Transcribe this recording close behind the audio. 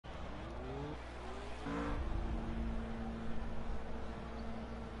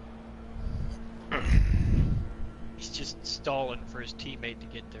just stalling for his teammate to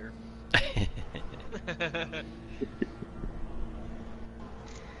get there.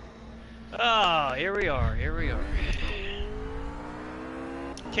 Ah, here we are.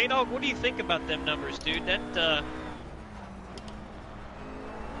 K-Dog, what do you think about them numbers, dude? That's a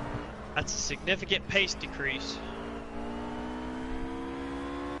significant pace decrease.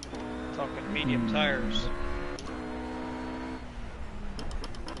 Talking medium tires.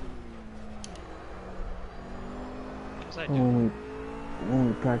 What's I doing? When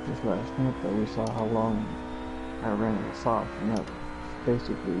we practiced last night, though, we saw how long I ran in the soft, and that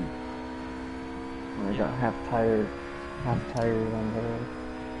basically when I got half tired on the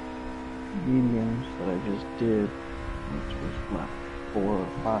mediums that I just did, which was lap 4 or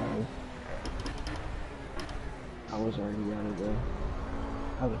 5. I was already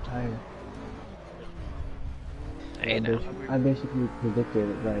out of tire. Hey, I basically predicted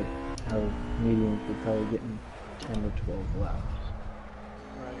it right, how mediums would probably get in 10 to 12 laps.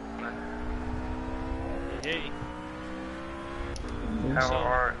 Right. Hey. How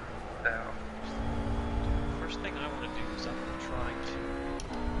are thou? First thing I want to do is I'm trying to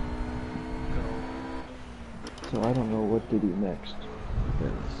go. So I don't know what to do next,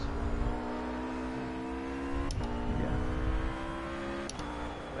 because yeah.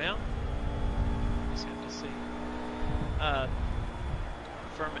 Well, just have to see.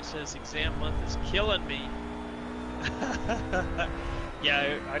 Ferment says exam month is killing me.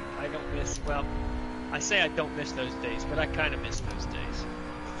 Yeah, I don't miss, well, I say I don't miss those days, but I kind of miss those days.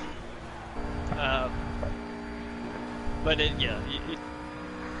 But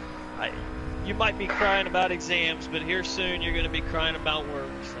you might be crying about exams, but here soon you're going to be crying about work.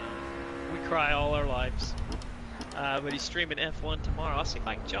 So we cry all our lives. But he's streaming F1 tomorrow. I'll see if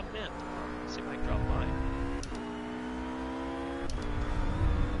I can jump in. See if I can drop by.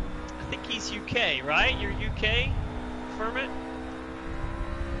 I think he's UK, right? You're UK, Ferment?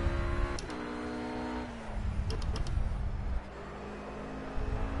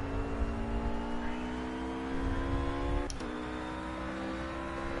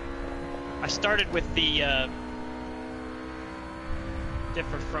 I started with the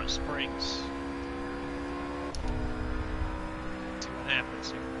different front springs. See what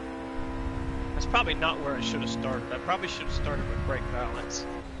happens here. That's probably not where I should have started. I probably should have started with brake balance,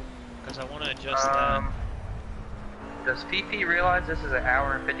 because I want to adjust that. Does Fifi realize this is an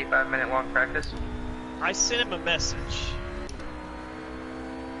hour and 55-minute long practice? I sent him a message.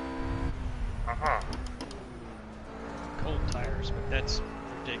 Cold tires, but that's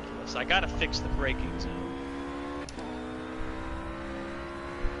ridiculous. I gotta fix the braking zone.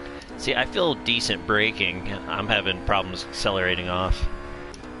 See, I feel decent braking. I'm having problems accelerating off.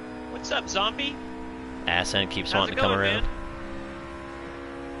 What's up, zombie? Ass end keeps How's wanting it to come going, around.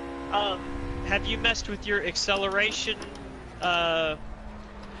 Man? Have you messed with your acceleration? Your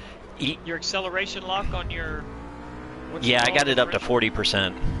acceleration lock on your? Yeah, I got it up to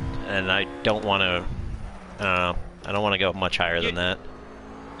 40%, and I don't want to. I don't want to go much higher than that.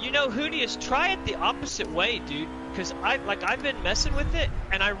 You know, Hoodius, try it the opposite way, dude. Because I've been messing with it,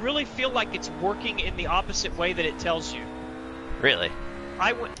 and I really feel like it's working in the opposite way that it tells you. Really?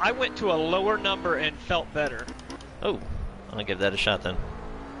 I went to a lower number and felt better. Oh, I'll give that a shot then.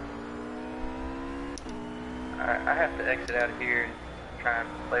 I have to exit out of here and try and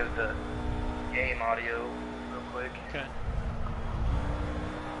play with the game audio real quick. Okay.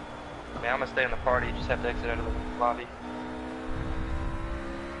 I mean, I'm gonna stay in the party, just have to exit out of the lobby.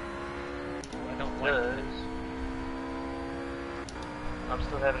 I don't like this. I'm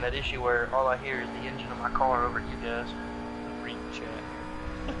still having that issue where all I hear is the engine of my car over at you guys. Read chat.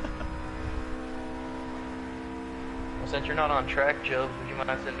 Well, since you're not on track, Joe, would you mind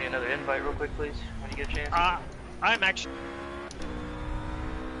sending me another invite real quick, please, when you get a chance? I'm actually...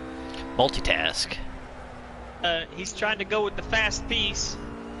 Multitask. He's trying to go with the fast piece.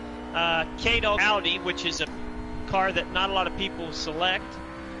 K-Dog Audi, which is a car that not a lot of people select.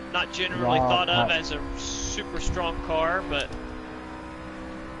 Not generally thought of as a super strong car, but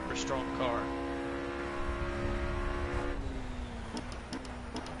super strong car.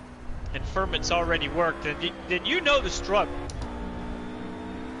 And Ferment's already worked. And did you know the struggle?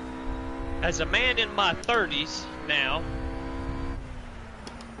 As a man in my 30s now,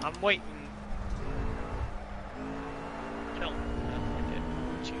 I'm waiting. I did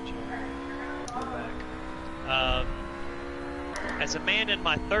change it. Go back. As a man in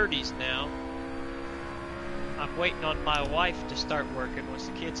my 30s now, I'm waiting on my wife to start working once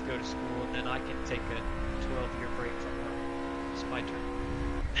the kids go to school, and then I can take a 12-year break from her. It's my turn.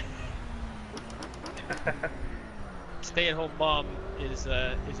 Stay-at-home mom is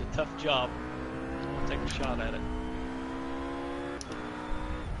a tough job. I'll take a shot at it.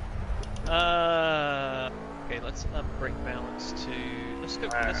 Okay, let's up brake balance to. Let's go.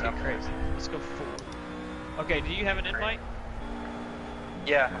 Alright, Let's get okay. crazy. Let's go 4. Okay, do you have an invite?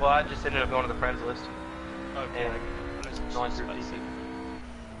 Yeah, well, I just ended up going to the friends list. Okay. And I was going just through about to say, DC.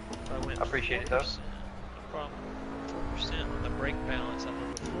 if I went I appreciate it, though. 4%, no problem. 4% on the brake balance. I'm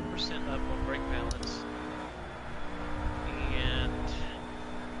gonna go 4% up on brake balance. And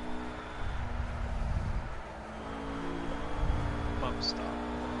bump stop.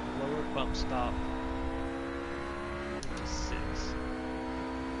 Lower bump stop to 6.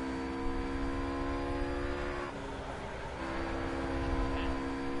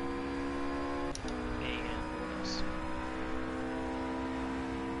 And what else?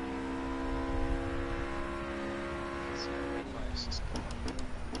 Let's see how brake bias is going.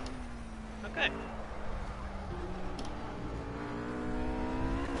 Okay.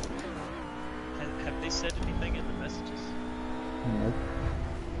 Have they said anything in the messages? Nope.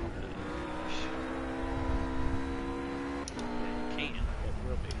 Can, but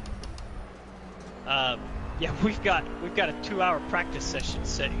will be. Yeah, we've got a 2-hour practice session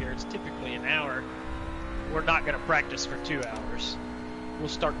set here. It's typically an hour. We're not going to practice for 2 hours. We'll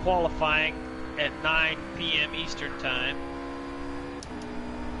start qualifying at 9 p.m. Eastern time.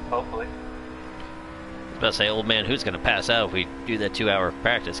 Hopefully. I was about to say, old man, who's gonna pass out if we do that 2-hour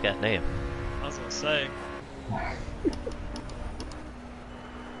practice? God damn. I was gonna say.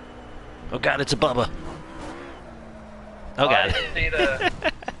 Oh god, it's a Bubba. Oh I god. didn't see the...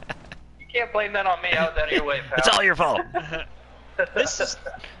 You can't blame that on me. I was out of your way, pal. It's all your fault. This is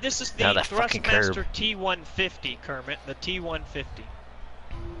the Now that fucking curb. Thrustmaster T150, Kermit. The T150.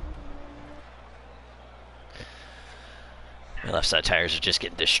 My left side tires are just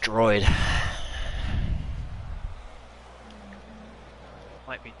getting destroyed.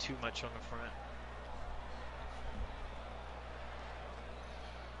 Might be too much on the front.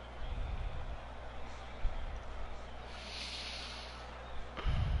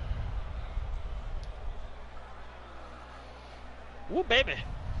 Woo, baby.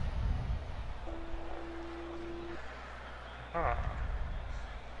 Huh.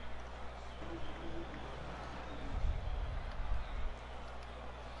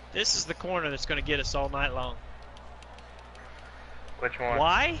 This is the corner that's going to get us all night long. Which one?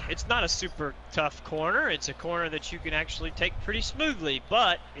 Why? It's not a super tough corner. It's a corner that you can actually take pretty smoothly,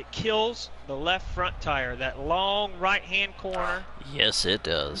 but it kills the left front tire. That long right-hand corner, Yes, it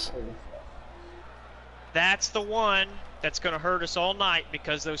does. that's the one that's going to hurt us all night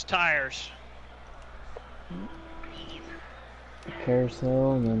because those tires.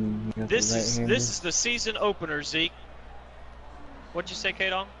 Carousel, and then you got This the is right-hander. this is the season opener, Zeke. What'd you say,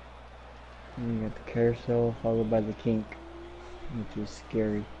 K-Dong? And you got the carousel followed by the kink, which is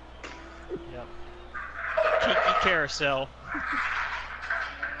scary. Yep. Kinky carousel.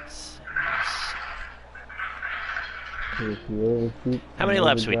 So if you overshoot How many and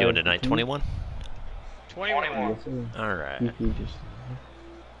laps are we doing overdrive the tonight? kink, 21? 21. Yes, sir. Alright. You just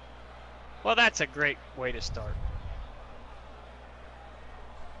Well, that's a great way to start.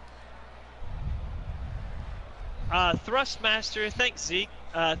 Thrustmaster, thanks Zeke.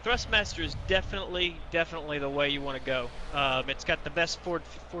 Thrustmaster is definitely the way you want to go. It's got the best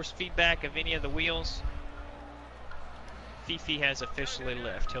force feedback of any of the wheels. Fifi has officially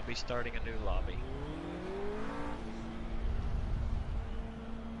left. He'll be starting a new lobby.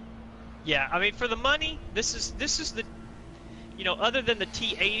 Yeah, I mean for the money, this is the, you know, other than the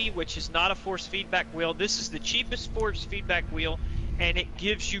T80, which is not a force feedback wheel, this is the cheapest force feedback wheel, and it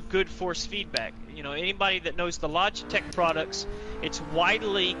gives you good force feedback. You know, anybody that knows the Logitech products, it's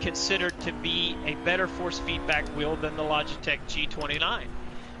widely considered to be a better force feedback wheel than the Logitech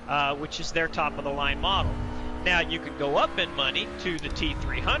G29, which is their top of the line model. Now you can go up in money to the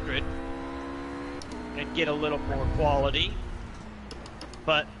T300 and get a little more quality,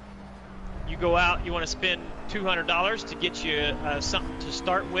 but you go out, you want to spend $200 to get you something to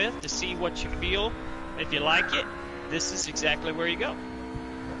start with to see what you feel. If you like it, this is exactly where you go.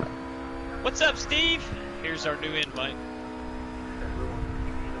 What's up, Steve? Here's our new invite.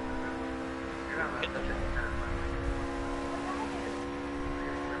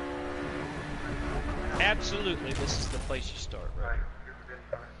 Absolutely, this is the place you start, right?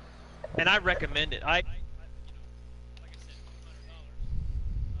 And I recommend it. Like I said,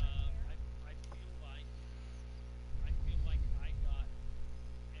 $200. I feel like I got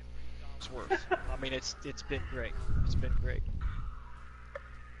every dollar's worth. I mean, it's been great. It's been great.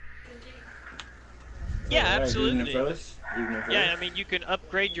 Yeah, absolutely. Yeah, I mean, you can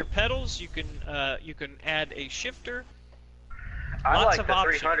upgrade your pedals. You can add a shifter. I Lots like of the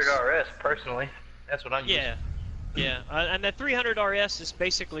options. 300 RS personally. That's what I'm using. Yeah, Yeah, and the 300 RS is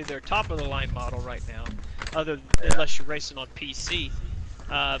basically their top-of-the-line model right now, unless you're racing on PC.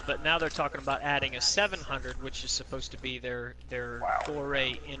 But now they're talking about adding a 700, which is supposed to be their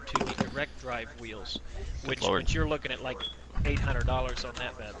foray into the direct drive wheels, which you're looking at like $800 on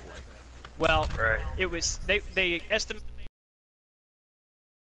that bad boy. Well, it was they estimate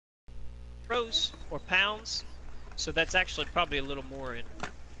euros or pounds, so that's actually probably a little more in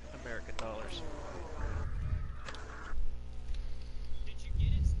American dollars. Did you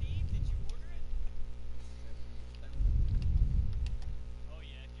get it, Steve? Did you order it? Oh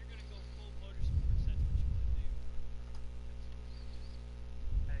yeah, if you're gonna go full motorsports, that's what you want to do.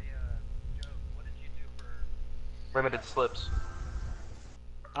 Hey, Joe, what did you do for limited slips?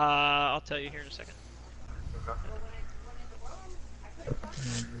 I'll tell you here in a second. Okay.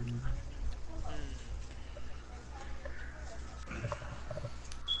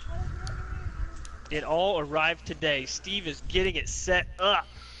 It all arrived today. Steve is getting it set up.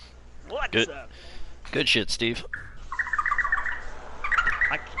 What's up? Good shit, Steve.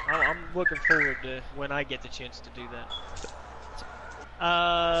 I'm looking forward to when I get the chance to do that.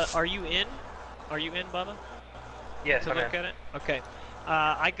 Are you in? Are you in, Bubba? Yes, To I'm look in. at it? Okay.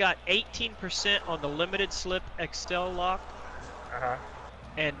 I got 18% on the limited slip Excel lock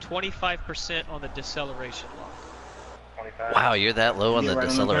and 25% on the deceleration lock. 25. Wow, you're that low on the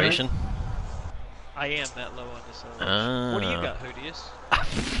deceleration? I am that low on deceleration. What do you got, Hoodius?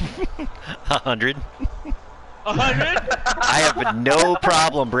 100. 100? I have no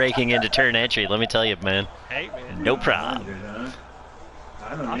problem breaking into turn entry, let me tell you, man. Hey, man. No problem.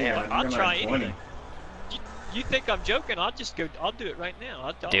 I don't know. I'll try anything. You think I'm joking? I'll just go. I'll do it right now.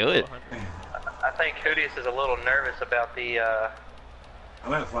 I'll do it. 100. I think Hoodius is a little nervous about the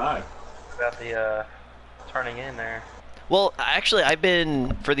I'm at 5. about the turning in there. Well, actually,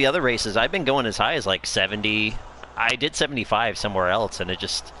 for the other races, I've been going as high as like 70. I did 75 somewhere else, and it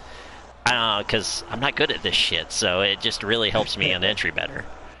just, I don't know, because I'm not good at this shit, so it just really helps me on entry better.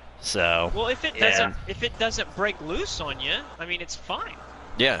 So. Well, if it doesn't break loose on you, I mean, it's fine.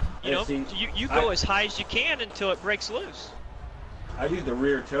 Yeah. You know, you go as high as you can until it breaks loose. I use the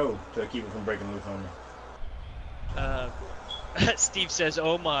rear toe to keep it from breaking loose on me. Steve says,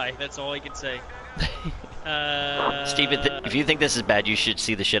 "Oh my," that's all he can say. Steve, if you think this is bad, you should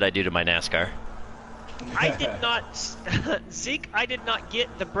see the shit I do to my NASCAR. I did not, Zeke. I did not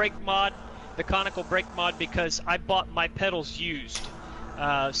get the brake mod, the conical brake mod, because I bought my pedals used,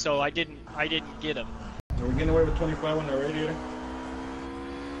 so I didn't get them. Are we getting away with 25 on the radiator?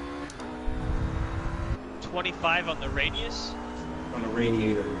 25 on the radius. On the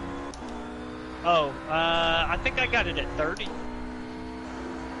radiator. Oh, I think I got it at 30.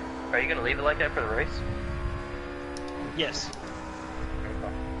 Are you gonna leave it like that for the race? Yes.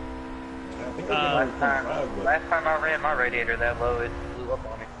 I think I Last time I ran my radiator that low, it blew up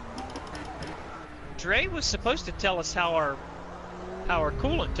on me. Dre was supposed to tell us how our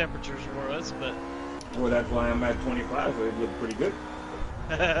coolant temperatures was, but well, that's why I'm at 25, so it looked pretty good.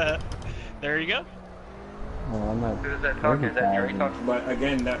 there you go. Well, I'm not. Who's that talking? Is that Jerry talking? But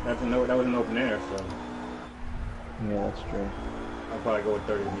again, that was an open air, so Yeah, that's true. I'll probably go with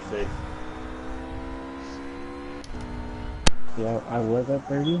 30 to be safe. Yeah, I was at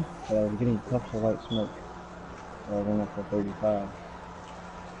 30, but I was getting puffs of white smoke. So I went up to 35.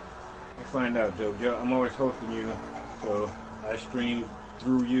 We'll find out, Joe. Joe, I'm always hosting you, so I stream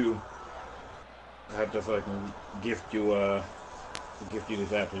through you. I have to so I can gift you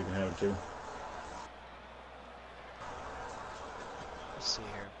this app so you can have it too. Let's see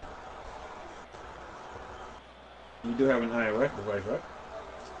here. You do have an iOS device, right?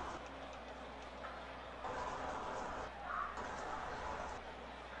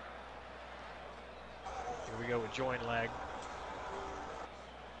 Here we go with join lag.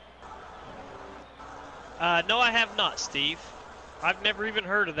 No, I have not, Steve. I've never even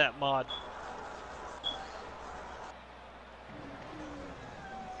heard of that mod.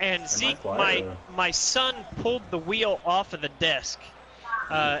 And Zeke, my son pulled the wheel off of the desk,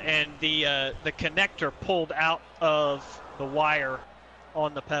 and the connector pulled out of the wire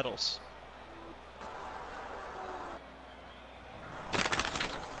on the pedals.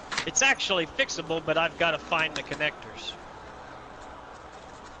 It's actually fixable, but I've got to find the connectors.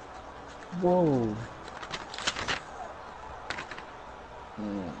 Whoa.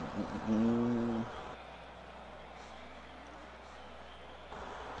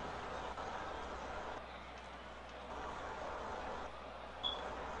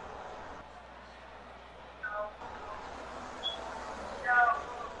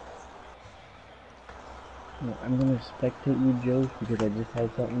 I'm gonna spectate you, Joe, because I just had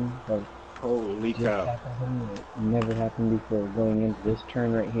something like Holy Just cow. happened to me. It never happened before. Going into this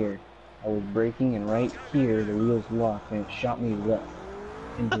turn right here, I was braking, and right here the wheels locked, and it shot me left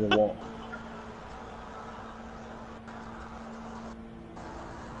into the wall.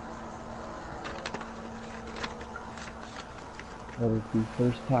 That was the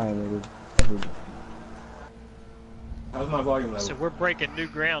first time it was ever done. How's my volume level? So we're breaking new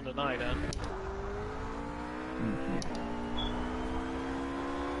ground tonight, huh?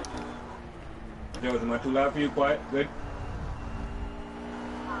 Joe, am I too loud for you? Quiet? Good?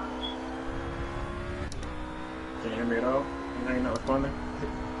 Can you hear me at all? Anything not responding?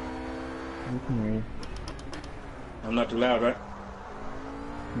 You can hear you. I'm not too loud, right?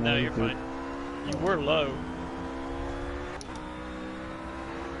 No, you're good. fine. You were low.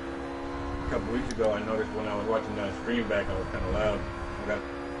 A couple weeks ago, I noticed when I was watching the stream back, I was kind of loud. I got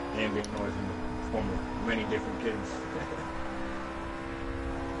ambient noise in the form of many different kids.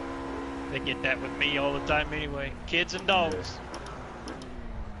 They get that with me all the time anyway. Kids and dogs.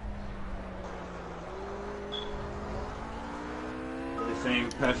 The same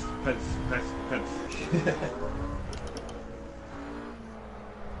pets.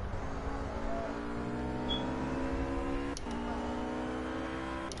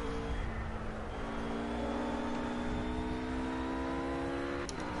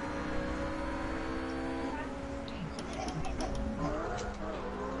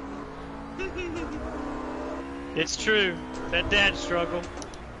 It's true. That dad struggle.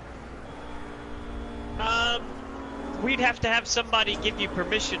 We'd have to have somebody give you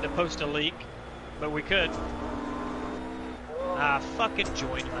permission to post a leak, but we could. Fucking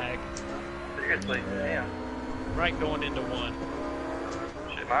joint lag. Seriously, damn. Right going into one.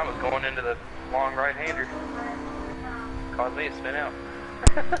 Shit, mine was going into the long right-hander. Caused me to spin out.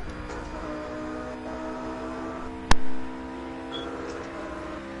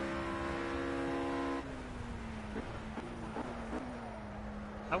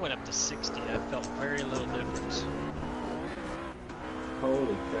 I went up to 60. I felt very little difference.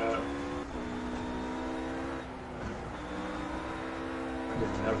 Holy cow.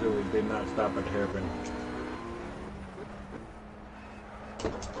 Just absolutely did not stop at the hairpin.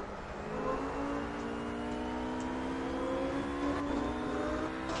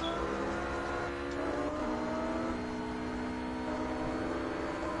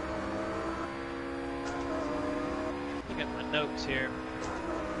 Look at my notes here.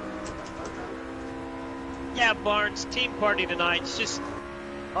 Yeah, Barnes, team party tonight. It's just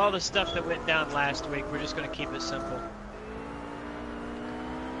all the stuff that went down last week. We're just going to keep it simple.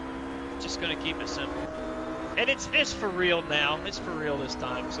 Just going to keep it simple. And it's for real now. It's for real this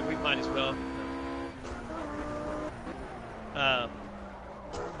time, so we might as well.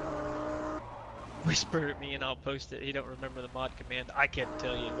 Whisper at me and I'll post it. He don't remember the mod command. I can't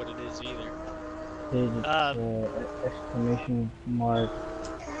tell you what it is either. It's exclamation mark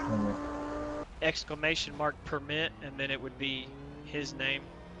permit. Exclamation mark permit, and then it would be his name.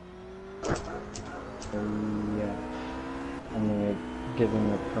 So, yeah. And then it gives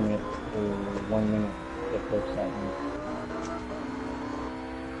him a permit for 1 minute to post that one.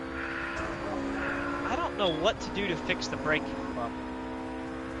 I don't know what to do to fix the braking problem.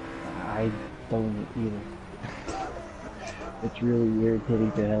 I don't either. It's really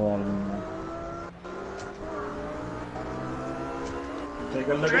irritating the hell out of me now. Take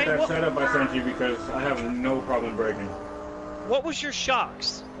a look Dre, at that what- setup I sent you because I have no problem braking. What was your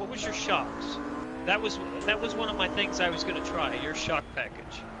shocks? What was your shocks? That was one of my things I was going to try. Your shock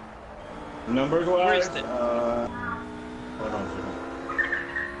package. Numbers wise, Where is it? Hold on a second.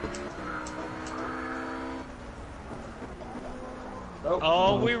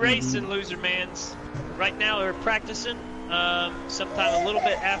 Oh, we racing, loser mans. Right now we're practicing. Sometime a little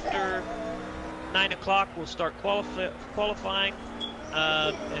bit after 9 o'clock we'll start qualifying,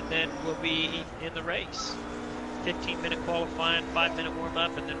 and then we'll be in the race. 15-minute qualifying, 5-minute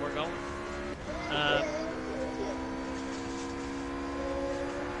warm-up, and then we're going.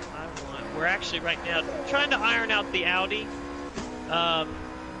 We're actually right now trying to iron out the Audi.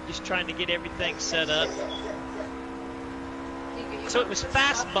 Just trying to get everything set up. So it was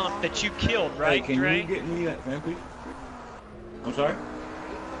Fast Bump that you killed, right, Hey, can Dre? you get me that fan, please? I'm sorry?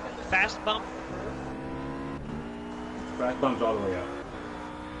 Fast Bump? Fast bump's all the way up.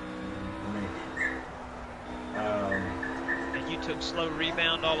 And you took slow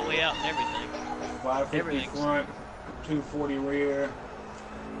rebound all the way out and everything. 550 Everything's- front, 240 rear.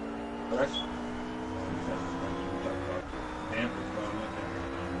 Oh, that's... Amp is going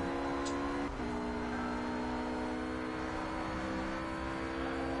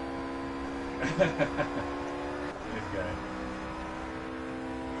This guy.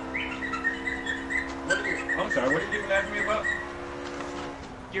 I'm sorry, what did you ask me about?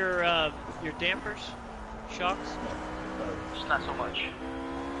 Your dampers, shocks. Just not so much.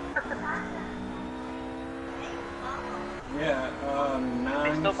 Yeah,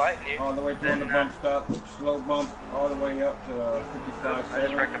 They still 9s biting you. all the way down the bump stop, slow bump all the way up to 55. I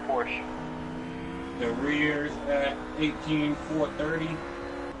just wrecked a Porsche. The rears at 18,430.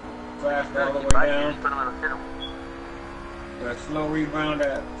 Fast all the way Bite you, down. just put a little hit 'em. The slow rebound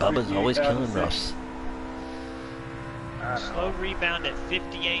at Bubba's always killing 58,006. Russ. Slow rebound at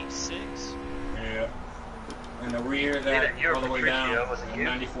 58.6. Yeah. And the rears Yeah, at you're all the way Patricio, down wasn't at you?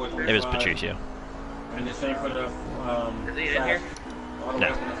 94.25. It was Patricio. And the same for the Is he in fast, here? all the No.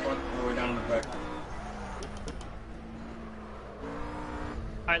 way up in the front, all the way down in the back.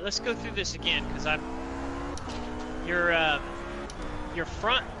 All right, let's go through this again because I'm your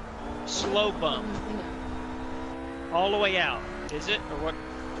front slow bump all the way out. Is it or what?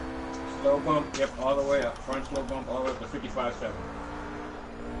 Slow bump, yep, all the way up. Front slow bump all the way up to 55.7.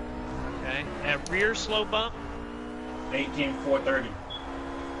 Okay. And rear slow bump 18,430.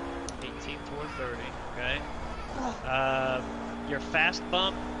 18,430. Okay. Your fast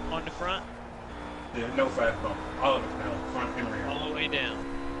bump on the front There's no fast bump. All of it's now, front and rear. all the way down.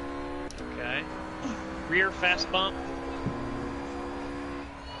 Okay. Rear fast bump.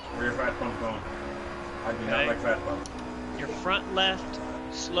 Rear fast bump going. I do not Okay. like fast bump. Your front left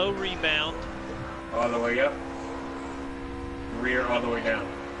slow rebound. All the way up. Rear all the way down.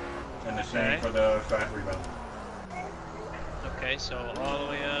 And the same Okay. for the fast rebound. Okay, so all the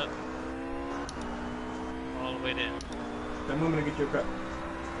way up, all the way down. Then I'm gonna get you a cup.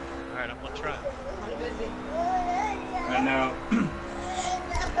 All right, I'm gonna try. And now,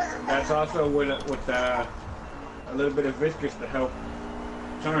 that's also with a little bit of viscous to help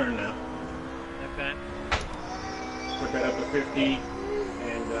turn now. Okay. Put that up to 50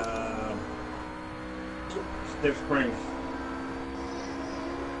 and stiff springs.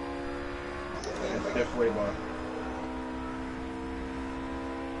 And stiff sway bar.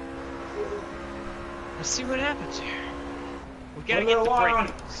 Let's see what happens here. We gotta Put a get the little water on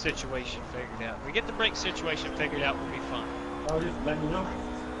brake situation figured out. We get the brake situation figured out, we'll be fine. I'll just let you know.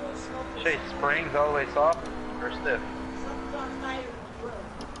 Say springs all the way soft or stiff?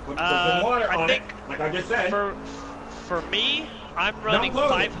 Put some water I on think it, like I just said. For me, I'm running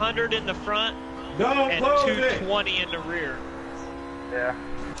close it. 500 in the front Don't and close it. 220 in the rear. Yeah.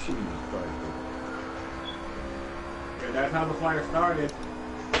 Jesus Christ. Yeah, that's how the fire started.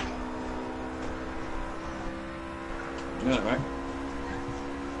 You know that, right?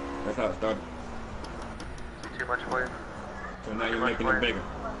 That's how it started. Too much for you? So now you're making it bigger.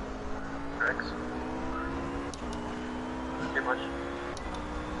 Thanks. Too much.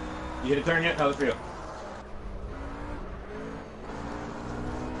 You hit a turn yet? How's it feel?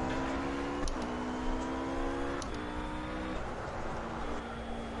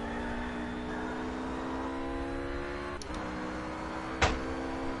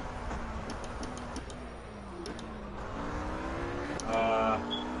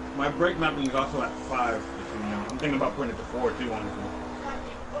 My brake mapping is also at 5, just so you know. I'm thinking about putting it to 4 too, honestly.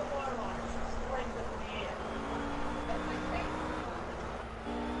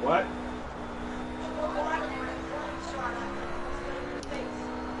 What?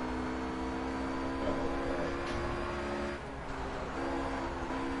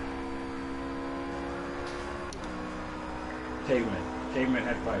 Caveman. Caveman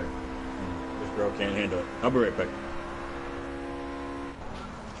had fire. This girl can't handle it. I'll be right back.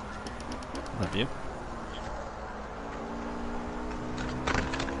 Love you.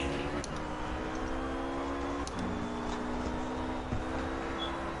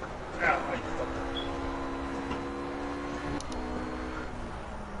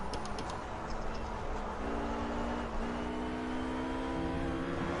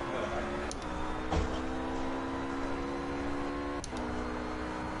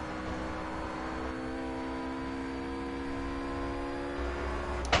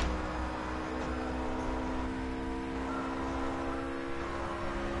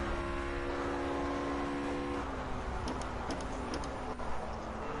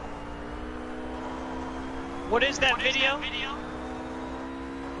 What is that video?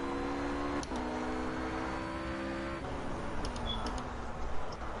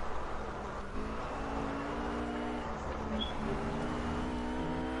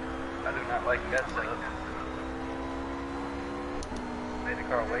 I do not like that setup. Made the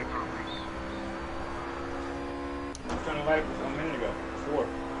car way too loose. I was trying to light it a minute ago. 4.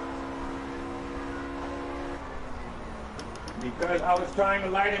 Because I was trying to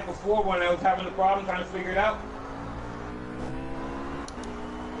light it before when I was having a problem trying to figure it out.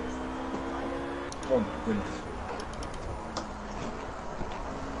 Oh my goodness.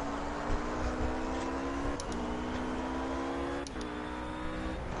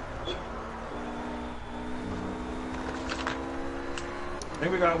 I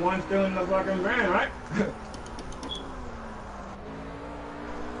think we got one still in the fucking van, right?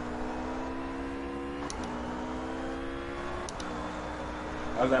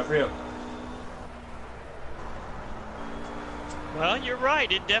 How's that feel? Well, you're right.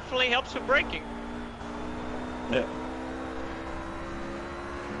 It definitely helps with braking. Yeah.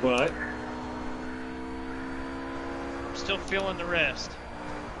 But I'm still feeling the rest.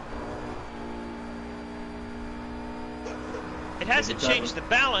 It hasn't changed the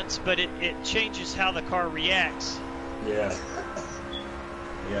balance, but it changes how the car reacts. yeah.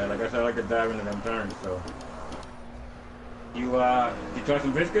 Yeah, like I said, I like to dive into them turns, so. You try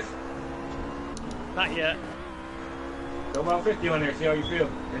some viscous? Not yet. Go about 50 on there, see how you feel.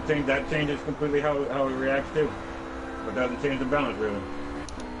 That changes completely how it reacts too. But doesn't change the balance really.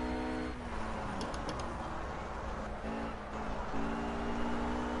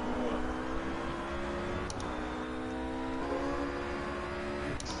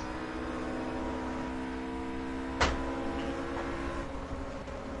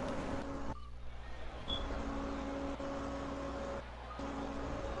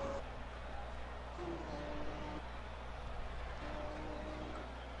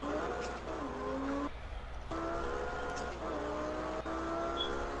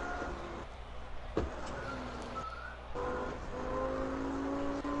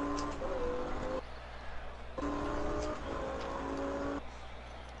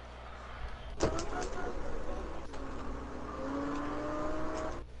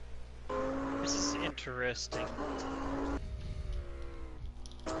 This is interesting.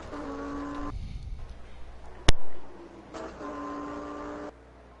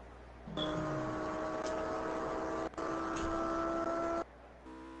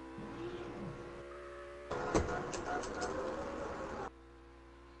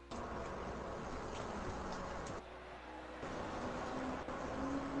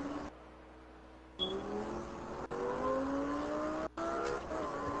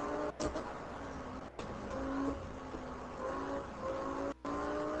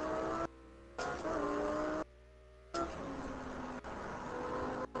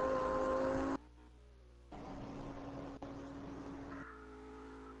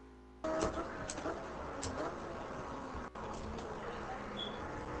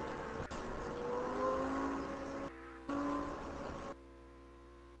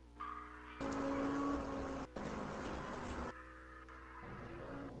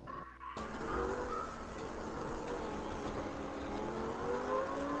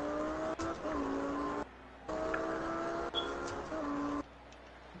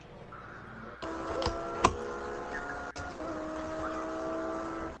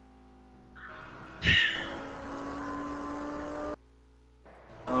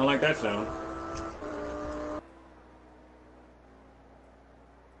 I don't like that sound.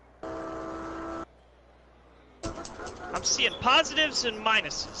 I'm seeing positives and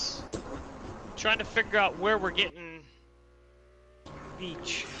minuses. Trying to figure out where we're getting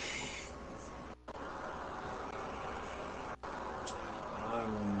each.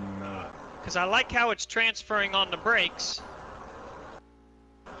 I'm not. Because I like how it's transferring on the brakes.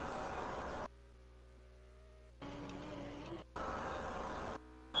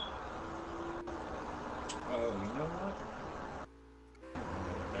 Oh, you know what?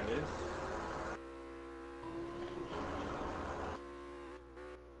 That is.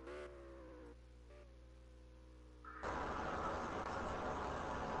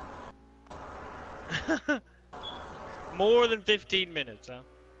 More than 15 minutes, huh?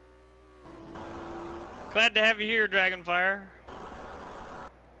 Glad to have you here, Dragonfire.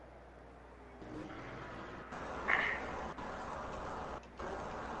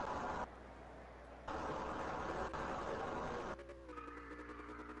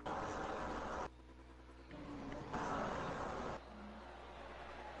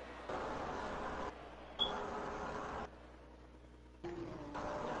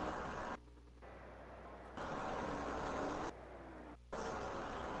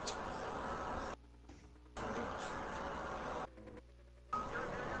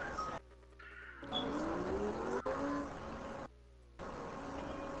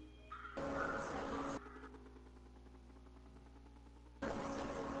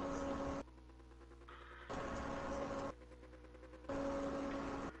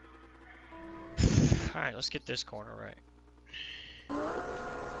 Alright, let's get this corner right.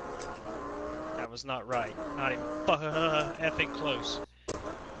 That was not right. Not even effing close.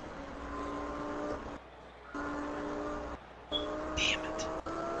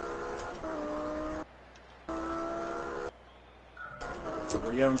 What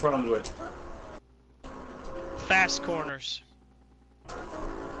are you having problems with? Fast corners.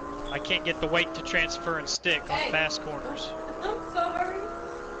 I can't get the weight to transfer and stick on fast corners. I'm sorry.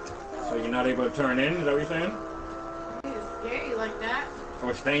 So you're not able to turn in? Is that what you're saying? It's scary like that.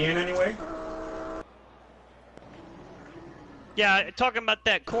 Or stay in anyway? Yeah, talking about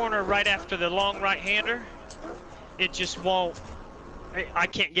that corner right after the long right-hander, it just won't. I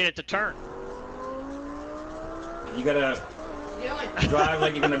can't get it to turn. You gotta drive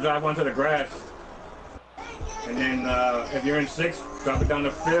like you're gonna drive onto the grass. And then if you're in sixth, drop it down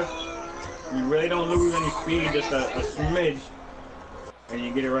to fifth. You really don't lose any speed, just a smidge. And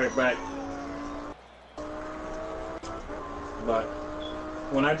you get it right back. But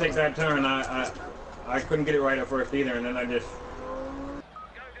when I take that turn, I couldn't get it right at first either, and then I just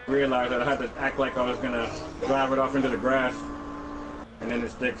realized that I had to act like I was gonna drive it off into the grass, and then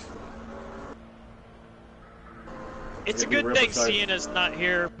it sticks. It's a good thing Sienna's not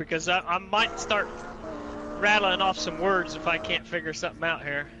here, because I might start rattling off some words if I can't figure something out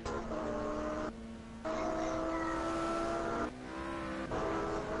here.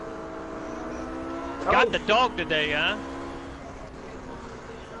 Got the dog today, huh?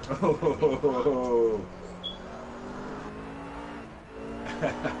 Oh.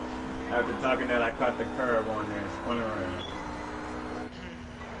 After talking that, I caught the curve on there and spun around.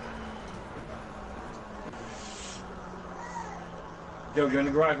 Joe, you're in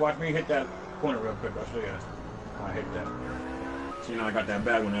the garage. Watch me hit that corner real quick. I'll show you how I hit that. So you know I got that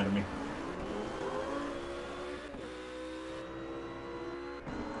bad one out of me.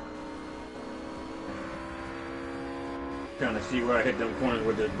 Trying to see where I hit them corners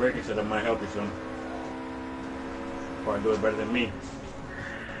with this braking setup might help you some. Probably do it better than me.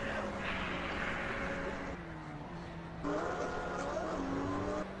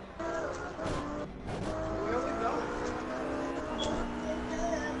 Where are we going?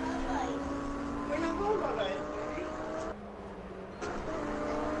 We're not going all right.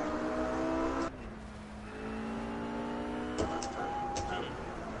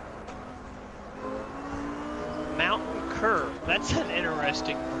 Mountain Curve. That's an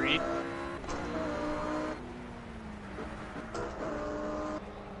interesting breed.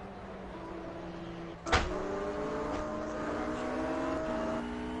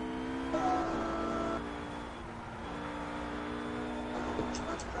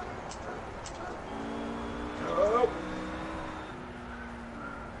 Oh.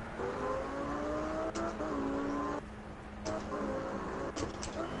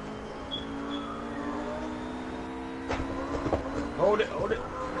 Hold it, hold it.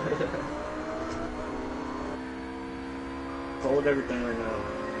 Hold everything right now.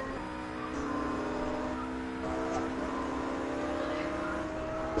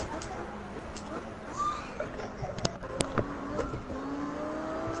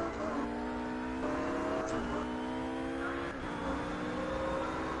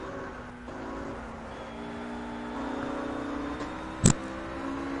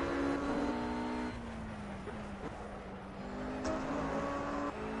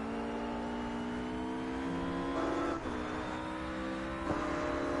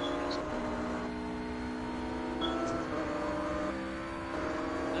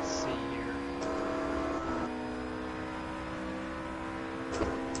 Let's see here.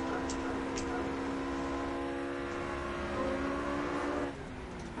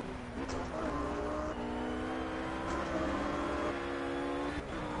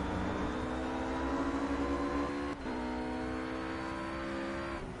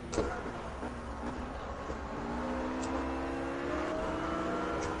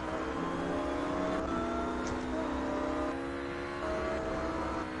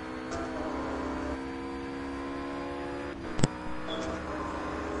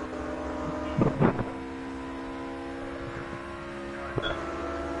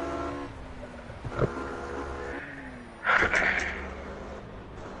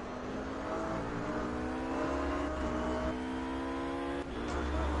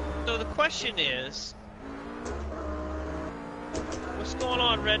 So the question is, what's going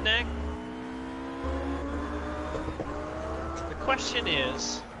on, Redneck? The question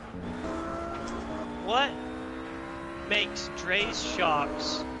is, what makes Dre's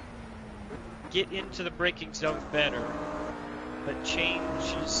shocks get into the braking zone better, but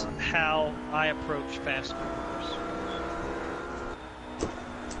changes how I approach fast corners?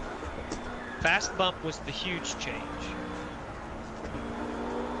 Fast bump was the huge change.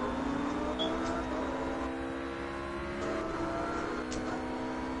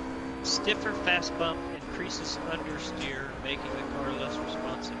 Stiffer fast bump increases understeer, making the car less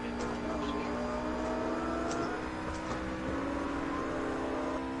responsive in corners.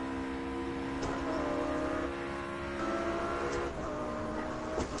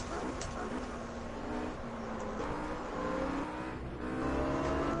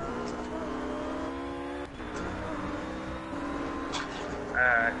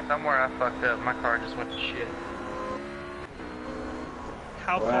 Somewhere I fucked up. My car just went to shit.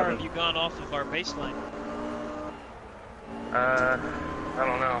 How What far happened? have you gone off of our baseline? I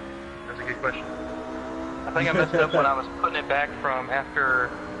don't know. That's a good question. I think I messed up when I was putting it back from after,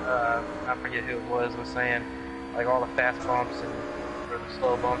 I forget who it was saying, like all the fast bumps and or the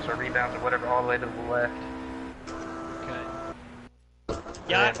slow bumps or rebounds or whatever, all the way to the left. Okay. And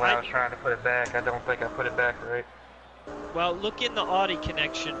Yeah, then when I was trying to put it back, I don't think I put it back right. well, look in the Audi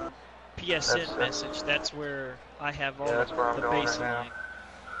connection PSN That's- message. That's where I have all that's where I'm the going right now. baseline.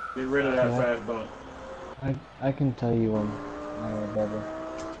 Get rid of that Yeah. fast bump. I can tell you one, Bubba.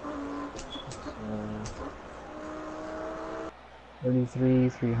 33,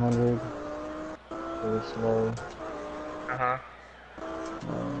 300 for the slow. Uh-huh.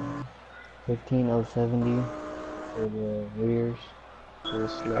 15070 for the rears for the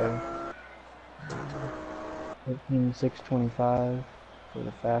slow. 15625 for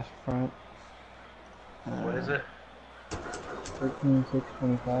the fast front. What is it?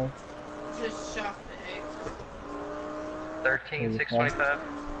 13625. Just shop the eggs. 13,625?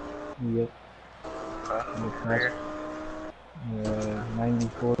 Yep. Rear.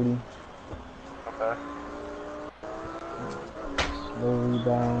 9040. Okay. Slow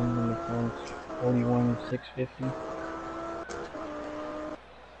rebound in the front. 41650.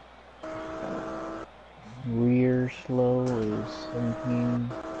 Rear slow is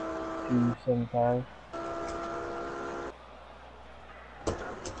 17275.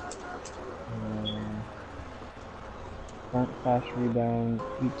 Front fast rebound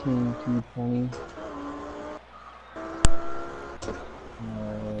 18220.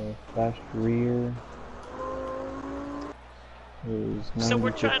 Fast rear is 90. So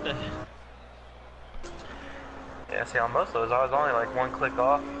we're trying to. Yeah, see, on most of those, I was only like one click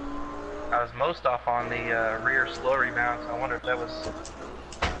off. I was most off on the rear slow rebound, so I wonder if that was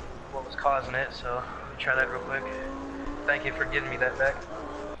what was causing it. So let me try that real quick. Thank you for getting me that back.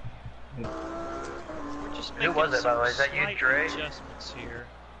 We're just Who making was it, by the way? Is that you, slight Dre? adjustments here.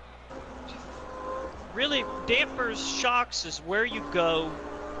 Really, dampers, shocks is where you go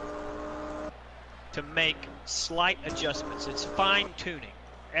to make slight adjustments. It's fine tuning.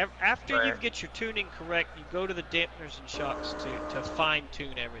 After you Right. get your tuning correct, you go to the dampeners and shocks to fine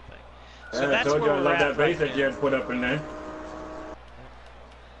tune everything. So I that's told you where I we're love at that bass right that you now. had put up in there.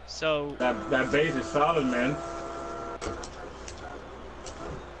 So That bass is solid, man.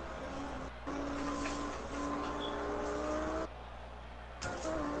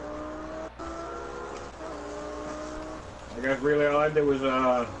 I guess really all I did was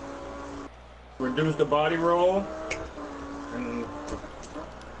reduce the body roll and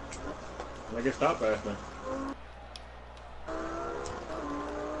make it stop faster.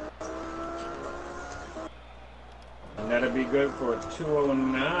 And that'll be good for a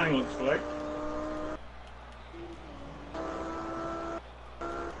 209, looks like.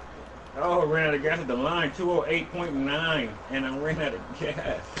 Oh, I ran out of gas at the line, 208.9, and I ran out of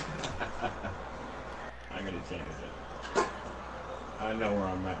gas. I gotta change this up. I know where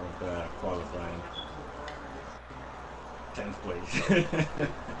I'm at with qualifying. 10th place.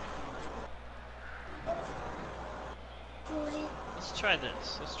 let's try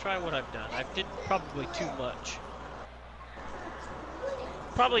this. Let's try what I've done. I did probably too much.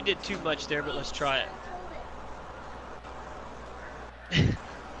 Probably did too much there, but let's try it.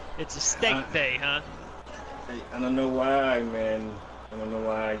 It's a steak day, huh? I don't know why, man. I don't know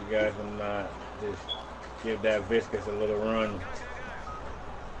why you guys will not just give that viscous a little run.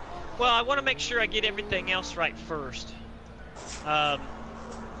 Well, I want to make sure I get everything else right first. I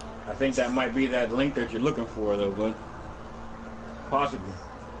think that might be that link that you're looking for, though, but possibly.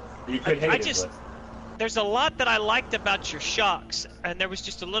 You could hate it, just, but there's a lot that I liked about your shocks, and there was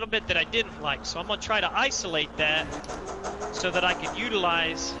just a little bit that I didn't like. So I'm going to try to isolate that so that I can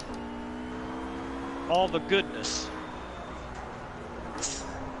utilize all the goodness.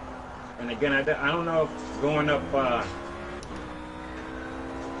 and again, I don't know if going up. I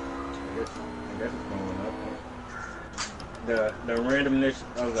guess it's going up. The randomness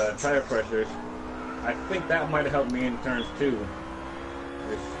of the tire pressures, I think that might have helped me in turns too.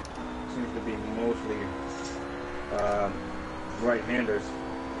 It seems to be mostly right-handers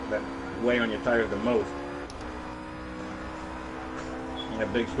that weigh on your tires the most. And a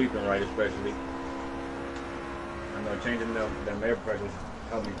big sweeping right especially. I know changing them air pressures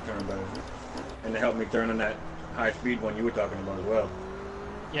helped me turn better. And they helped me turn on that high-speed one you were talking about as well.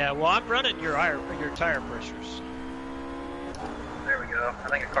 Yeah, well, I'm running your tire pressures. There we go. I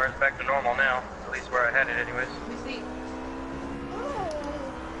think the car's back to normal now. At least where I had it anyways. Let me see. Oh,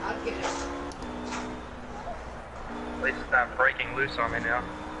 I'll get it. At least it's not breaking loose on me now.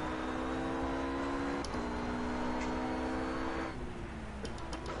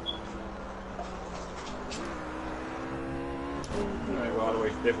 I go all the way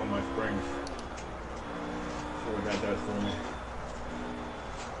stiff on my springs. See what that does for me.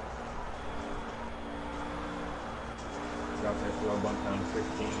 Drop that slow bump down to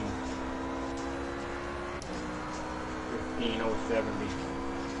 15,070.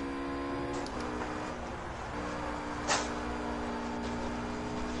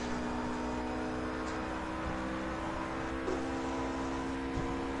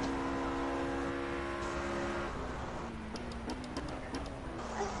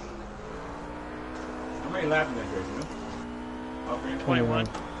 How many laps in this race, you know? Okay. 21.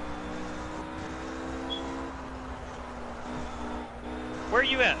 Where are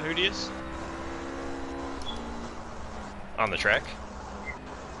you at, Hoodius? On the track?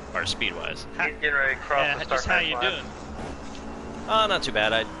 Or speed-wise? He's getting ready to cross the start Just how finish you line. doing? Oh, not too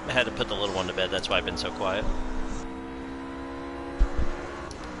bad. I had to put the little one to bed. That's why I've been so quiet.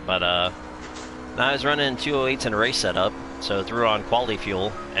 But, I was running 208s in a race setup, so threw on quality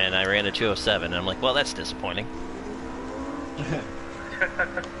fuel, and I ran a 207, and I'm like, well, that's disappointing.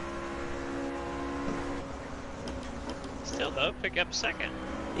 Still though, pick up second.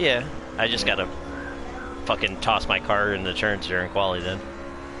 Yeah, I just gotta fucking toss my car in the turns during quality then.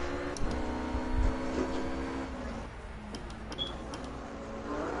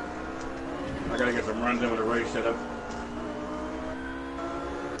 I gotta get some runs in with a race setup.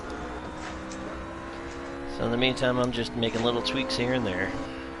 So in the meantime, I'm just making little tweaks here and there.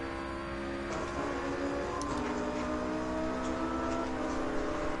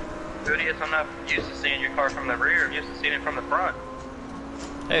 Hoodius, I'm not used to seeing your car from the rear. I'm used to seeing it from the front.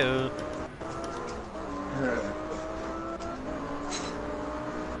 Hey.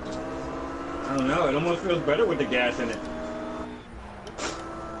 I don't know, it almost feels better with the gas in it.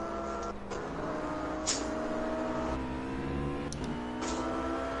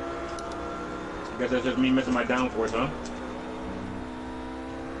 I guess that's just me missing my downforce, huh?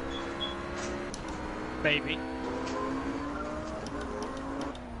 Maybe.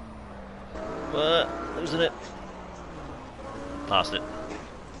 What? Losing it. Lost it.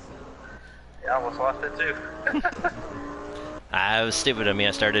 Yeah, I almost lost it too. I was stupid of me.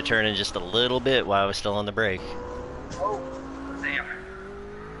 I started turning just a little bit while I was still on the brake. Oh, damn.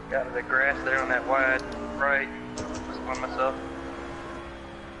 Got to the grass there on that wide right. Just on myself.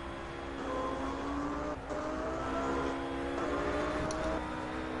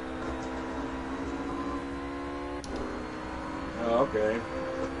 Oh, okay.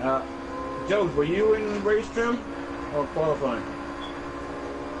 Joe, were you in race trim or qualifying?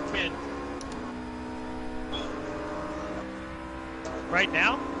 Win. Right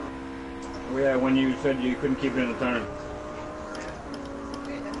now? Oh, yeah, when you said you couldn't keep it in the turn.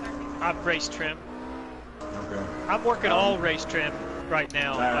 I'm race trim. Okay. I'm working all race trim right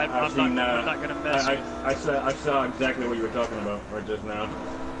now. I'm not going to mess with. I saw exactly what you were talking about right just now.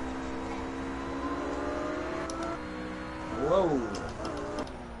 Whoa.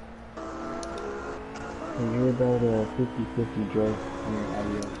 And you're about a 50-50 Joe on your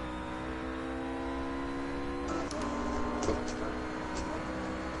audio.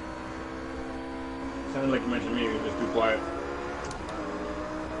 Sounded like you mentioned me, you're just too quiet.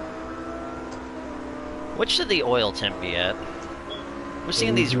 What should the oil temp be at? I'm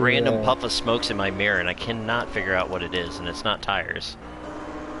seeing these random puff of smokes in my mirror, and I cannot figure out what it is, and it's not tires.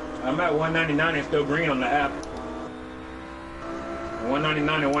 I'm at 199 and still green on the app.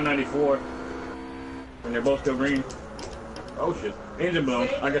 199 and 194. And they're both still green. Oh shit. Engine blown.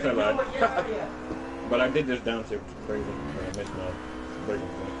 I guess I lied. But I did this downshift. Crazy. I missed my braking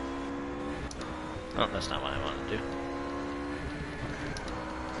point. Oh, that's not what I wanted to do.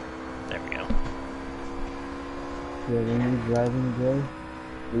 There we go. Yeah, when you're driving, Joe,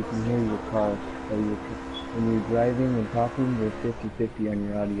 we can hear your car. So when you're driving and talking, there's 50-50 on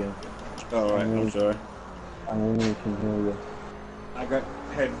your audio. Oh, right. I'm sorry. I only can hear you. I got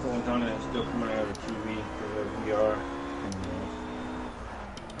headphones on and it's still coming out of the TV because of VR. And,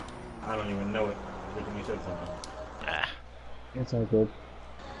 I don't even know it. Good thing you said something. Ah. It's all good.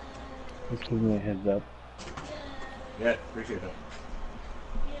 Just give me a heads up. Yeah, appreciate that.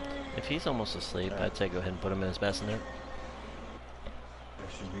 If he's almost asleep, I'd say go ahead and put him in his bassinet.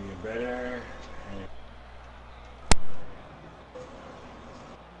 That should be better.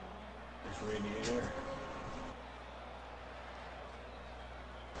 This radiator.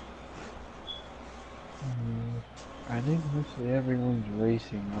 I think mostly everyone's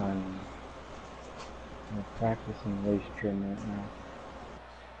racing on practicing race trim right now.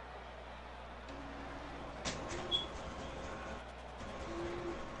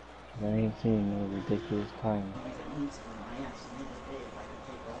 I ain't seen no ridiculous time.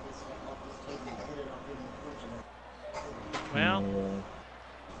 Well,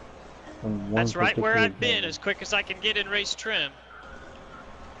 that's right where I've been, as quick as I can get in race trim.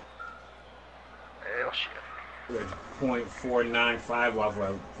 Hell shit. Good. 0.495 off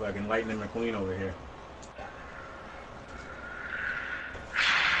of fucking Lightning McQueen over here.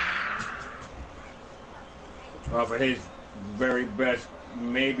 Off of his very best,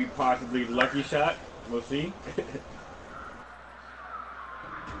 maybe possibly lucky shot. We'll see.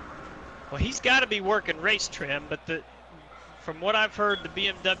 Well, he's got to be working race trim, but from what I've heard, the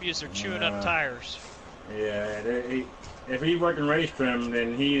BMWs are chewing up tires. Yeah, if he's working race trim,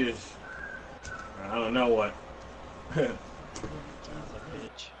 then he is, I don't know what.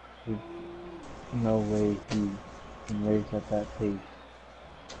 No way he can race at that pace.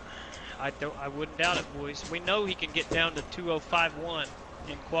 I wouldn't doubt it, boys. We know he can get down to 2051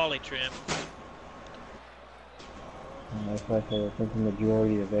 in quali trim. And that's why I said I think the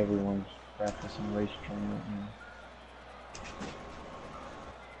majority of everyone's practicing race trim right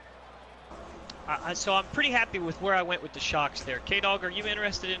now. So I'm pretty happy with where I went with the shocks there. K-Dog, are you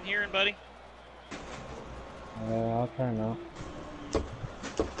interested in hearing, buddy? I'll try now.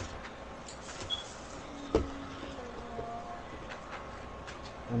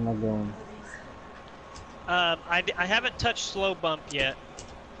 Where am I going? I haven't touched slow bump yet.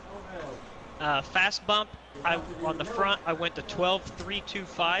 Fast bump, on the front, I went to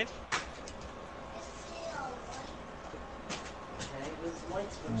 12.325.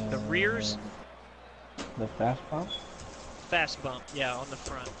 The rears. The fast bump? Fast bump, yeah, on the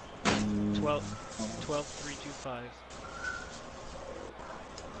front.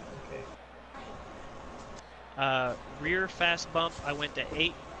 12.325. Rear fast bump, I went to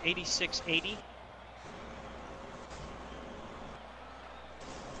 86.80.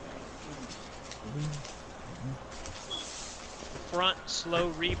 Front slow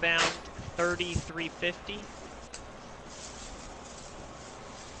rebound, 33.50.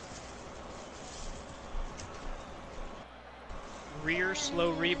 Rear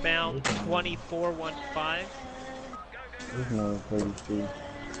slow rebound, 24.15. There's no 33.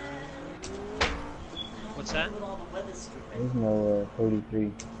 What's that? There's no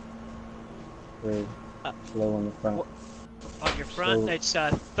 33 for slow on the front. On your front, it's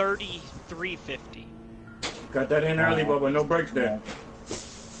 33.50. Got that in early, but with no brakes there.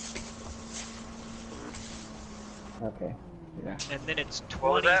 Okay. Yeah. And then it's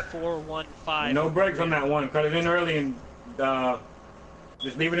 24.15. No brakes on that one. Cut it in early and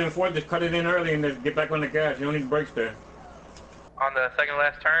just leave it in fourth. Just cut it in early and just get back on the gas. You don't need brakes there. On the second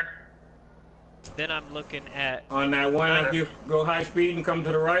last turn? Then I'm looking at... On that one, after you go high speed and come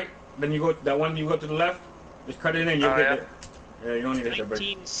to the right, then you go, that one you go to the left, just cut it in, you'll get it. Yeah, you don't need to hit the brakes.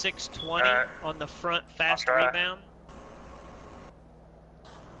 19.620 on the front fast rebound.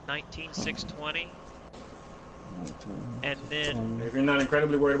 19.620. And then... If you're not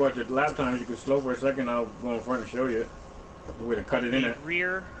incredibly worried about your lap times, you can slow for a second. I'll go in front and show you the way to cut it in it.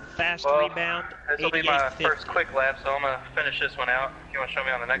 Rear fast rebound, this will be my first quick lap, so I'm going to finish this one out. If you want to show me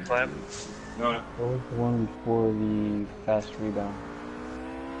on the next lap. No. What was the one before the fast rebound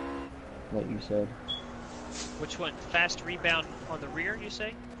that you said? Which one? Fast rebound on the rear, you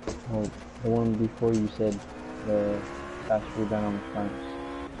say? Oh, the one before you said the fast rebound on the front.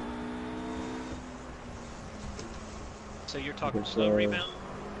 So you're talking slow rebound?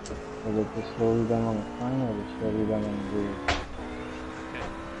 Was it the slow rebound on the front or the slow rebound on the rear? Okay.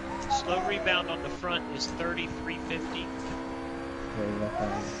 Slow rebound on the front is 33.50.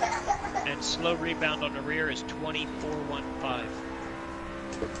 And slow rebound on the rear is 24.15.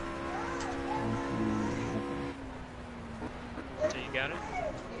 So you got it?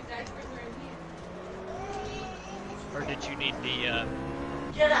 Or did you need the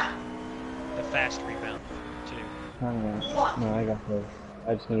fast rebound too? No, I got those.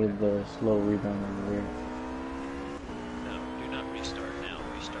 I just needed the slow rebound on the rear. No, do not restart now.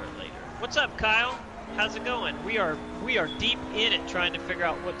 Restart later. What's up, Kyle? How's it going? We are deep in it trying to figure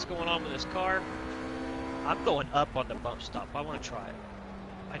out what's going on with this car. I'm going up on the bump stop. I want to try it.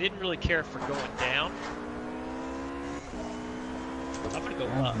 I didn't really care for going down. I'm gonna go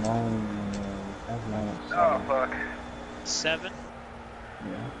up. Oh fuck. 7.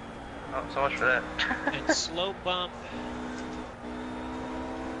 Yeah. Oh, so much for that. And slow bump.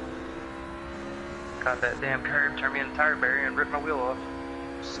 Caught that damn curb, turned me in the tire barrier and ripped my wheel off.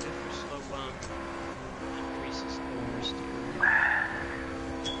 Stiffer slow bump. Increases oversteer.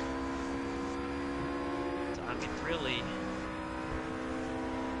 So, I mean, really.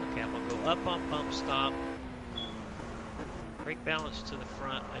 Okay, I'm gonna go up on bump stop. Brake balance to the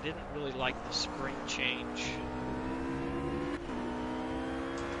front. I didn't really like the spring change.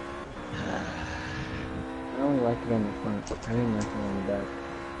 I only liked it on the front. I didn't like it on the back.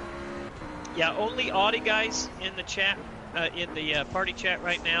 Yeah, only Audi guys in the chat, in the party chat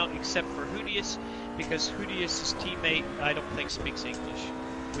right now, except for Hoodius, because Hoodius' teammate, I don't think, speaks English.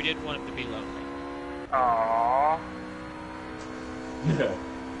 We didn't want him to be lonely. Aww.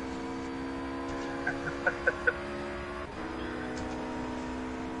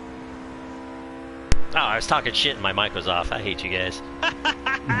 Oh, I was talking shit and my mic was off. I hate you guys.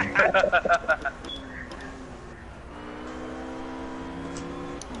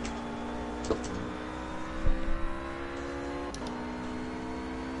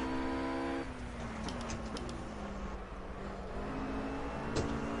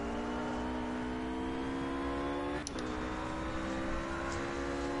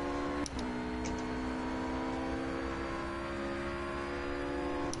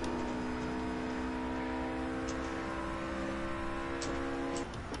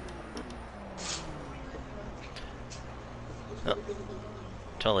 Oh,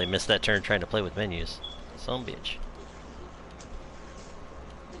 totally missed that turn trying to play with menus. Son of a bitch.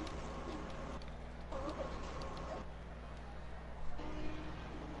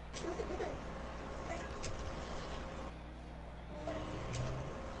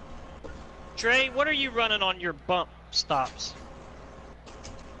 Dre, what are you running on your bump stops?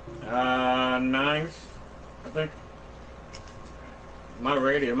 9s, I think. My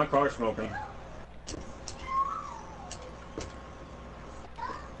radio, my car's smoking.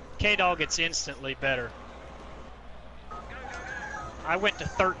 K-Dog, it's instantly better. I went to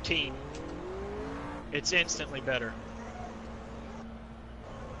 13. It's instantly better.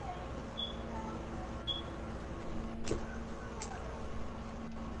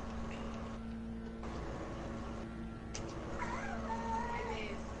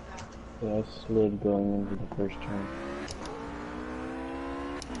 Yeah, I slid going into the first turn.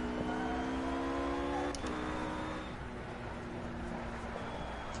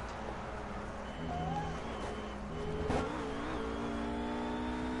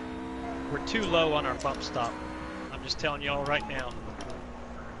 We're too low on our bump stop. I'm just telling y'all right now.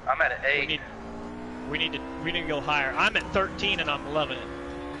 I'm at an 8. We need to go higher. I'm at 13 and I'm loving it.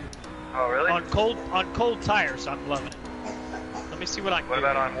 Oh, really? On cold tires, I'm loving it. Let me see what I can What do.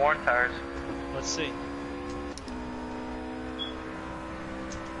 about on worn tires? Let's see.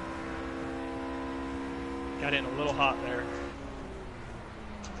 Got in a little hot there.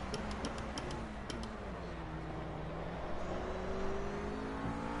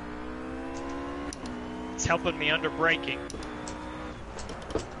 It's helping me under braking.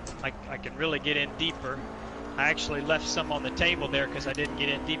 I can really get in deeper. I actually left some on the table there because I didn't get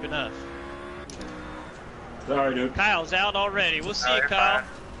in deep enough. Sorry, dude. Kyle's out already. We'll see you, you're Kyle. fine.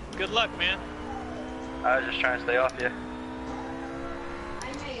 Good luck, man. I was just trying to stay off you.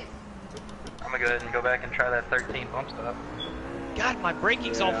 I'm gonna go ahead and go back and try that 13 bump stop. God, my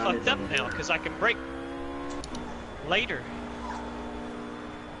braking's all fucked up now because I can brake later.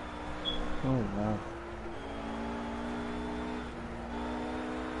 Oh, wow.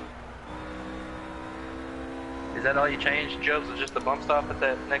 Is that all you changed, Jobs? Was just the bump stop at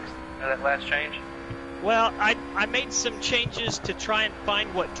that last change? Well, I made some changes to try and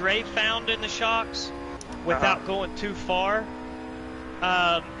find what Dre found in the shocks without going too far.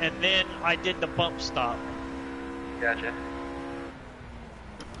 And then I did the bump stop. Gotcha.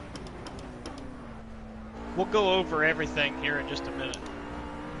 We'll go over everything here in just a minute.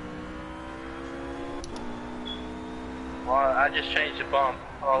 Well, I just changed the bump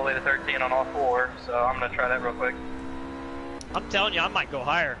all the way to 13 on all 4, so I'm gonna try that real quick. I'm telling you, I might go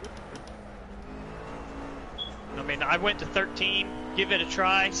higher. I mean, I went to 13, give it a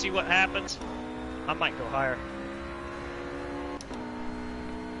try, see what happens. I might go higher.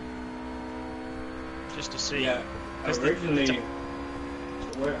 Just to see. Yeah, originally,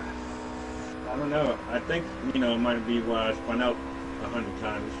 I don't know. I think, it might be why I spun out 100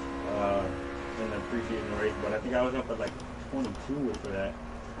 times in the preseason race, but I think I was up at like 22 for that,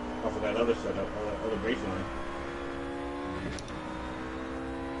 off of that other setup, other baseline.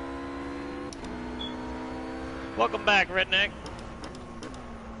 Welcome back, Redneck.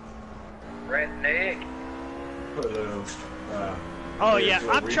 Redneck. Put a little, Oh yeah,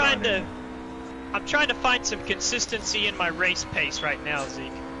 little I'm trying rebound to find some consistency in my race pace right now,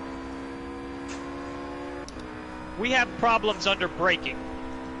 Zeke. We have problems under braking.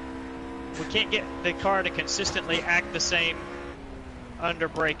 We can't get the car to consistently act the same under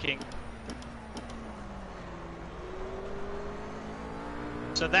braking.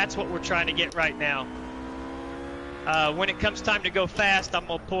 So that's what we're trying to get right now. When it comes time to go fast, I'm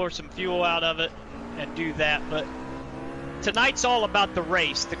gonna pour some fuel out of it and do that. But tonight's all about the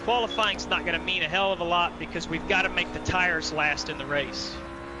race. The qualifying's not gonna mean a hell of a lot because we've got to make the tires last in the race.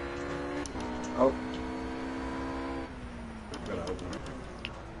 Oh. Gotta open it.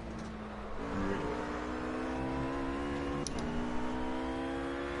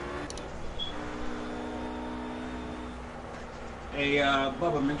 Hey,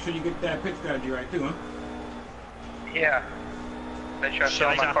 Bubba, make sure you get that pit strategy right too, huh? Yeah. Make sure I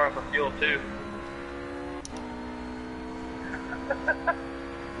fill my car up with fuel too.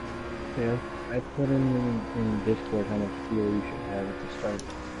 Yeah, I put in Discord how much fuel you should have at the start.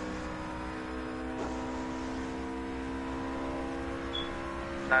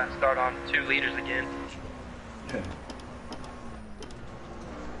 Start on 2 liters again. Yeah.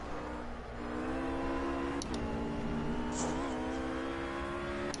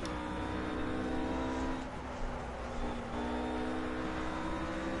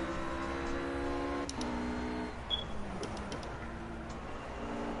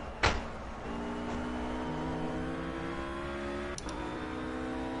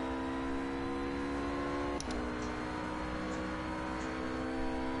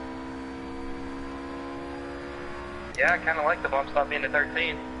 Yeah, I kind of like the bump stop being at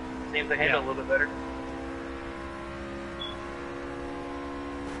 13. Seems to handle a little bit better.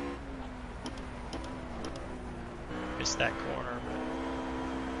 Missed that corner.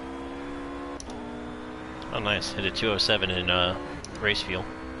 Oh, nice. Hit a 207 in race fuel.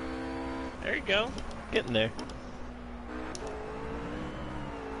 There you go. Getting there.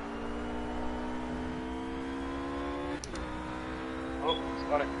 Oh,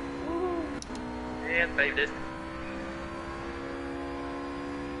 spun it. And saved it.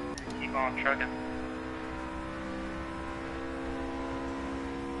 Keep on trucking.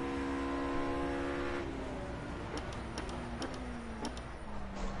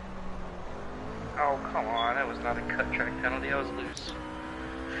 Oh, come on. That was not a cut track penalty. I was loose.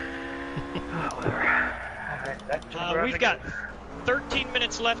 Oh, whatever. Alright, We've got 13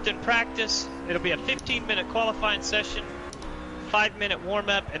 minutes left in practice. It'll be a 15-minute qualifying session, 5-minute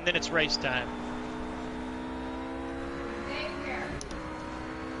warm-up, and then it's race time.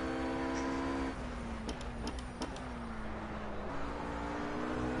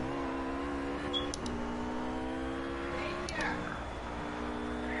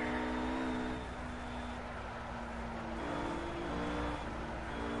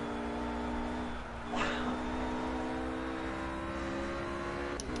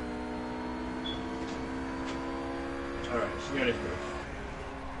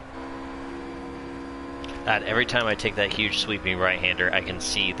 God, every time I take that huge sweeping right-hander, I can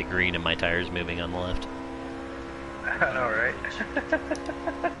see the green in my tires moving on the left. I know, right?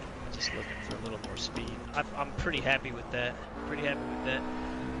 Just looking for a little more speed. I'm pretty happy with that.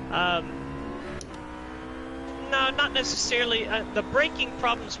 No, not necessarily. The braking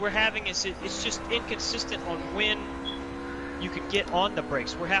problems we're having is it's just inconsistent on when you can get on the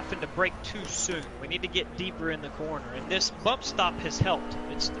brakes. We're having to brake too soon. We need to get deeper in the corner, and this bump stop has helped.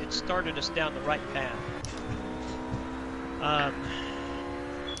 It started us down the right path. I'll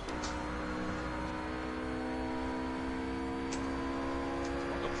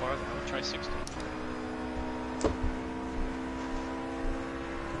go farther. I'll try 60.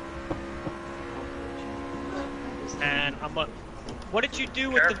 And I'm up. What did you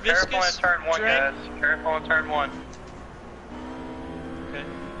do with the viscous? Careful in turn 1, guys. Careful in turn 1. Okay.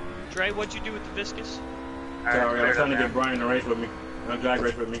 Dre, what'd you do with the viscous? Sorry, I was trying to get Brian to race with me. Drag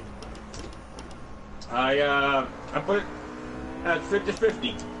race with me. I put it at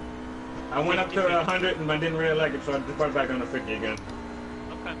 50-50. I went up to 100 and I didn't really like it, so I just put it back on the 50 again.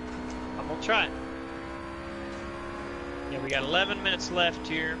 Okay. I'm gonna try it. Yeah, we got 11 minutes left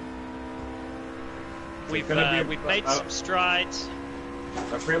here. We've made some strides.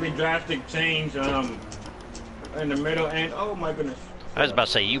 A fairly drastic change in the middle, and oh my goodness. I was about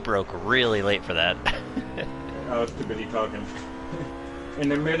to say, you broke really late for that. I was too busy talking. In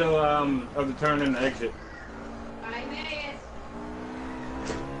the middle of the turn and the exit. I made it.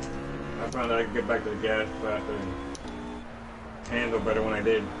 I found out I could get back to the gas faster and handle better when I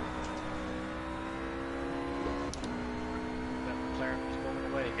did.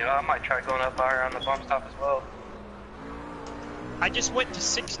 You know, I might try going up higher on the bump stop as well. I just went to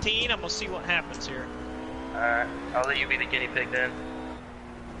 16. I'm gonna see what happens here. Alright, I'll let you be the guinea pig then.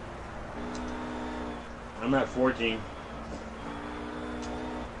 I'm at 14.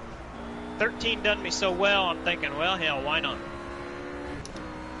 13 done me so well, I'm thinking, well, hell, why not?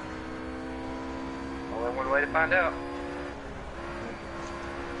 Only one way to find out.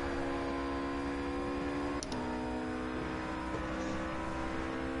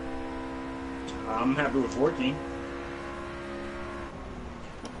 I'm happy with 14.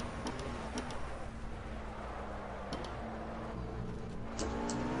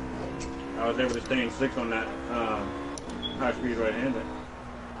 I was able to stay in 6 on that high-speed right-hander.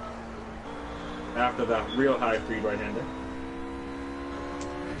 After the real high-speed right-hander.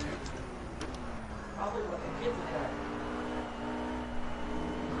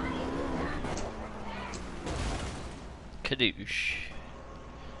 Kadoosh.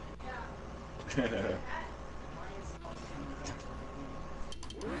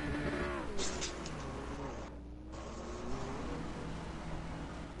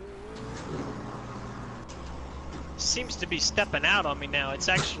 Seems to be stepping out on me now. It's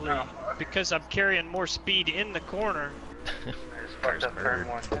actually because I'm carrying more speed in the corner. I just fucked up turn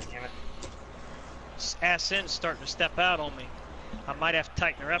 1. Damn it. Ass end's starting to step out on me. I might have to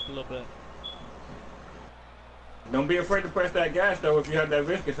tighten her up a little bit. Don't be afraid to press that gas though if you have that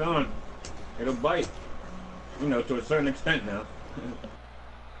viscous on. It'll bite. You know, to a certain extent now.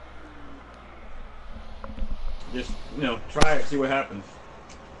 Just, you know, try it, see what happens.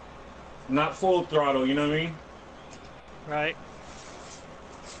 Not full throttle, you know what I mean? Right.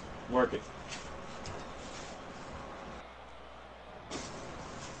 Work it.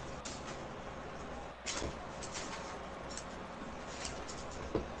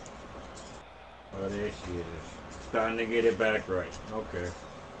 Oh, there she is. Starting to get it back right. Okay.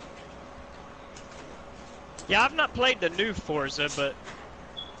 Yeah, I've not played the new Forza, but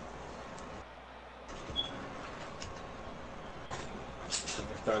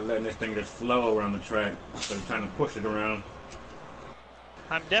Start letting this thing just flow around the track instead of trying to push it around.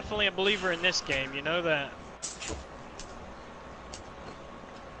 I'm definitely a believer in this game, you know that.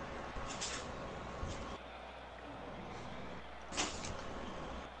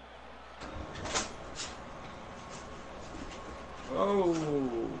 Oh!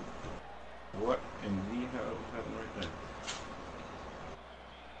 What in the hell happened right there?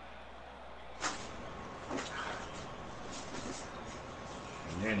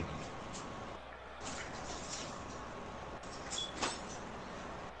 Shenanigans.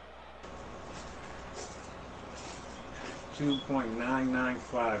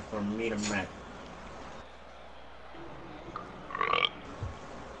 $2.995 from me to Mac.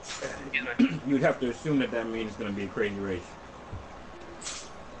 You'd have to assume that that means it's going to be a crazy race.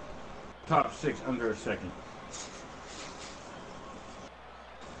 Top 6 under a second.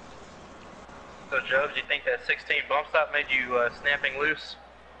 So, Joe, do you think that 16 bump stop made you snapping loose?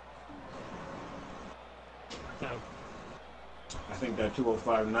 No. I think that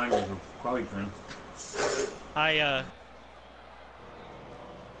 205.9 was a quality trim. I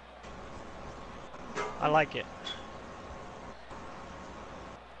like it.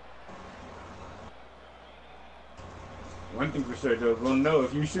 One thing for sure, Joe, we'll know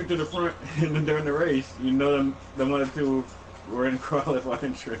if you shoot to the front during the race, you know them other two were in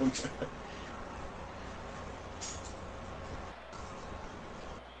qualifying trim.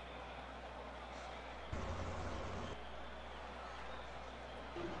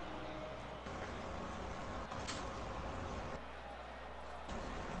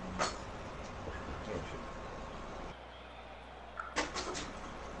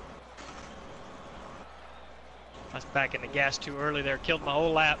 I was back in the gas too early there, killed my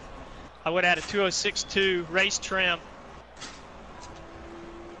whole lap. I would have had a 206.2 race trim.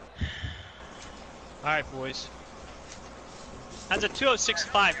 Alright, boys. That's a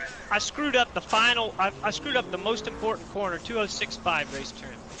 206.5. I screwed up the final, I screwed up the most important corner, 206.5 race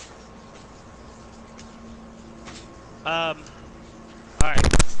trim. Alright.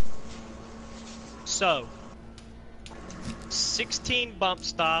 So, 16 bump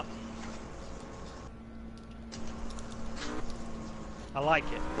stop. I like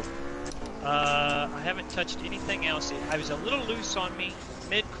it. I haven't touched anything else. I was a little loose on me,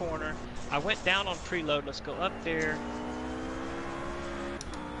 mid-corner. I went down on preload. Let's go up there.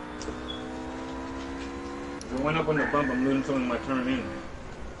 If it went up on the bump, I'm losing some of my turn in.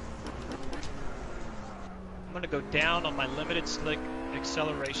 I'm going to go down on my limited slick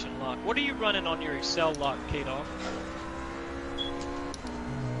acceleration lock. What are you running on your Excel lock, Kadoff?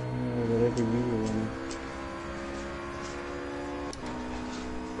 Whatever you were running.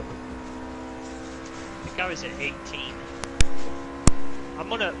 I think I was at 18. I'm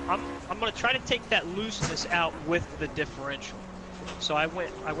gonna try to take that looseness out with the differential. So I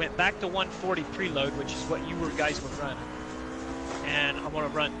went back to 140 preload, which is what you guys were running, and I'm gonna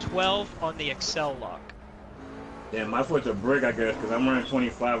run 12 on the Excel lock. Yeah, my foot's a brick, I guess, because I'm running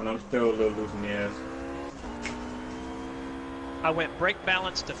 25 and I'm still a little loose in the ass. I went brake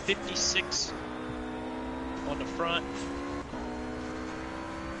balance to 56 on the front.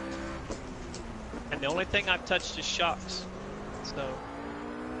 And the only thing I've touched is shocks. So,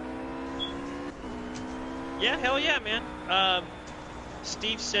 yeah, hell yeah, man.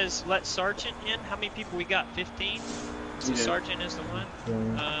 Steve says let Sergeant in. How many people we got? 15? So Sergeant is the one.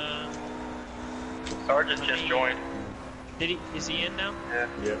 Sergeant just joined. Did he? Is he in now? Yeah.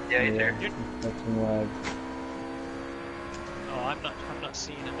 Yep. Yeah, he's here. That's some lag. Oh, I'm not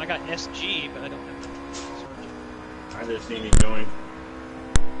seeing him. I got SG, but I don't have Sergeant. I just seen him join.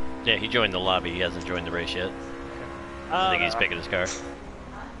 Yeah, he joined the lobby. He hasn't joined the race yet. I think he's picking his car.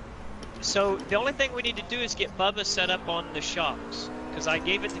 So the only thing we need to do is get Bubba set up on the shocks, because I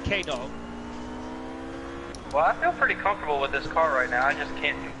gave it to K-Dog. Well, I feel pretty comfortable with this car right now. I just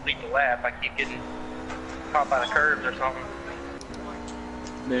can't complete the lap. I keep getting caught by the curbs or something.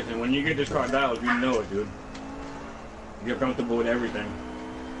 Listen, when you get this car dialed, you know it, dude. You're comfortable with everything.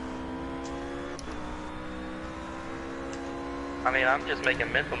 I mean, I'm just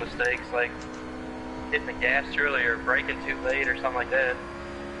making mental mistakes, like hitting the gas early or braking too late or something like that.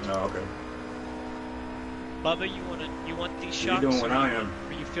 Oh, okay. Bubba, you want these shocks? You're doing what I am.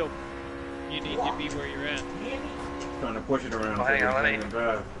 Or you feel you need to be where you're at? Trying to push it around. Well, hang on,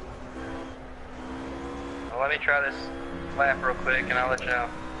 let me try this lap real quick and I'll let you know.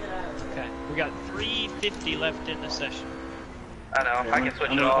 Okay, we got 350 left in the session. I know, Yeah, I can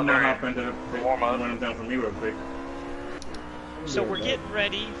switch it I'm off gonna during hop into the warm up. run them down for me real quick. So we're getting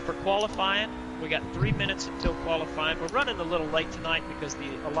ready for qualifying. We got 3 minutes until qualifying. We're running a little late tonight because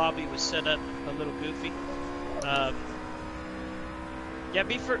the lobby was set up a little goofy. Yeah,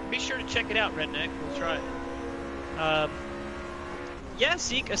 be sure to check it out, Redneck. We'll try it. Yeah,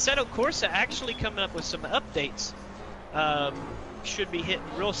 Zeke, Assetto Corsa actually coming up with some updates. Should be hitting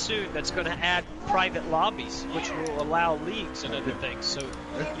real soon. That's going to add private lobbies, which will allow leagues and other things. So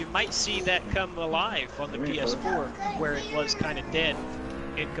you might see that come alive on the PS4, where it was kind of dead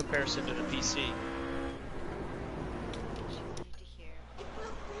in comparison to the PC.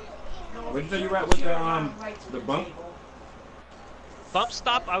 Where did you at with the bump? Bump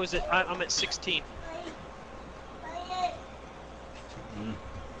stop. I'm at 16.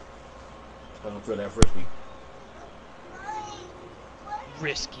 I don't feel that frisky.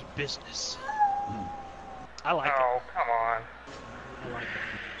 Risky business. I like Oh, it. come on. I like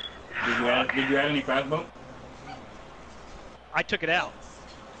it. Did you add any fast bump? I took it out.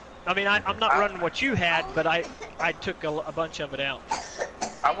 I mean, I'm not running what you had, but I took a bunch of it out.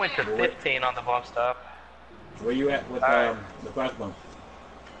 I went to 15 on the bump stop. Where you at with the fast bump?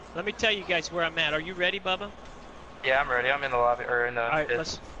 Let me tell you guys where I'm at. Are you ready, Bubba? Yeah, I'm ready. I'm in the lobby or in the. All right,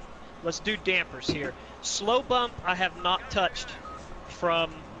 pits. let's do dampers here. Slow bump I have not touched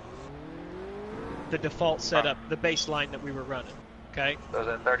from the default setup, the baseline that we were running. Okay. So is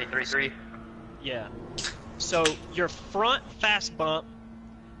that 33.3? Yeah. So your front fast bump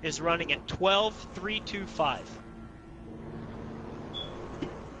is running at 12.325.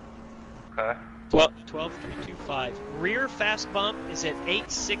 Okay. 12.325. Rear fast bump is at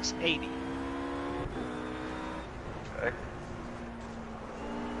 8.680. Okay.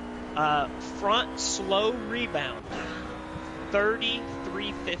 Front slow rebound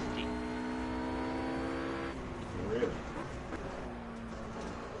 30.350. Really?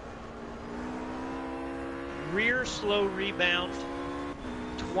 Rear slow rebound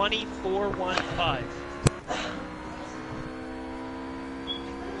 24.15.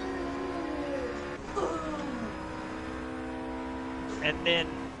 And then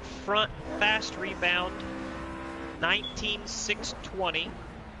front fast rebound 19.620.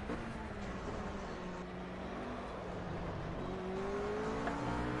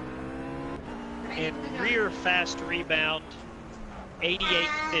 And rear fast rebound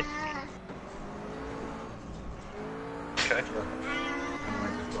 88.50. Okay. I don't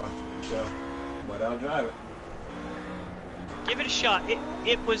like this car. So, but I'll drive it. Give it a shot. It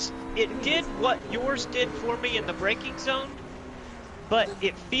did what yours did for me in the braking zone, but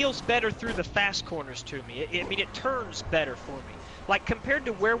it feels better through the fast corners to me. I mean, it turns better for me. Like compared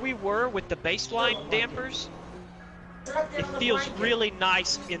to where we were with the baseline dampers, it feels really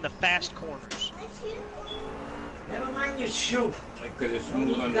nice in the fast corners. Never mind your shoe. Like, cause it's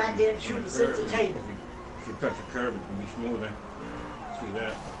smooth on the Goddamn shoe on to the sit at curb. the table. If you touch the curb, it can be smoother. See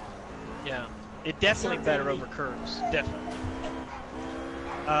that? Yeah, it definitely better over curves, definitely.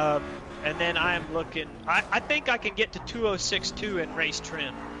 And then I am looking, I think I can get to 206.2 in race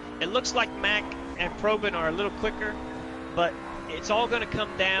trim. It looks like Mac and Probin are a little quicker, but it's all going to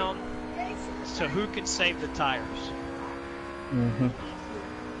come down to who can save the tires. Mm-hmm.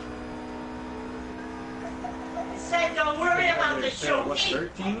 Say, don't worry about the shoe. What,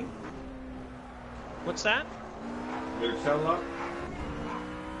 13? What's that? Their cell lock?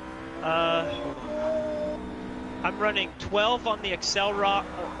 Hold on. I'm running 12 on the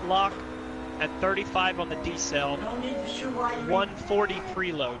lock and 35 on the decel. No need to shoot while you're 140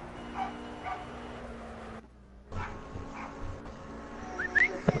 preload.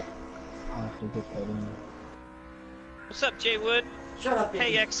 I'll have to get that in. What's up, Jay Wood? Shut up,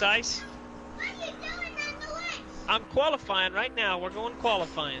 Hey, Iggy. X-Ice. What are you doing on the way? I'm qualifying right now. We're going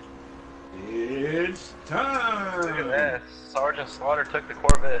qualifying. It's time. Look at that. Sergeant Slaughter took the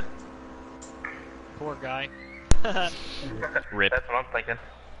Corvette. Poor guy. Rip. That's what I'm thinking.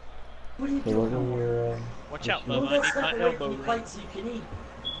 What are you So what doing? are your, Watch out, Move Bubba. I that need stuff my away elbow from your room. plate so you can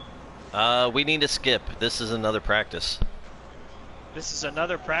eat. We need to skip. This is another practice. This is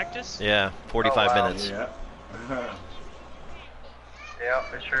another practice? Yeah, 45 Oh, wow. minutes. Yeah.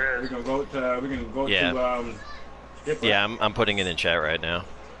 Yeah, it sure We're is. gonna go to. We're gonna go Yeah. to. Skipper. Yeah, I'm putting it in chat right now.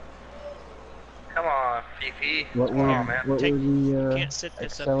 Come on, Fifi. what Come on, were, man. what Take- were the Can't sit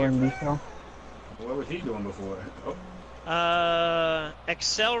this up Excel here. and decel? What was he doing before? Oh,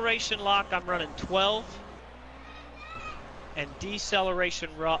 Acceleration lock, I'm running 12. And deceleration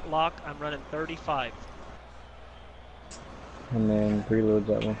lock, I'm running 35. And then preloads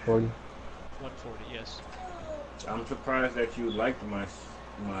at 140. 140, yes. I'm surprised that you liked my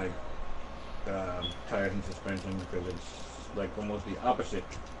tires and suspension because it's like almost the opposite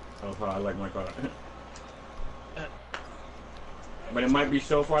of how I like my car. But it might be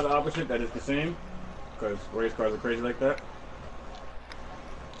so far the opposite that it's the same because race cars are crazy like that.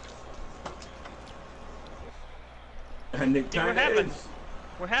 And it Yeah, kind of is.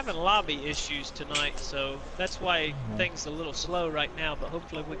 We're having lobby issues tonight, so that's why things are a little slow right now, but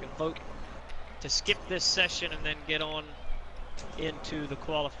hopefully we can vote to skip this session and then get on into the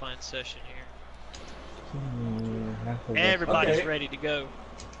qualifying session here. Half of Everybody's Okay. ready to go.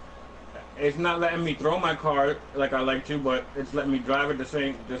 It's not letting me throw my car like I like to, but it's letting me drive it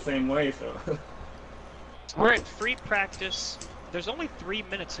the same way. So We're at free practice. There's only 3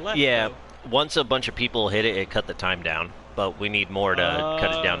 minutes left. Yeah, though. once a bunch of people hit it, it cut the time down. But we need more to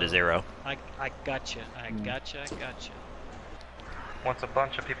cut it down to 0. I gotcha. I gotcha. Once a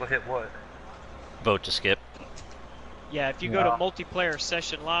bunch of people hit what? Vote to skip. Yeah, if you go to multiplayer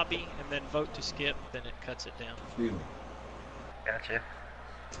session lobby and then vote to skip, then it cuts it down. excuse me. Gotcha.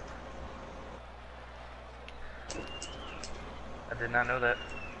 I did not know that.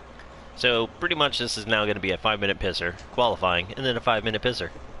 So pretty much this is now going to be a 5-minute pisser, qualifying, and then a 5-minute pisser.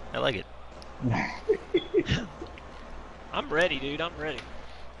 I like it. I'm ready, dude. I'm ready.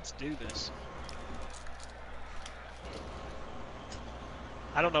 Let's do this.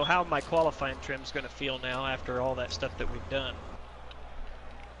 I don't know how my qualifying trim's going to feel now after all that stuff that we've done.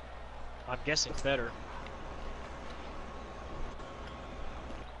 I'm guessing better.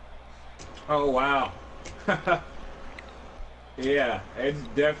 Oh wow. Yeah, it's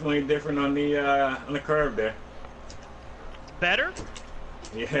definitely different on the curve there. Better?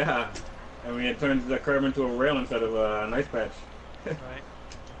 Yeah, I mean it turns the curve into a rail instead of an ice patch. Right.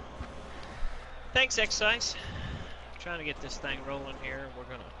 Thanks, Excise. Trying to get this thing rolling here.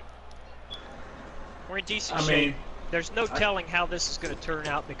 We're in decent I shape. mean, There's no telling how this is going to turn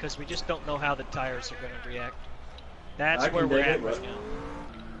out because we just don't know how the tires are going to react. That's I can where we're dig at it, right but- now.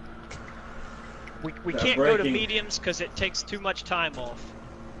 We That can't go to braking- mediums because it takes too much time off.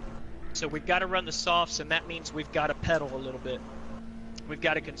 So we've got to run the softs, and that means we've got to pedal a little bit. We've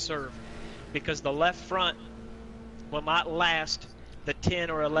got to conserve because the left front will not last the 10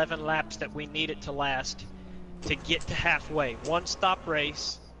 or 11 laps that we need it to last to get to halfway. One stop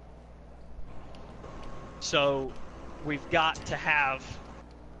race. So we've got to have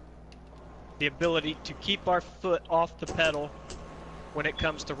the ability to keep our foot off the pedal when it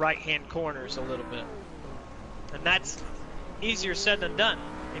comes to right-hand corners a little bit. And that's easier said than done.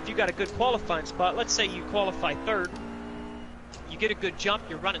 If you got a good qualifying spot, let's say you qualify third, you get a good jump,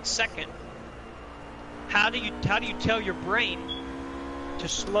 you're running second. How do you tell your brain to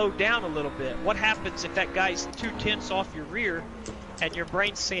slow down a little bit? What happens if that guy's 2/10 off your rear and your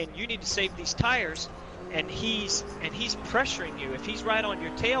brain's saying you need to save these tires, and he's pressuring you? If he's right on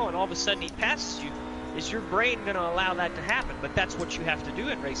your tail and all of a sudden he passes you, is your brain going to allow that to happen? But that's what you have to do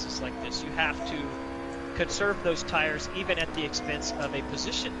in races like this. You have to conserve those tires even at the expense of a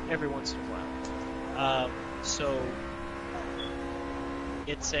position every once in a while. So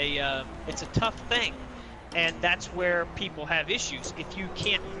it's a tough thing, and that's where people have issues. If you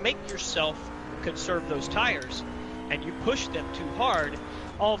can't make yourself conserve those tires and you push them too hard,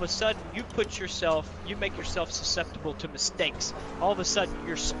 all of a sudden you make yourself susceptible to mistakes. All of a sudden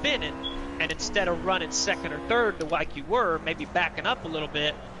you're spinning, and instead of running second or third like you were, maybe backing up a little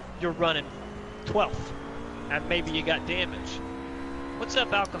bit, you're running 12th, and maybe you got damage. What's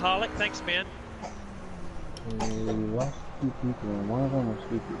up, Alcoholic? Thanks, man. We lost 2 people, and one of them was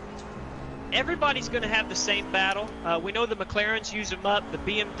sleepy. Everybody's going to have the same battle. We know the McLarens use them up. The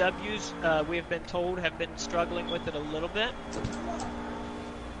BMWs, we have been told, have been struggling with it a little bit.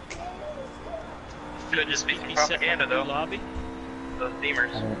 Could just be some propaganda, though. Lobby. Those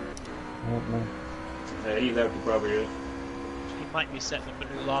beamers. I don't know. Yeah, he left, he probably is. He might be setting up a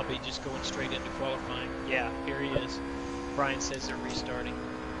new lobby, just going straight into qualifying. Yeah, here he is. Brian says they're restarting.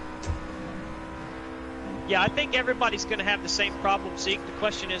 Yeah, I think everybody's going to have the same problem, Zeke. The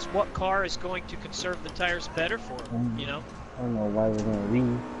question is, what car is going to conserve the tires better for them, you know? I don't know why we're going to leave.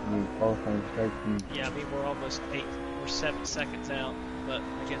 I mean, qualifying starts in... Yeah, I mean, we're almost 7 seconds out, but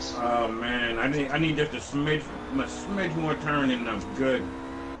I guess... Oh, man, I need just a smidge more turn and I'm good.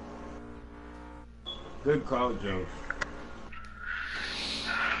 Good call, Joe.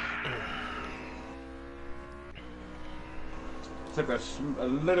 Took a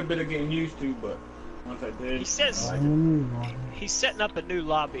little bit of getting used to, but once I did, he says I like it. He's setting up a new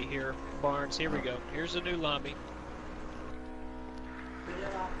lobby here, Barnes. Here we go. Here's a new lobby.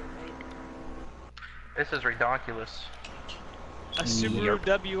 This is redonkulous. A Subaru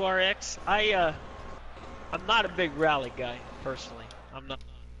WRX. I'm not a big rally guy, personally. I'm not.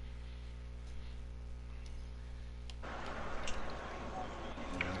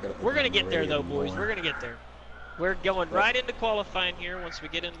 We're gonna get there though, boys. We're gonna get there. We're going right into qualifying here. Once we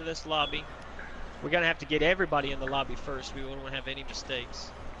get into this lobby, we're gonna have to get everybody in the lobby first. We won't have any mistakes.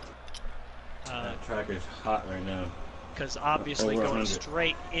 That track is hot right now. Because obviously Over going 100.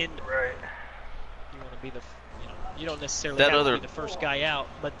 straight in, Right. you want to be the, you don't necessarily have to be the first guy out,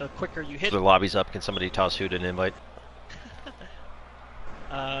 but the quicker you hit. The lobby's up. Can somebody toss Hoot an invite?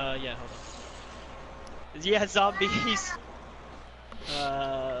 Yeah, hold on. Yeah, zombies.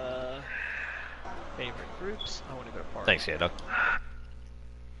 Favorite groups. I want to go to park. Thanks, yeah, Doug.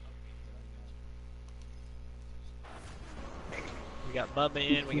 We got Bubba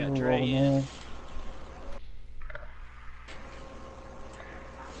in, we got Dre in.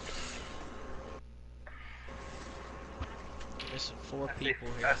 Missing 4 people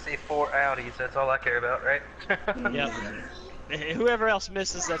I here. see 4 Audis. That's all I care about, right? Yep. Whoever else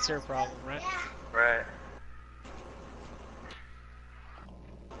misses, that's their problem, right? Right.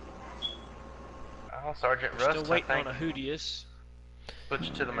 Oh, Sergeant Rust, Still waiting I on think, a Hoodius.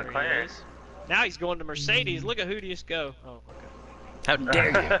 switched to the There he McLaren. is. Now he's going to Mercedes. Look at Hoodius go. Oh, okay. How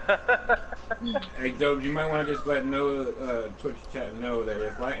dare you? Hey, Dope, you might want to just let Twitch chat know that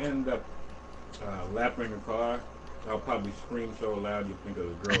if I end up lapping the car, I'll probably scream so loud you think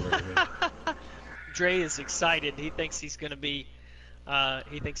of the girl right here. Dre is excited. He thinks he's going to be.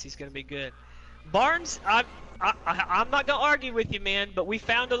 He thinks he's going to be good. Barnes, I'm not going to argue with you, man. But we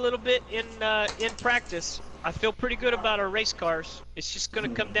found a little bit in practice. I feel pretty good about our race cars. It's just going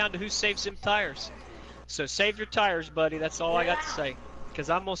to come down to who saves them tires. So save your tires, buddy. That's all I got to say.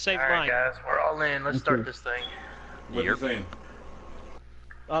 Because I'm going to save Alright, mine. guys, we're all in. Let's start this thing. What you saying?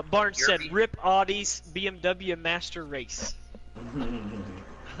 Barnes said, "Rip Audi's BMW Master Race." It's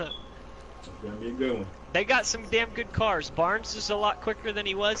gonna be a good one. They got some damn good cars. Barnes is a lot quicker than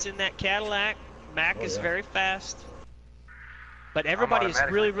he was in that Cadillac. Mac is very fast. But everybody is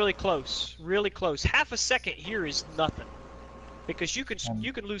really, really close. Really close. Half a second here is nothing. Because you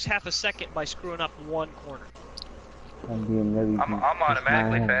can lose half a second by screwing up one corner. I'm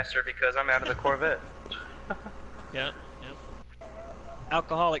automatically faster because I'm out of the Corvette. Yeah.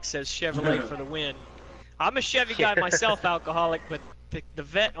 Alcoholic says Chevrolet for the win. I'm a Chevy guy myself, Alcoholic, but the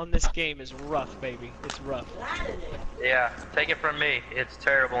vet on this game is rough, baby. It's rough. Yeah, take it from me. It's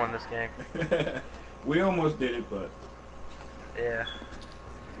terrible in this game. We almost did it, but... Yeah.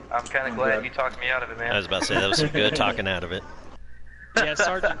 I'm kind of glad you talked me out of it, man. I was about to say, that was some good talking out of it. Yeah,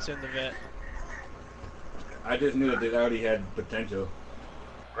 Sergeant's in the vet. I just knew that Audi had potential.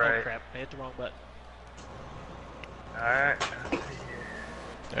 Right. Oh crap, I hit the wrong button. Alright.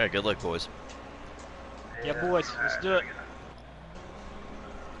 Alright, good luck, boys. Yeah, boys, let's do it.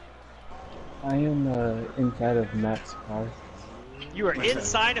 I am inside of Matt's car. You are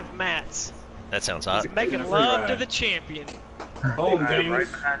inside of Matt's. That sounds hot. He's making love to the champion. Home games.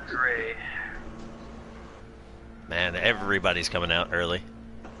 Right behind Dre. Man, everybody's coming out early.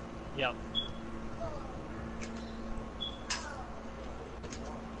 Yep.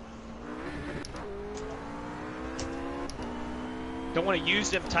 Don't want to use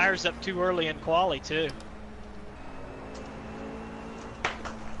them tires up too early in quali too.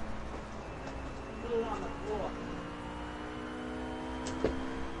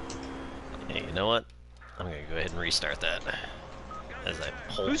 Hey, you know what? I'm gonna go ahead and restart that. As I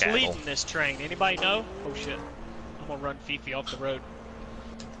pull Who's cattle. leading this train? Anybody know? Oh shit. I'm gonna run Fifi off the road.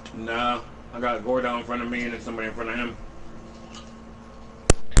 No, I got Gordo in front of me and then somebody in front of him.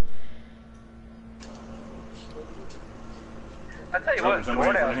 I tell you what,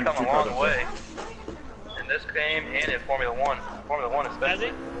 Gordo has come a long way in this game and in Formula One. Formula One especially.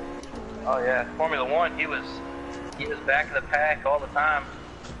 Has he? Oh yeah, Formula One. He was back in the pack all the time.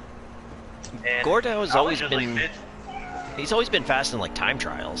 And Gordo has always usually been. He's always been fast in like time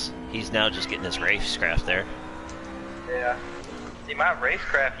trials. He's now just getting his racecraft there. Yeah. See, my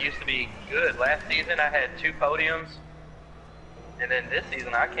racecraft used to be good. Last season I had 2 podiums, and then this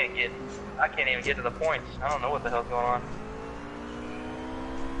season I can't even get to the points. I don't know what the hell's going on.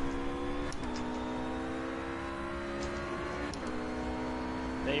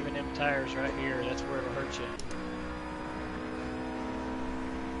 Saving them tires right here. That's where it'll hurt you.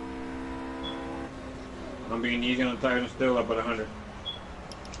 I'm being easy on the tires and still up at 100.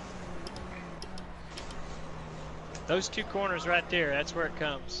 Those 2 corners right there, that's where it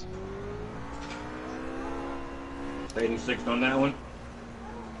comes. Stayed in 6th on that one.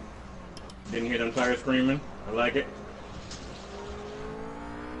 Didn't hear them tires screaming. I like it.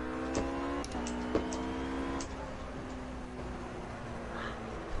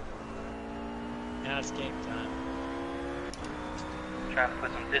 Now it's game time. Trying to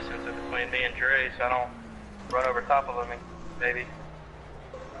put some distance in between me and Dre so I don't run over top of him, maybe.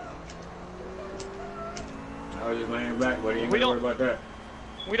 I was just laying back, buddy. You ain't We gotta worry don't- about that.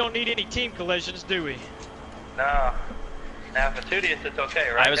 We don't need any team collisions, do we? No. Now for Tudius, it's okay,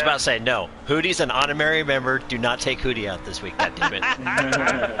 right? I was about to say no. Hootie's an honorary member. Do not take Hootie out this week. God damn it.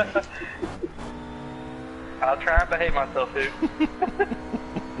 I'll try and behave myself, dude.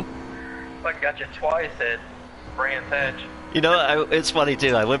 I got you twice at Brands Hatch. You know, it's funny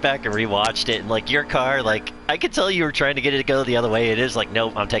too. I went back and rewatched it, and like your car, like I could tell you were trying to get it to go the other way. It is like,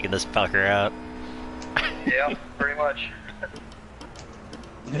 nope, I'm taking this fucker out. Yeah, pretty much.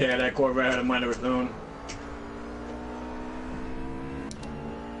 Yeah, that Corvette had a mind of its own.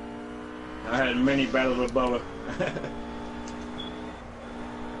 I had many battles with Bubba.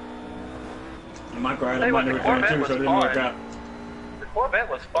 And my car had a mind of its own too, so it didn't work out. The Corvette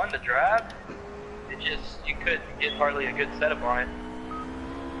was fun to drive. It just, you couldn't get hardly a good setup on it.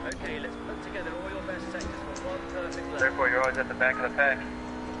 Okay, let's put together all your best sectors for one perfect lap. Therefore, you're always at the back of the pack.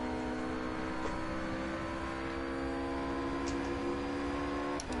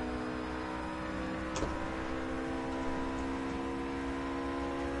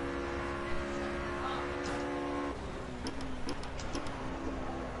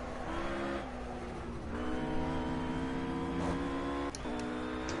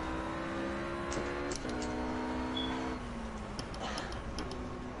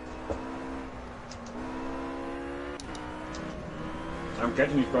 I'm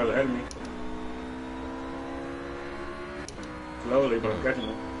catching these cars ahead of me. Slowly, but I'm catching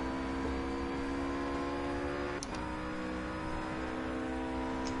them.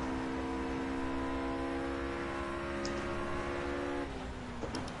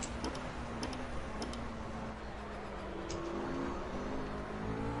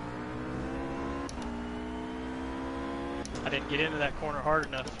 I didn't get into that corner hard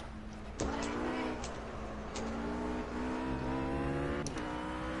enough.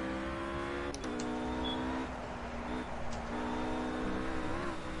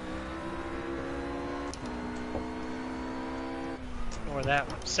 Ignore that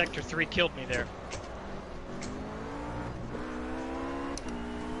one. Sector 3 killed me there.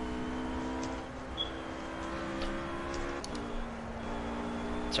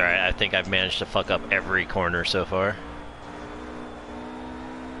 It's alright, I think I've managed to fuck up every corner so far.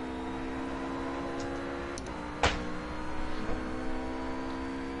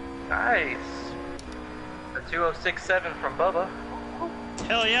 Nice. The 2067 from Bubba.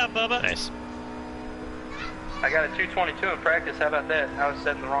 Hell yeah, Bubba. Nice. I got a 222 in practice. How about that? I was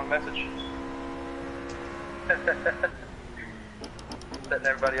setting the wrong message. Setting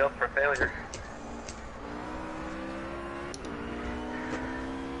everybody up for failure.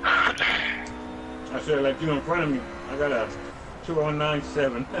 I should have let you in front of me. I got a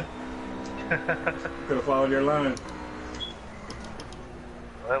 2097. Could have followed your line.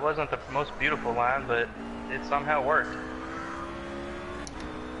 Well, it wasn't the most beautiful line, but it somehow worked.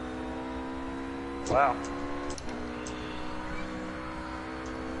 Wow.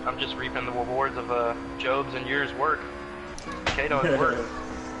 I'm just reaping the rewards of Job's and yours work. Kato's work.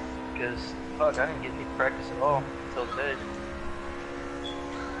 Because, fuck, I didn't get any practice at all until today.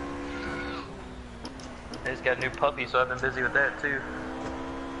 I just got a new puppy, so I've been busy with that too.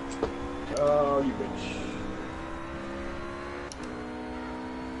 Oh, you bitch.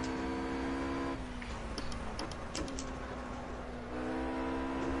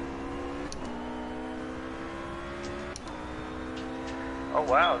 Oh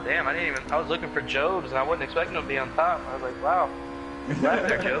wow, damn! I didn't even. I was looking for Jobs, and I wasn't expecting him to be on top. I was like, wow, right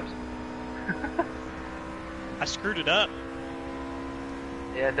there, Jobs. I screwed it up.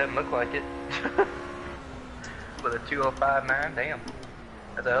 Yeah, it doesn't look like it. With a 205.9, damn,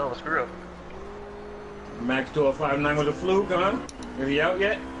 that's a hell of a screw up. Max 205.9 was a fluke, huh? Is he out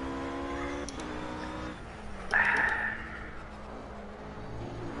yet?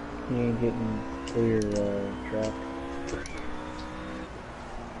 He ain't getting clear track.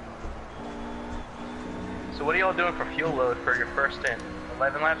 So what are y'all doing for fuel load for your first stint?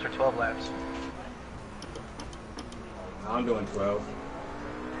 11 laps or 12 laps? I'm doing 12.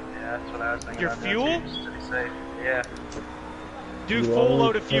 Yeah, that's what I was thinking. Your about fuel? doing too, just to be safe. Yeah. Do You full always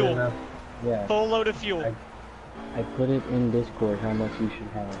load of put fuel. enough- Yeah. Full load of fuel. I put it in Discord how much you should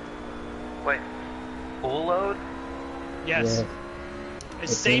have. Wait, full load? Yes. Yeah. It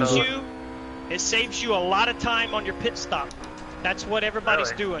It's saves in- you. It saves you a lot of time on your pit stop. That's what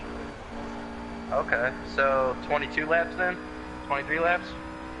everybody's Really? doing. Okay, so 22 laps then? 23 laps?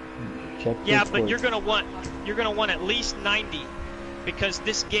 Check Yeah, Discord. but you're gonna want at least 90, because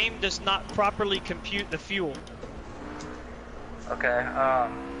this game does not properly compute the fuel. Okay,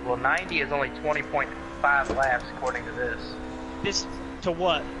 well 90 is only 20.5 laps according to this. This to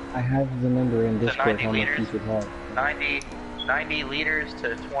what? I have the number in To Discord 90 how much you liters. should have. 90 liters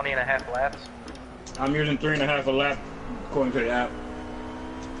to 20.5 laps. I'm using 3.5 a lap according to the app.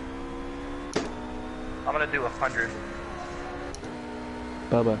 I'm gonna do 100.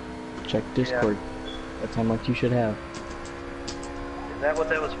 Bubba, check Discord. That's how much you should have. Is that what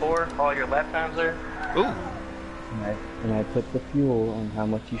that was for? All your lap times there? Ooh. And I put the fuel on how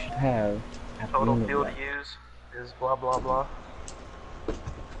much you should have. At the Total end of fuel to that. use is blah blah blah.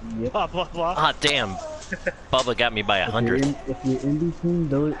 Yep. Blah blah blah. Ah, damn. Bubba got me by 100. If you're in between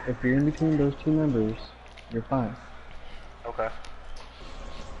those two numbers, you're fine. Okay.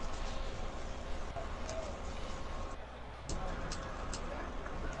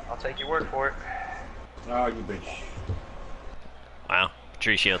 I'll take your word for it. Oh, you bitch. Wow.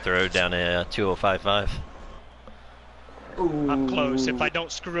 Tricio throw down a 2055. I'm close. If I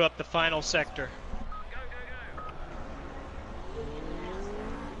don't screw up the final sector.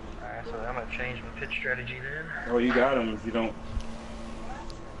 Alright, so I'm gonna change my pitch strategy then. Oh, you got him if you don't.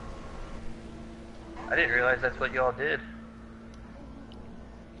 I didn't realize that's what y'all did.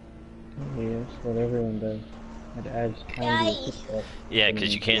 Yes, what everyone does. It adds time to your footstep. Yeah,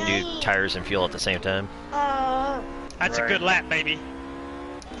 because you can't do tires and fuel at the same time. That's a Right. good lap, baby.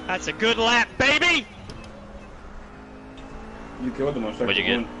 That's a good lap, baby. You killed him on second What'd you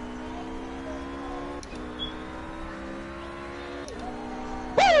get? one.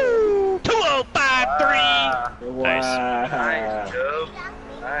 Woo! 2053. Wow. Nice, Joe.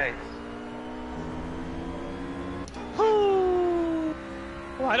 Nice. Woo!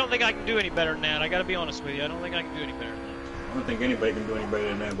 Well, I don't think I can do any better than that. I gotta be honest with you. I don't think I can do any better than that. I don't think anybody can do any better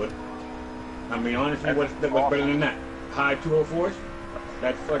than that, but I mean, honestly, what's better than that? High 204s?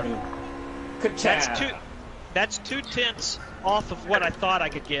 That's fucking That's 2/10 off of what I thought I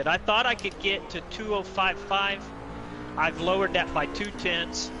could get. I thought I could get to 2055. I've lowered that by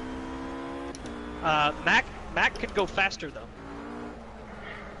 2/10. Mac could go faster though.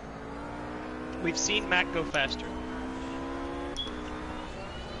 We've seen Mac go faster.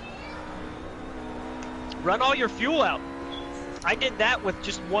 Run all your fuel out. I did that with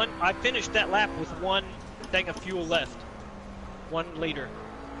just one. I finished that lap with one thing of fuel left. 1 liter.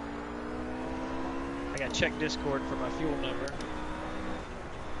 I gotta check Discord for my fuel number.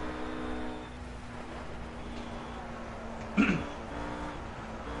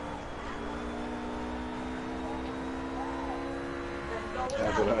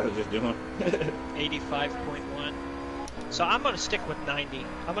 That's what I was just doing. 85.1. So I'm gonna stick with 90.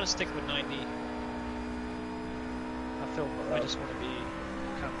 I'm gonna stick with 90. I just want to be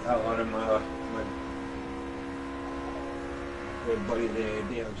Out on my good buddy there,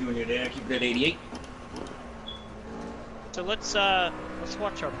 Dale Jr. there, keep it at 88. So let's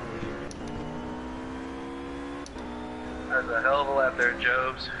watch our board here. That's a hell of a lap there,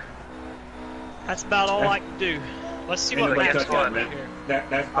 Jobs. That's about all I can do. Let's see Ain't what nobody Mac's touch going that, to do here.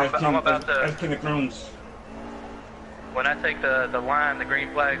 I'm about to- that's King of Thrones. When I take the line, the green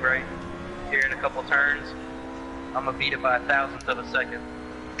flag right here in a couple turns, I'm gonna beat it by 1,000th of a second.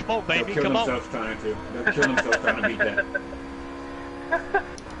 Come on, baby, They'll kill come on. themselves trying to. They'll kill themselves trying to beat that.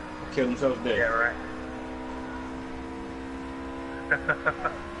 Kill themselves dead. Yeah, right.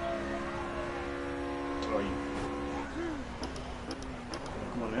 Oh, you.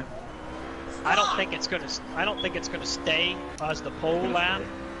 Come on now. I don't think it's gonna stay as the pole lap, You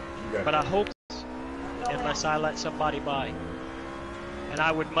got but it. I hope unless I let somebody by. And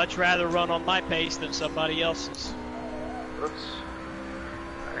I would much rather run on my pace than somebody else's. Oops.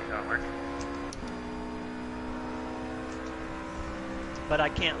 That ain't gonna work. But I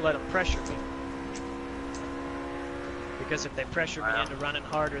can't let them pressure me. Because if they pressure me into running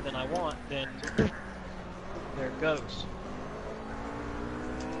harder than I want, then there it goes.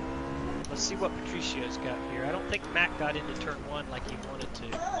 Let's see what Patricio's got here. I don't think Mac got into turn 1 like he wanted to.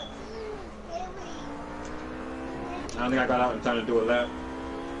 I don't think I got out in time to do a lap.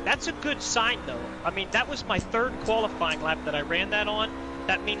 That's a good sign, though. I mean, that was my 3rd qualifying lap that I ran that on.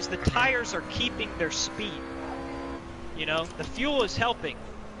 That means the tires are keeping their speed. You know, the fuel is helping,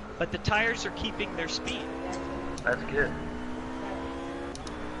 but the tires are keeping their speed. That's good.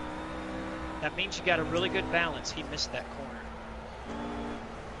 That means you got a really good balance. He missed that corner.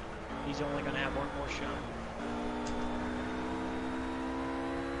 He's only going to have one more shot.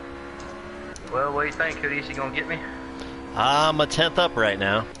 Well, what do you think, Hoodies? You gonna get me? I'm a 10th up right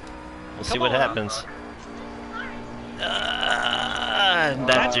now. We'll see what happens.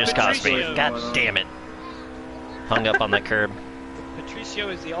 That just cost me. God damn it. Hung up on that curb. Patricio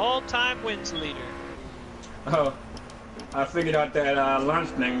is the all-time wins leader. Oh, I figured out that lunch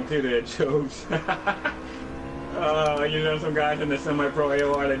thing too there, Jobs. You know, some guys in the semi-pro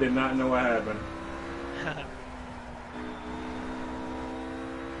AOR, they did not know what happened.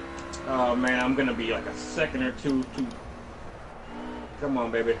 Oh man, I'm gonna be like a second or two. Come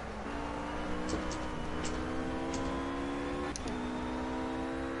on, baby.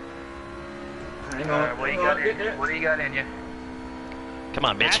 Hang on. What do you got in you? What do you got in you? Come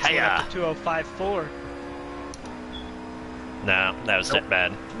on, bitch. Max went Hiya. up to 2054. No, that was that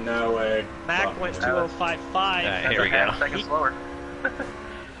bad. No way. Mac went 2055. Alright, here we go. Half a second slower.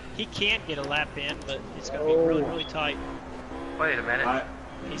 He can get a lap in, but it's going to be really, really tight. Wait a minute.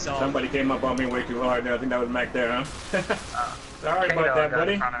 He's off. Somebody came up on me way too hard there. I think that was Mac there, huh? Sorry about that,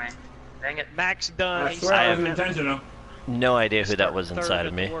 buddy. In front of me. Dang it. Mac's done. I swear it wasn't intentional. No idea who that was inside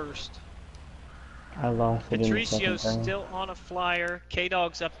of me. Worst. I lost it in the Patricio's second turn. still on a flyer.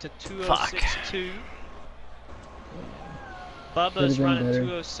 K-Dog's up to 2062. Bubba's running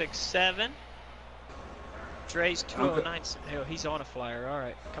 2067. Dre's 209. Oh, he's on a flyer. All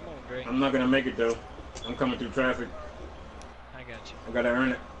right, come on, Dre. I'm not gonna make it though. I'm coming through traffic. I got you. I gotta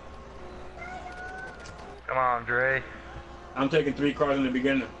earn it. Come on, Dre. I'm taking 3 cars in the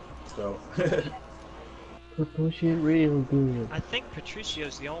beginning, so. We're pushing real good. I think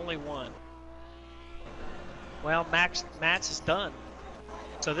Patricio's the only one. Well, Matt's is done.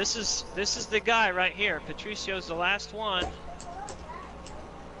 So this is the guy right here. Patricio's the last one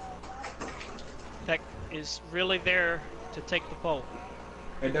that is really there to take the pole.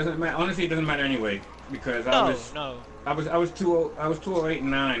 It doesn't matter. Honestly, it doesn't matter anyway because I was 208 and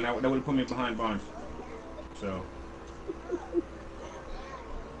 9. That would have put me behind Barnes. So.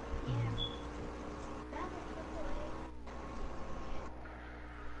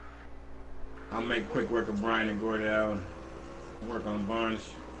 I'll make quick work of Brian and Gordell and work on Barnes.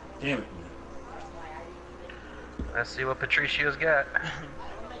 Damn it. Let's see what Patricio's got.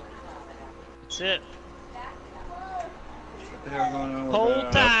 That's it. What the hell going on with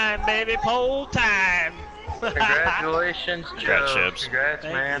Pole time, baby, pole time. Congratulations, Joe. Congrats, Chips. Congrats,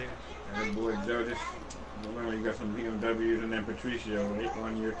 Thank man. you. And boy, Joe, just remember you got some BMWs and then Patricio right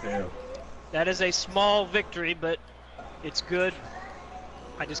on your tail. That is a small victory, but it's good.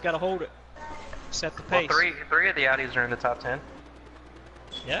 I just got to hold it. Set the Well, pace. three of the Audis are in the top 10.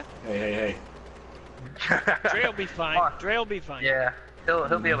 Yeah? Hey. Dre will be fine. Dre will be fine. Yeah,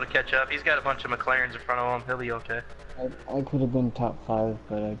 he'll be able to catch up. He's got a bunch of McLarens in front of him. He'll be okay. I could have been top 5,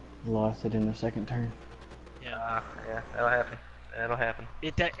 but I lost it in the second turn. Yeah. Yeah, that'll happen. That'll happen.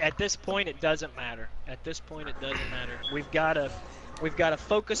 At this point, it doesn't matter. At this point, it doesn't matter. We've got to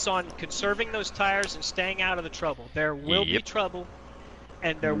focus on conserving those tires and staying out of the trouble. There will be trouble,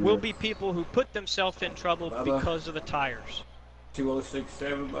 and there will be people who put themselves in trouble because of the tires.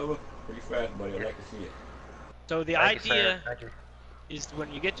 2067, Bubba. Pretty fast, buddy. I'd like to see it. So the idea is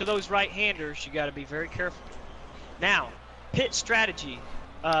when you get to those right-handers, you got to be very careful. Now, pit strategy.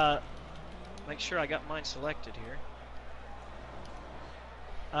 Make sure I got mine selected here.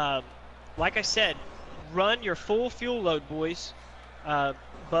 Like I said, run your full fuel load, boys.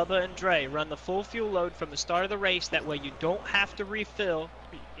 Bubba and Dre, run the full fuel load from the start of the race. That way you don't have to refill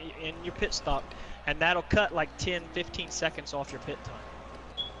in your pit stop, and that'll cut like 10, 15 seconds off your pit time.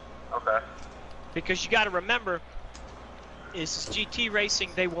 Okay. Because you got to remember, is GT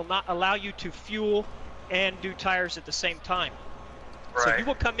racing, they will not allow you to fuel and do tires at the same time. Right. So you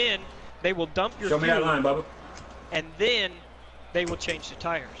will come in, they will dump your Show fuel, me that line, Bubba. and then they will change the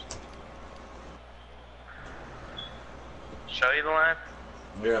tires. Show you the line?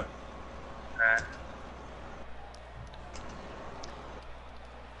 Yeah. Alright.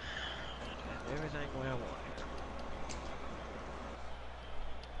 Everything we want here.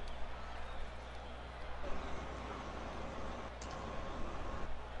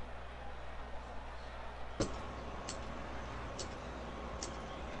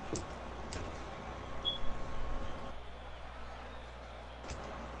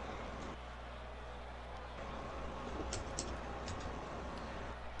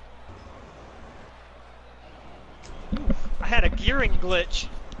 I had a gearing glitch.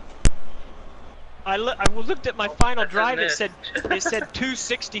 I looked at my final drive. It said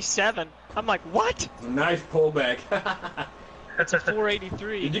 267. I'm like, what? Nice pullback. It's a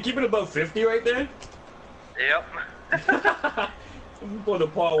 483. Did you keep it above 50 right there? Yep. For the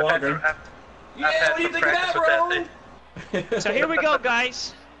Paul Walker. Yeah, what do you think of that, bro? So here we go,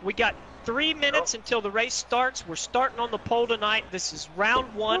 guys. We got 3 minutes until the race starts. We're starting on the pole tonight. This is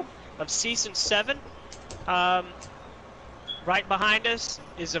round 1 of season 7. Right behind us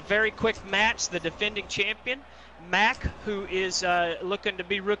is a very quick match, the defending champion, Mac, who is looking to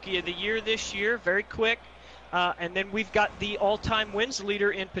be Rookie of the Year this year, very quick. And then we've got the all-time wins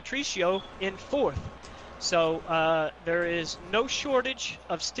leader in Patricio in 4th. So there is no shortage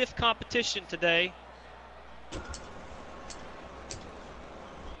of stiff competition today.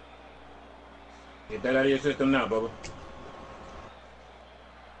 Get that out of your system now, Bubba.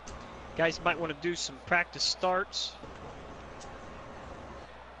 Guys might want to do some practice starts.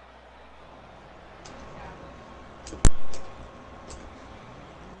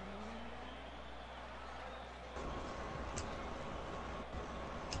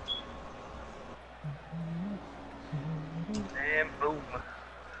 And boom.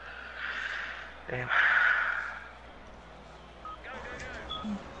 Damn.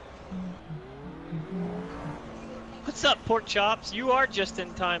 What's up, Pork Chops? You are just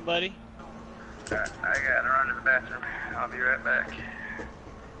in time, buddy. I gotta run to the bathroom. I'll be right back.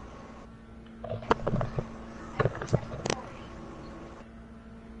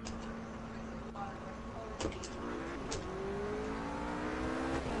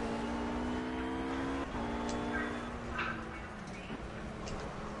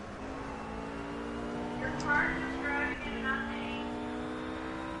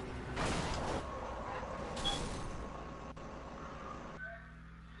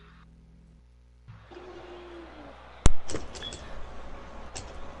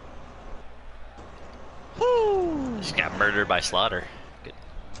 Just got murdered by Slaughter.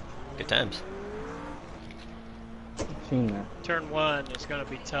 Good times. Seen that. Turn 1 is going to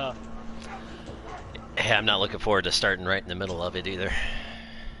be tough. Yeah, I'm not looking forward to starting right in the middle of it either.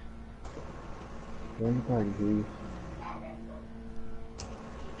 Join the party, please.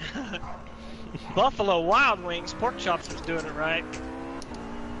 Buffalo Wild Wings, Pork Chops was doing it right.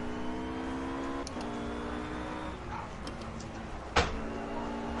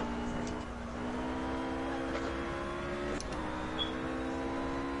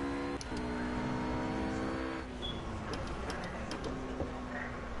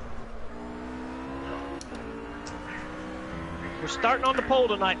 We're starting on the pole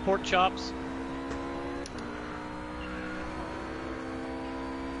tonight, Pork Chops.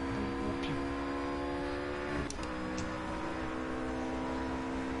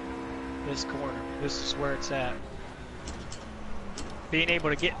 This corner, this is where it's at. Being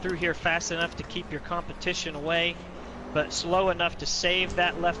able to get through here fast enough to keep your competition away, but slow enough to save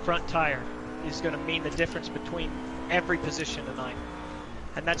that left front tire is going to mean the difference between every position tonight.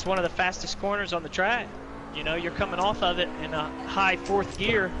 And that's one of the fastest corners on the track. You know, you're coming off of it in a high 4th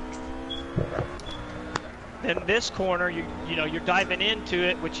gear. Then this corner, you know, you're diving into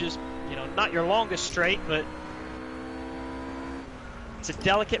it, which is, you know, not your longest straight, but it's a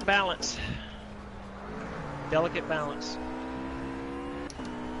delicate balance. Delicate balance.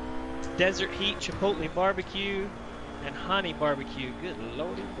 Desert Heat Chipotle Barbecue and Honey Barbecue. Good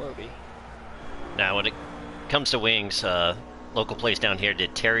lordy Barbie. Now, when it comes to wings, local place down here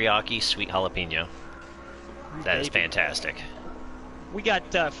did teriyaki sweet jalapeno. That is fantastic. We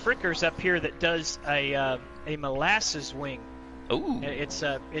got Frickers up here that does a molasses wing. Ooh. It's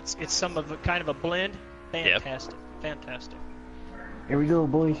some of a kind of a blend. Fantastic. Yep. Fantastic. Here we go,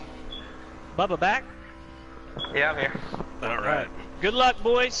 boys. Bubba back? Yeah, I'm here. All right. Good luck,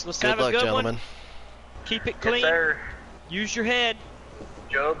 boys. Let's have a good gentlemen. one. Keep it clean. Yes, sir. Use your head.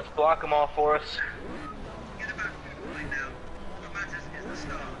 Job, block them all for us.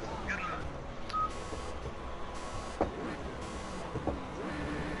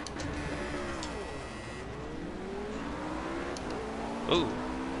 Ooh.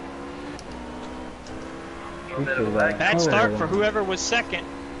 Bad start for whoever was second.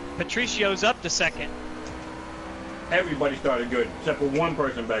 Patricio's up to second. Everybody started good, except for one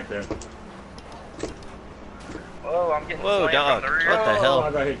person back there. Oh, I'm getting Whoa, slammed dog. from the rear. What the hell? Oh,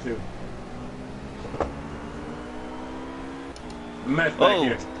 I got hit too. Mess back Whoa.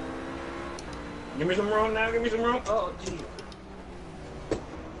 here. Give me some room now. Give me some room. Oh, gee.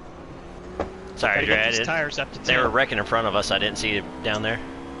 Sorry, Gotta get these Dre. tires up to 10. They were wrecking in front of us. I didn't see it down there.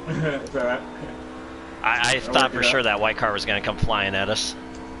 It's alright. I thought for sure that white car was going to come flying at us.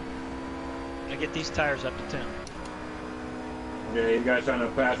 Gotta get these tires up to 10. Yeah, you guys trying to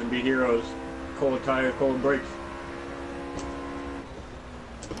pass and be heroes. Cold tires, cold brakes.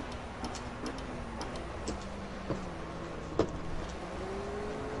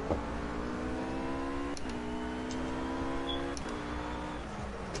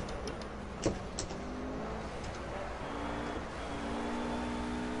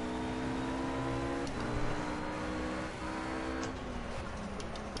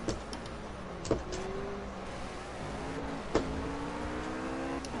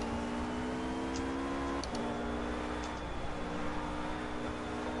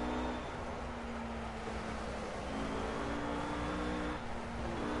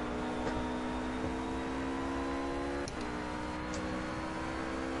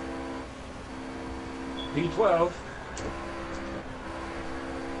 D12.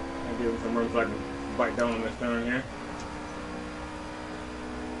 I'll give him some room so I can bite down on this turn here.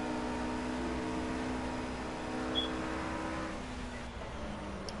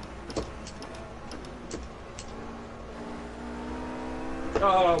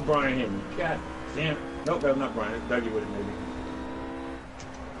 Oh, Brian hit me. God damn. Nope, that was not Brian. It's Dougie with it, maybe.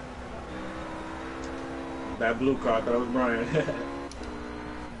 That blue car, I thought it was Brian.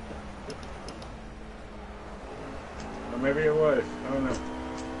 Or maybe it was. I don't know.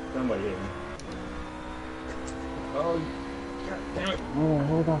 Somebody hit me. Oh, God damn it. Oh,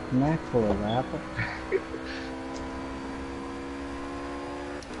 hold off Max for a lap.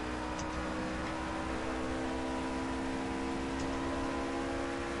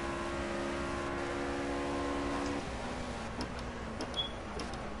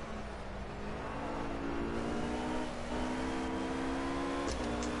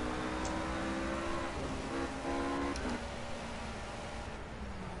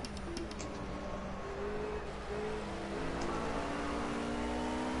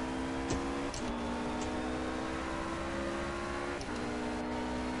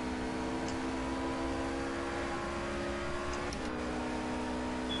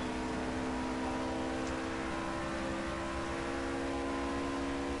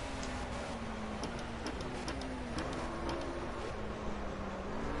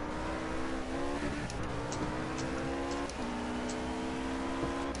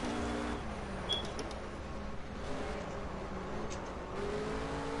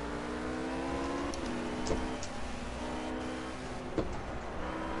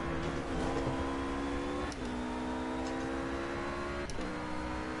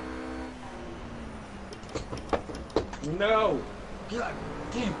 No! God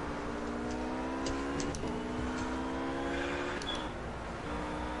damn!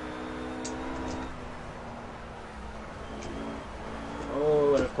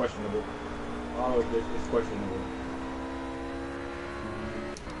 Oh, that's questionable. All of this is questionable.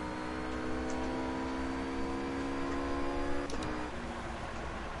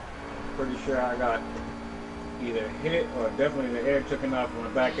 Pretty sure I got either hit or definitely the air took off on the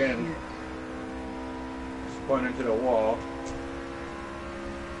back end. Spun into the wall.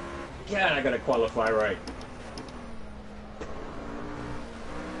 God, I gotta qualify right.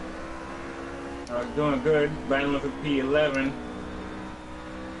 I was doing good, battling for P11.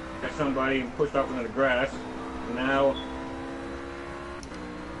 Got somebody pushed off into the grass. Now,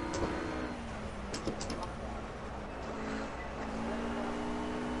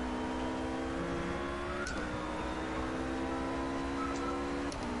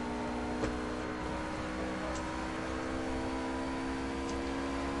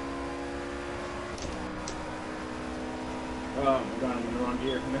 oh my God, I'm in the wrong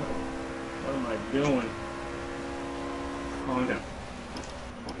gear. No. What am I doing? Calm down.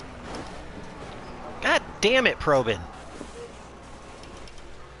 God damn it, Probin.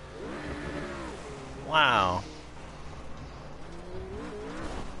 Wow.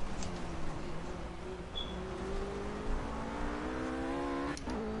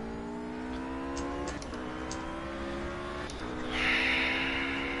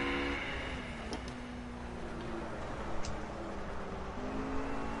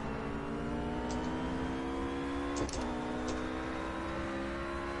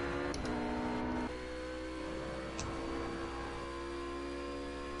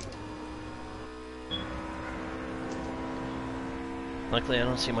 Luckily, I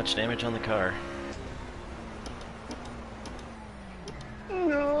don't see much damage on the car.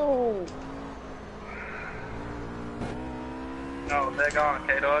 No. Oh, daggone,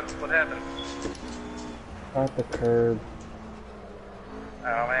 K-Dog. What happened? At the curb. Oh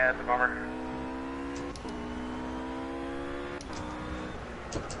man, that's a bummer.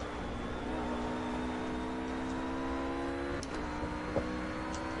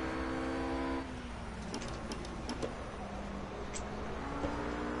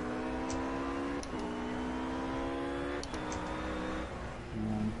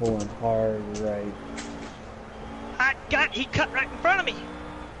 I'm pulling hard right. He cut right in front of me.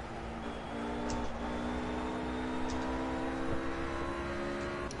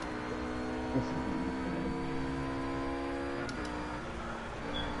 This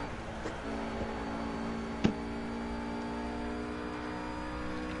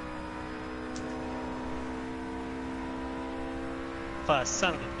is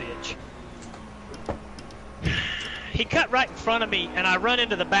Son of a bitch. He cut right in front of me, and I run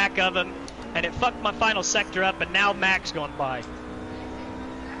into the back of him, and it fucked my final sector up, and now Mac's going by.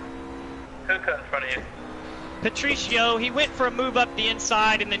 Who cut in front of you? Patricio, he went for a move up the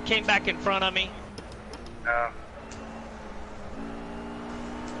inside and then came back in front of me.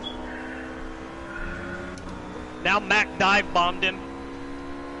 Now Mac dive bombed him,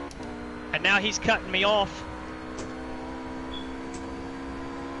 and now he's cutting me off.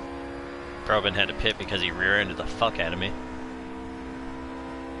 Probin had to pit because he rear-ended the fuck out of me.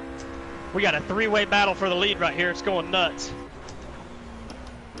 We got a three-way battle for the lead right here. It's going nuts.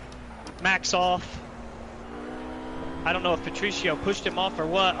 Mac's off. I don't know if Patricio pushed him off or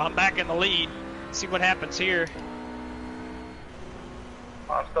what. I'm back in the lead. See what happens here.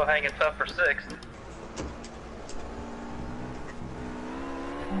 Well, I'm still hanging tough for 6th.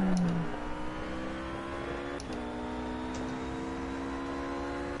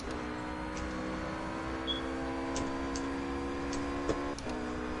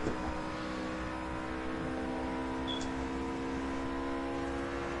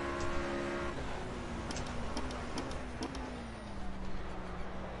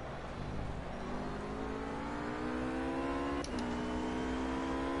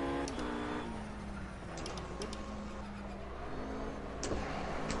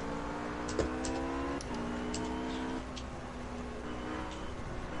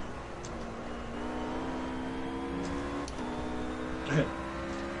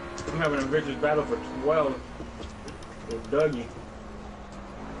 I'm having a vicious battle for 12 with Dougie.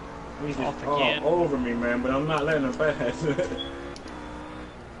 He's just Off all again. over me, man, but I'm not letting him pass.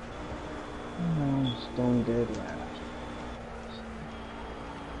 Stone dead last.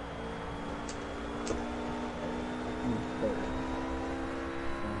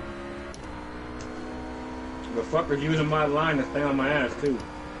 The fucker's using my line to stay on my ass, too.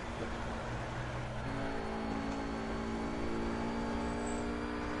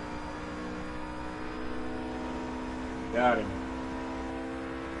 Got him.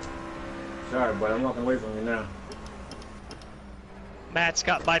 Sorry, bud. I'm walking away from you now. Matt's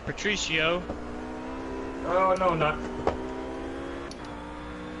got by Patricio. Oh, no, not.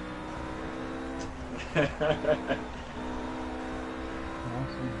 Awesome.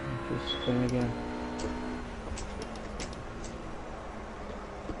 Just spin again.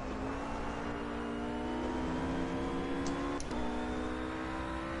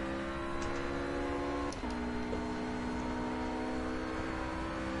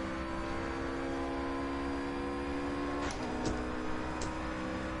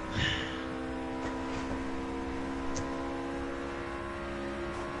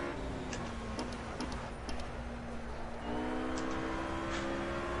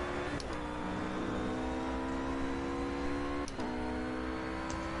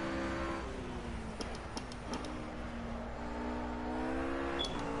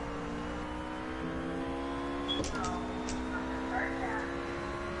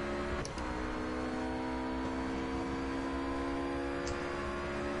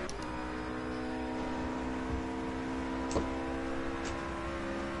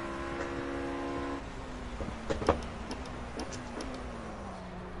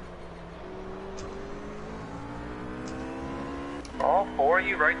 All 4 of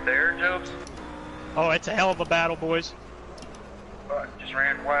you right there, Jobs? Oh, it's a hell of a battle, boys. Fuck, just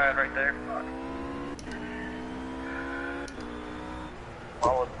ran wide right there. Fuck.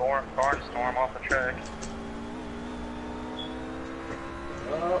 Followed Barnstorm off the track.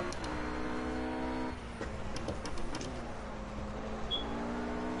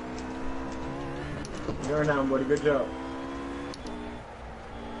 You're now, buddy. Good job.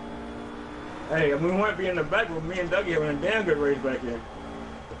 Hey, we might be in the back with me and Dougie having a damn good race back here.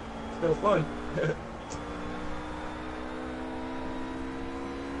 Still fun.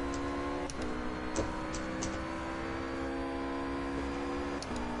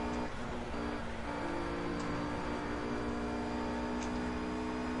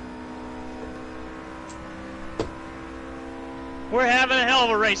 We're having a hell of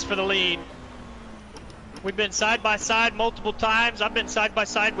a race for the lead. We've been side by side multiple times. I've been side by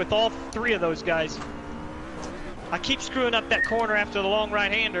side with all three of those guys. I keep screwing up that corner after the long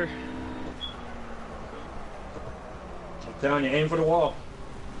right-hander. I'm telling you, aim for the wall.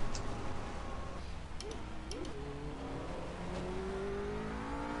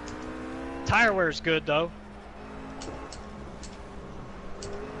 Tire wear's good though.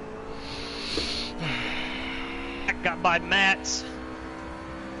 Got by Matt's.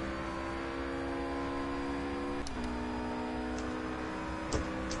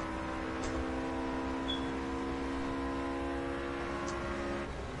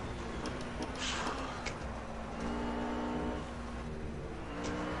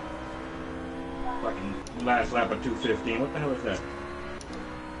 Fucking last lap of 215. What the hell is that?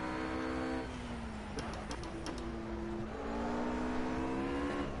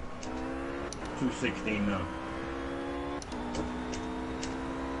 $2.16 now.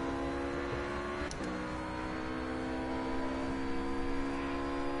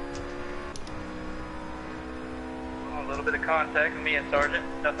 A little bit of contact with me and Sergeant.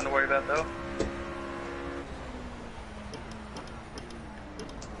 Nothing to worry about though.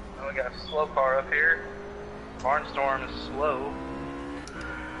 Oh, we got a slow car up here. Barnstorm is slow.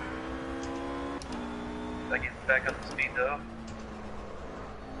 I get back up to speed though.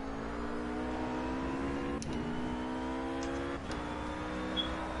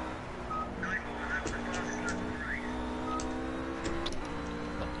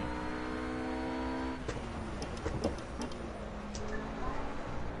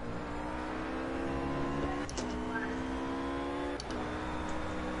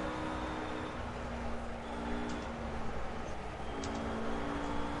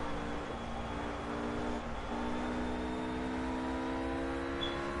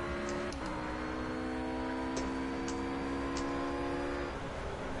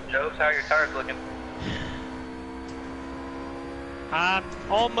 Jobs, how are your tires looking? I'm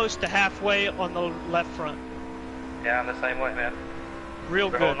almost to halfway on the left front. Yeah, I'm the same way, man. Real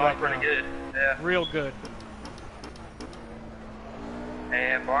We're good holding on right pretty now. good. Yeah. Real good.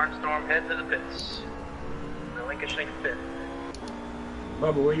 And Barnstorm head to the pits. Relinquishing fifth.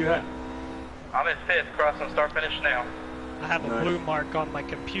 Bubba, where you at? I'm in fifth, crossing start finish now. I have a Nice. blue mark on my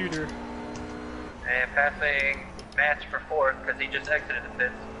computer. And passing Match for fourth because he just exited the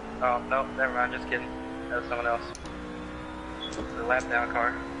pits. Oh, no, never mind, just kidding. That was someone else. The lap down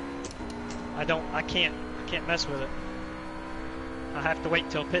car. I can't mess with it. I have to wait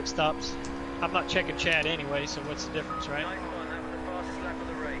till pit stops. I'm not checking chat anyway, so what's the difference, right? Nice one, that was the fastest lap of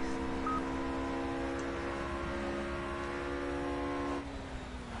the race.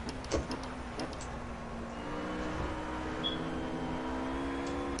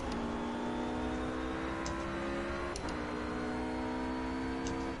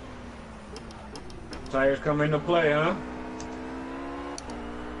 Tires come into play, huh?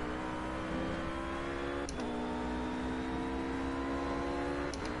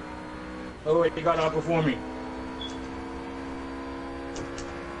 Oh wait, you got to outperform me.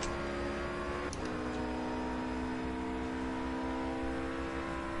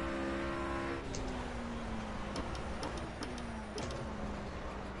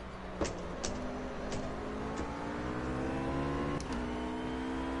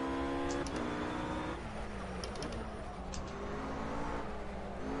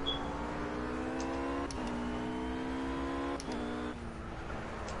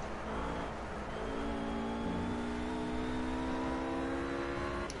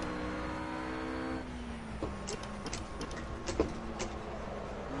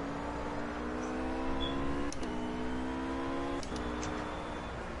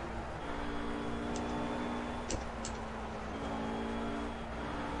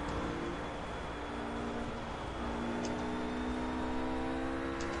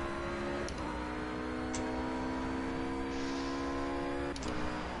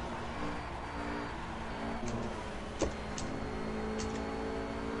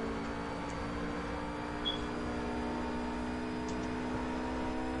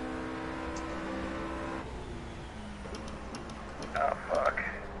 Oh, fuck.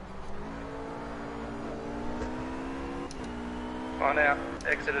 Come on out.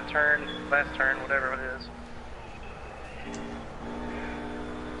 Exit a turn, last turn, whatever it is.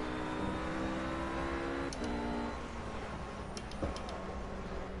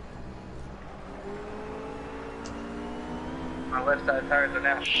 left side tires are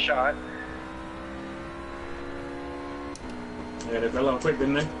now shot. Yeah, they fell out quick,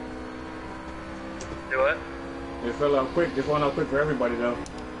 didn't they? Do what? They fell out quick. They fell out quick for everybody, though.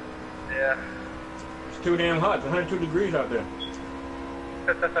 Yeah. It's too damn hot. It's 102 degrees out there.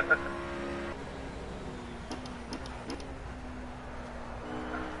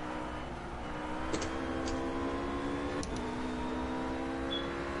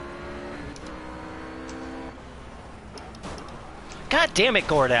 God damn it,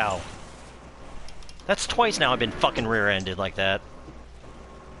 Gordow! That's twice now I've been fucking rear-ended like that.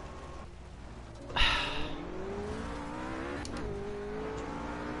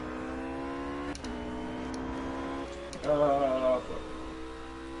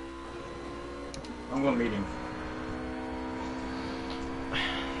 I'm gonna meet him.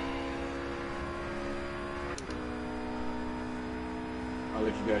 I'll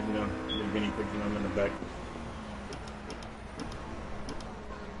let you guys know. The guinea pigs, I'm in the back.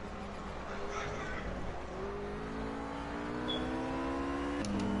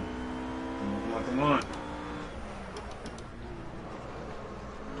 Come on.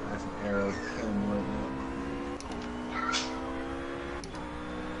 I have some arrows killing me right now.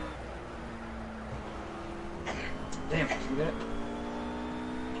 Damn, see that?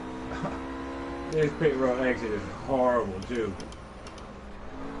 This pit road exit is horrible too.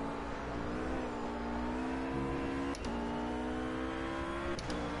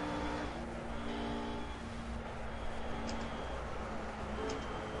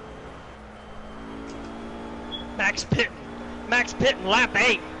 Max Pitton, lap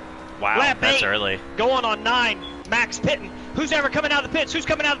 8. Wow, lap that's 8, early. Going on 9, Max Pitton. Who's ever coming out of the pits? Who's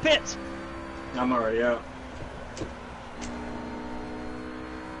coming out of the pits? I'm already out.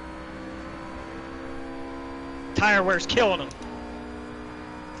 Tire wear's killing him.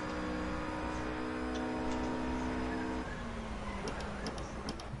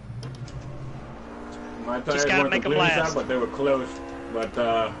 My tires Just gotta weren't make 'em completely last. shot, but they were close. But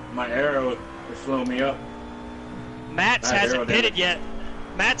my arrow was slowing me up. Mats That hasn't arrow pitted damage. yet.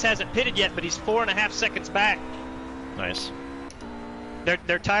 Mats hasn't pitted yet, but he's 4.5 seconds back. Nice.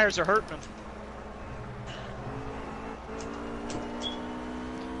 Their tires are hurting them.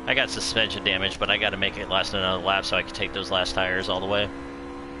 I got suspension damage, but I gotta make it last another lap so I can take those last tires all the way.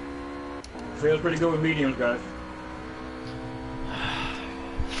 Feels pretty good with mediums, guys.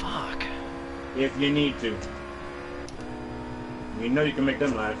 Fuck. If you need to. You know you can make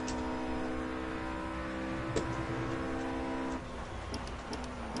them last.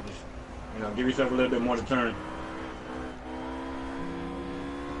 Just, give yourself a little bit more to turn.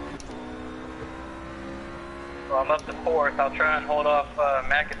 Well, I'm up to 4th. I'll try and hold off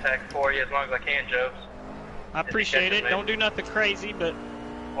Mac Attack for you as long as I can, Jobs. I appreciate it. me. Don't do nothing crazy, but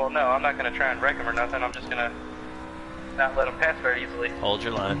Well, no, I'm not going to try and wreck him or nothing. I'm just going to not let him pass very easily. Hold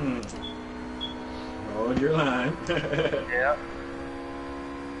your line. Hold your line. Yeah.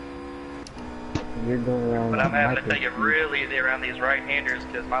 You're going around. But I'm having to Michael. take it real easy around these right-handers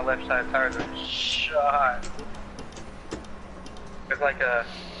because my left side tires are shot. There's like a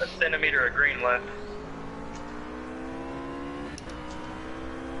centimeter of green left.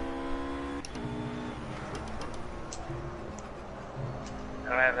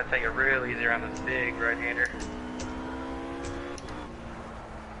 I'm having to take it real easy around this big right-hander.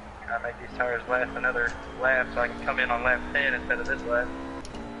 Gotta make these tires last another lap so I can come in on lap 10 instead of this lap.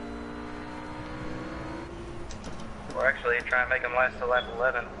 Or actually try and make them last to lap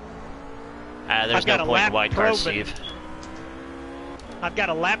 11. There's I've got no a point in lap white cars, probing. Steve. I've got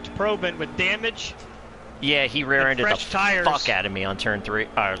a lapped Probin with damage. Yeah, he rear-ended the fresh tires. fuck out of me on turn 3,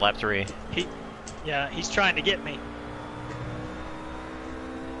 or lap 3. He's trying to get me.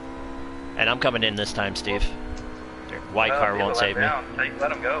 And I'm coming in this time, Steve. White car won't save me.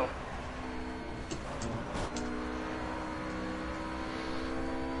 Let him go.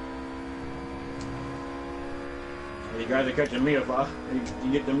 You guys are catching me. If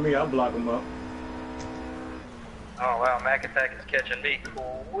you get to me, I'll block them up. Oh wow, Mac Attack is catching me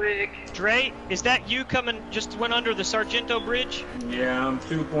quick. Dre, is that you coming, just went under the Sargento Bridge? Yeah, I'm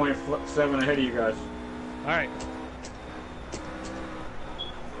 2.7 ahead of you guys. Alright.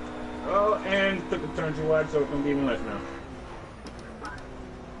 Oh, and took the turn too wide, so it's going to be even less now.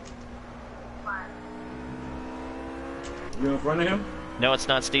 You in front of him? No, it's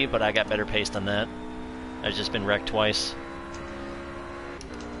not Steve, but I got better pace than that. I've just been wrecked twice.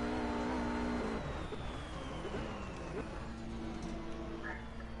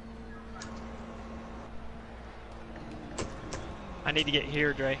 I need to get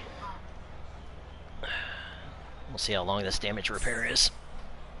here, Dre. We'll see how long this damage repair is.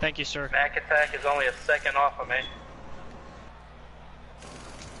 Thank you, sir. Mac Attack is only a second off of me.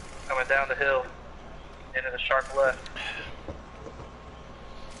 coming down the hill into the sharp left.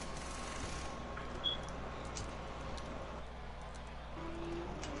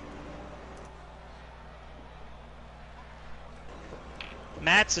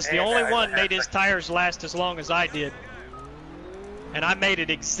 Matt's is the only one made his tires last as long as I did. And I made it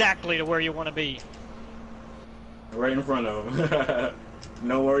exactly to where you want to be. Right in front of him.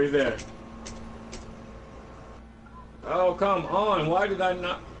 No worries there. Oh, come on. Why did I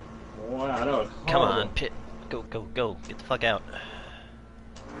not? Wow, that was horrible. Come on, pit. Go, go, go. Get the fuck out.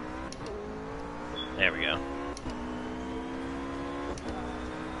 There we go.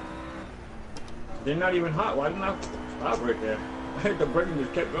 They're not even hot. Why didn't I stop right there? I think the braking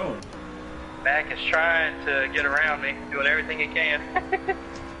just kept going. Mac is trying to get around me, doing everything he can.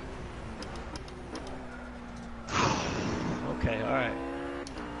 Okay, alright.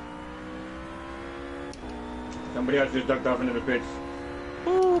 Somebody else just ducked off into the pits.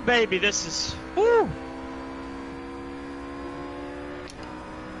 Ooh, baby, this is... Woo!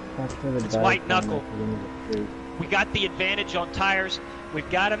 It's white knuckle. We got the advantage on tires. We've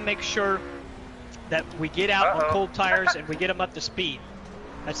got to make sure that we get out on cold tires and we get them up to speed.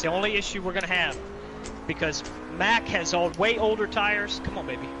 That's the only issue we're going to have. Because Mac has way older tires. Come on,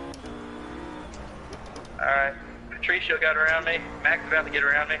 baby. Alright. Patricio got around me. Mac's about to get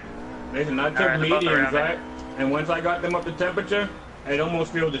around me. Listen, I took mediums, right? And once I got them up to temperature, it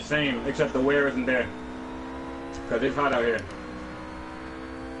almost feels the same, except the wear isn't there. Because it's hot out here.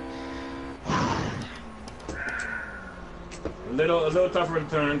 A little tougher to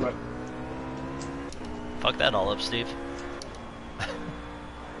turn, but... Fuck that all up, Steve.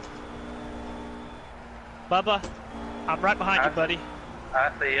 Bubba, I'm right behind you, buddy.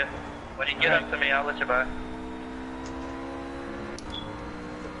 I see you. When you get up to me, I'll let you by.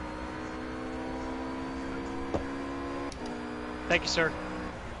 Thank you, sir.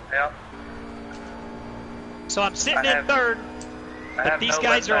 Yep. So I'm sitting in third, but these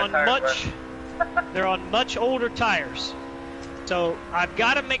guys are on they're on much older tires. So I've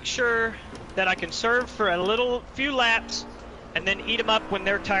got to make sure that I can serve for a few laps and then eat them up when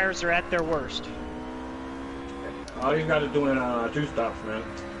their tires are at their worst. All you got to do in 2 stops, man.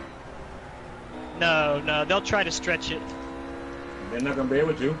 No, they'll try to stretch it. They're not going to be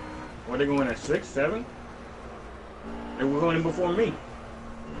able to. What, they going at 6, 7? They were going in before me.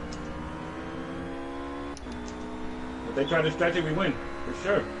 If they try to stretch it, we win, for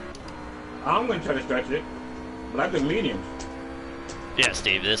sure. I'm going to try to stretch it, but I took mediums. Yeah,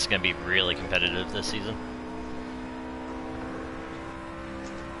 Steve, this is going to be really competitive this season.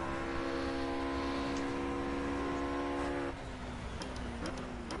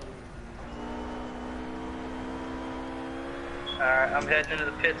 Alright, I'm heading into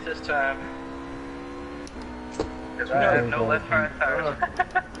the pits this time. Because I have no left front tires.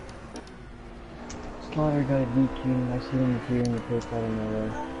 Slaughter got a DQ. I see him here in the pits out of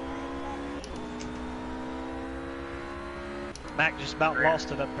nowhere. Mac just about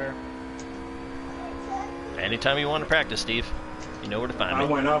lost it up there. Anytime you want to practice, Steve, you know where to find me. I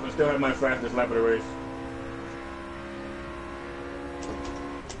went off and still had my fastest lap of the race.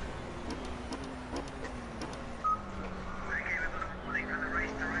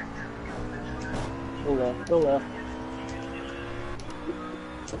 Go left.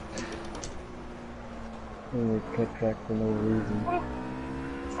 And we cut back for no reason.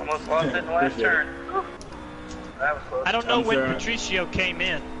 Almost lost it in the last turn. That was close. I don't know when Patricio came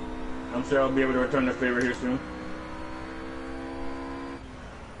in. I'm sure I'll be able to return the favor here soon.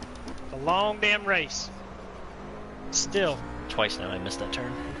 A long damn race. Still. Twice now I missed that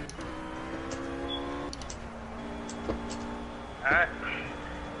turn. Alright.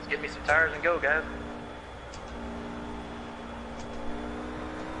 Let's get me some tires and go, guys.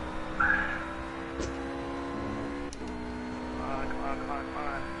 Come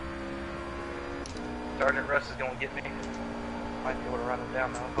on. Sergeant Russ is going to get me. Might be able to run him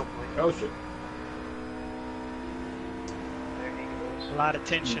down, though, hopefully. Oh, shit. There he goes. A lot of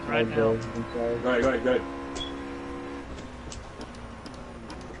tension right now. Go ahead.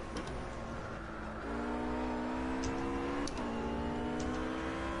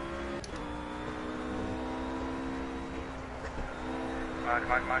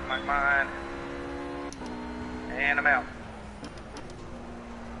 Come on. And I'm out.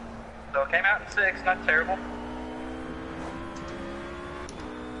 So it came out in 6, not terrible.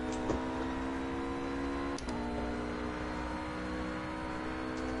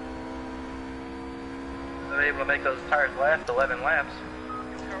 I was able to make those tires last 11 laps.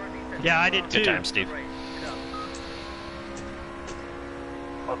 Yeah, I did too. Good time, Steve.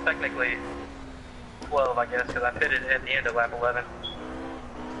 Well, technically 12, I guess, because I pitted at the end of lap 11.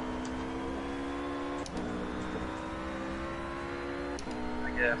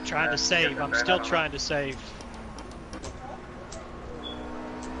 Yeah. Trying to save. I'm still trying to save.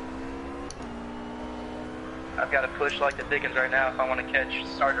 I've got to push like the Dickens right now if I want to catch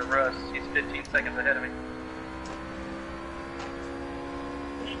Sergeant Russ. He's 15 seconds ahead of me.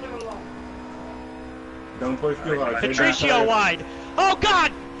 Don't push too hard. Patricio wide. Oh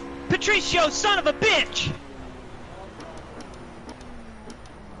God! Patricio, son of a bitch!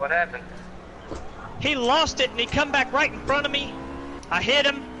 What happened? He lost it and he come back right in front of me. I hit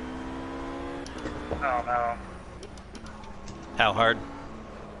him. Oh no. How hard?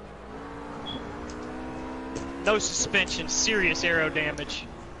 No suspension, serious aero damage.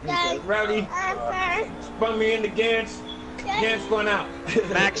 Rowdy spun me in the Gans. Gans spun out.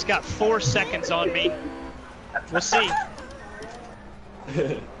 Max got 4 seconds on me. We'll see.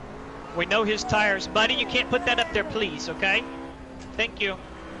 We know his tires. Buddy, you can't put that up there, please, okay? Thank you.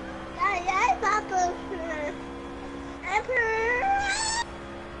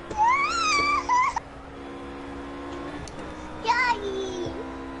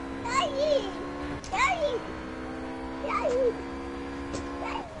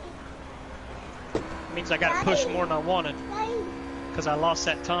 Means I gotta push more than I wanted. Because I lost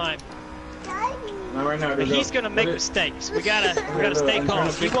that time. Not right now, But he's gonna make mistakes. We gotta stay calm.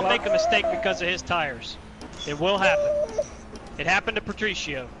 He won't make a mistake because of his tires. It will happen. It happened to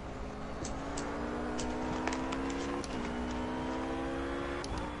Patricio.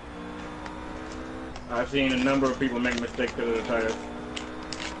 I've seen a number of people make mistakes because of the tires.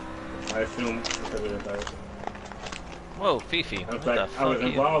 I assume because of the tires. Whoa, Fifi. In What fact, the I fuck was you?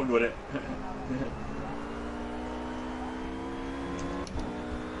 involved with it.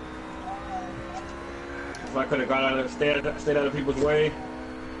 If I could have got out of stayed out of people's way,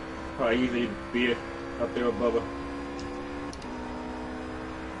 probably easily be up there with Bubba.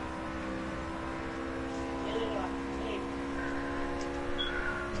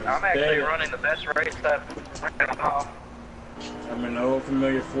 I'm actually running the best race I've ran off. I'm in the old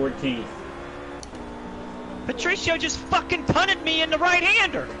familiar 14th. Patricio just fucking punted me in the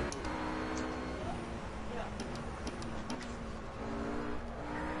right-hander.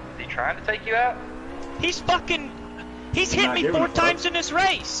 Is he trying to take you out? He's hit Not me giving 4 a fuck. times in this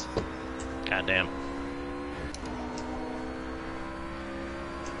race. Goddamn.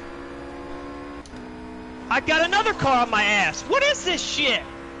 I got another car on my ass. What is this shit?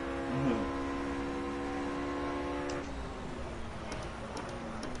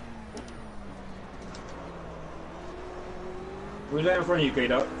 Who's that in front of you,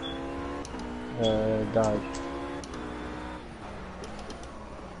 K-Dog? Dodge.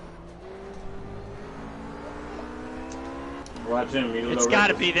 Watch him. He's a It's little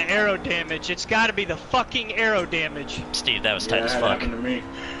gotta reckless. be the aero damage. It's gotta be the fucking aero damage. Steve, that was Yeah, tight as that fuck. happened to me.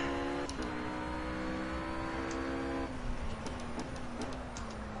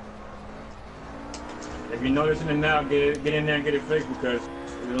 If you're noticing it now, get in there and get it fixed because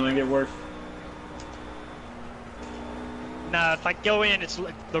it'll only get worse. Nah, if I go in,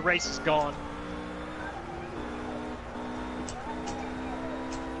 the race is gone.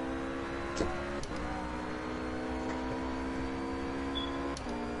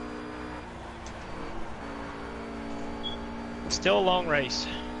 Still a long race.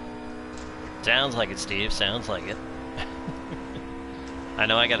 Sounds like it, Steve. Sounds like it. I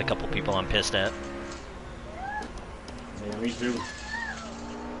know I got a couple people I'm pissed at. Yeah, me too.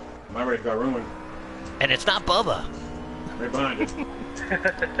 My race got ruined. And it's not Bubba. Right behind it.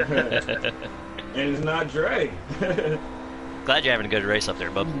 And it's not Dre. Glad you're having a good race up there,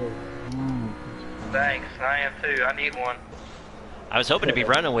 bub. Thanks, I am too. I need one. I was hoping to be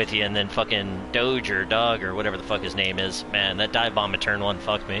running with you, and then fucking Doge or Dog or whatever the fuck his name is. Man, that dive bomb at turn 1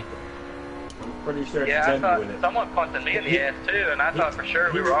 fucked me. I'm pretty sure Yeah, I it's thought with it. someone punted me in the ass too, and I thought for sure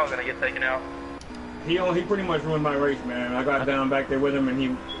we were all gonna get taken out. He pretty much ruined my race, man. I got down back there with him,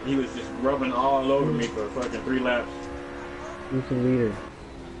 and he was just rubbing all over me for fucking 3 laps. Who's the leader?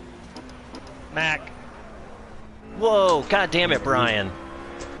 Mac. Whoa, god damn it, Brian.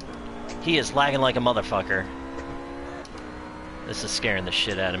 He is lagging like a motherfucker. This is scaring the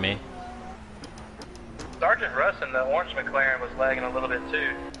shit out of me. Sergeant Russ in the orange McLaren was lagging a little bit too.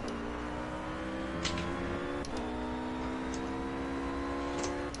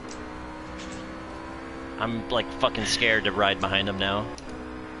 I'm like fucking scared to ride behind him now.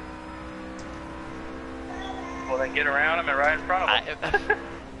 Well, then get around him and ride in front of him.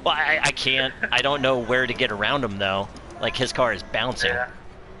 Well, I can't. I don't know where to get around him though. Like his car is bouncing. Yeah.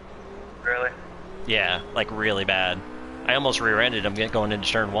 Really? Yeah, like really bad. I almost rear-ended him going into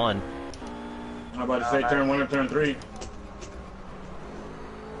turn 1. I'm about to say turn 1 or turn 3.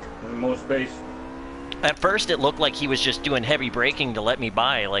 And more space. At first, it looked like he was just doing heavy braking to let me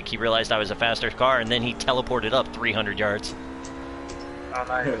by, like he realized I was a faster car, and then he teleported up 300 yards. Oh,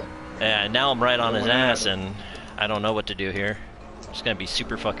 nice. Yeah, now I'm right on his ass, and I don't know what to do here. I'm just gonna be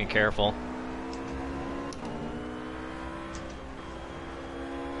super fucking careful.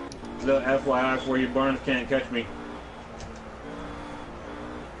 Little FYI for you, Barnes can't catch me.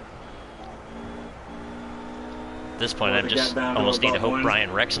 At this point, I just almost need to hope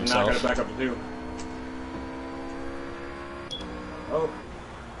Brian wrecks himself. Now I gotta back up to 2. Oh,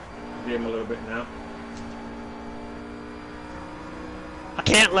 gave him a little bit now. I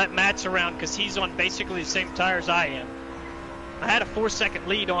can't let Matt's around because he's on basically the same tires I am. I had a 4-second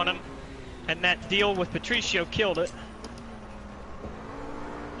lead on him, and that deal with Patricio killed it.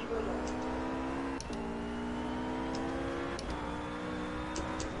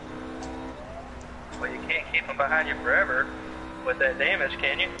 Well, you can't keep him behind you forever with that damage,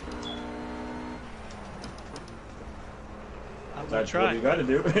 can you? I'm gonna That's try. what you gotta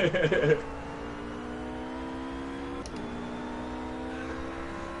do.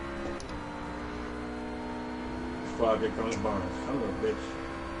 Fuck, here comes Barnes. Son of a bitch.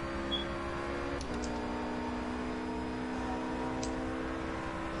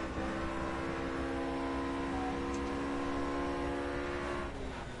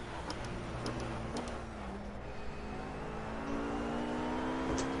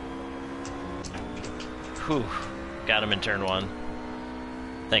 Whew. Got him in turn 1.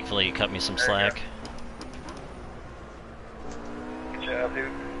 Thankfully, he cut me some slack. Good job,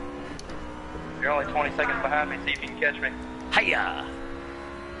 dude. You're only 20 seconds behind me, see if you can catch me. Hiya!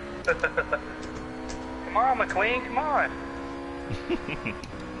 Come on, McQueen, come on.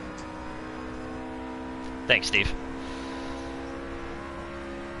 Thanks, Steve.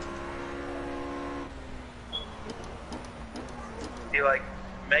 He like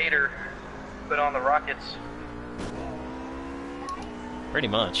made her put on the rockets. Pretty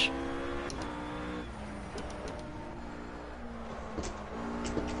much.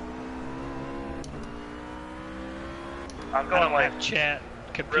 I'm I going don't like have chat.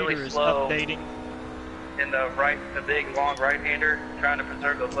 Computer really is slow. updating. in the right, the big long right-hander, trying to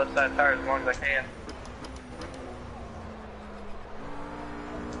preserve those left side tires as long as I can.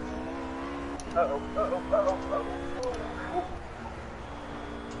 Uh-oh, uh-oh, uh-oh, uh-oh.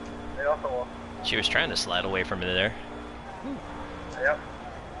 They also lost. She was trying to slide away from me there. Yep.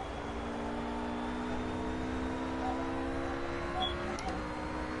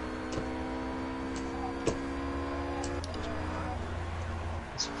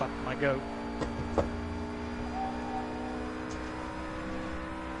 It's fucking my goat.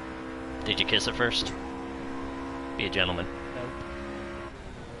 Did you kiss it first? Be a gentleman. Nope.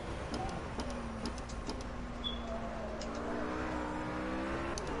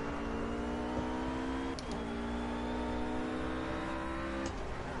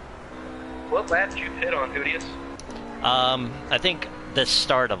 What lap did you hit on, Hoodius? I think the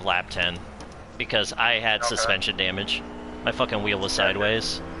start of lap 10, because I had Okay. suspension damage. My fucking wheel was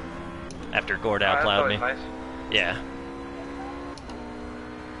sideways after Gord That's outplowed always me. nice. Yeah.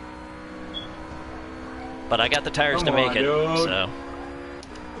 But I got the tires to Come make on, it, dude. so.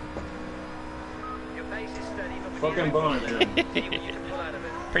 Your pace is steady, but when Fucking you Barnes, see man. what you can pull out of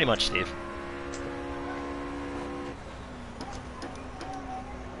it. Pretty much, Steve.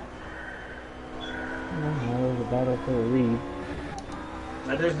 That was a battle for the lead.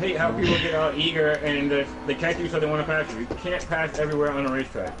 I just hate how people get all eager and they catch you so they want to pass you. You can't pass everywhere on a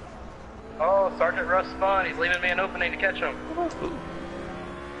racetrack. Oh, Sergeant Russ spun. He's leaving me an opening to catch him.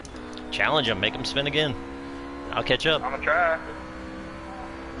 Challenge him, make him spin again. I'll catch up. I'm gonna try.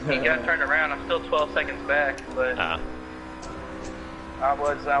 He got turned around. I'm still 12 seconds back, but I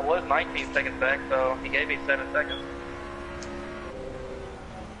was 19 seconds back, so he gave me 7 seconds.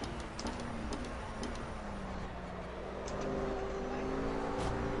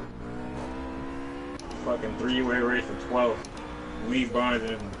 Fucking three-way race for 12. Me, Barnes,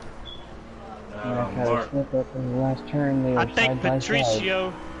 and Mac had a Mark. slip up in the last turn. They I are think side by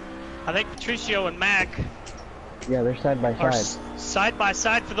side. Patricio and Mac Yeah, they're side by are side. side by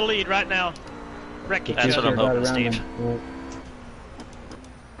side for the lead right now. Wrecking That's each what other. I'm Patricio got hoping, around Steve. him.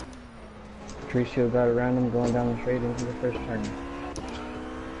 Patricio got around him going down the straight into the first turn.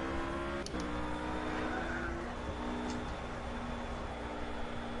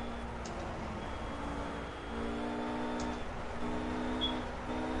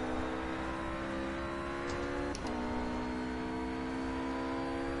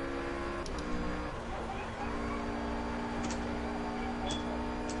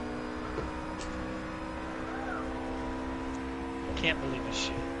 Can't believe this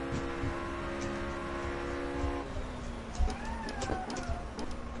shit.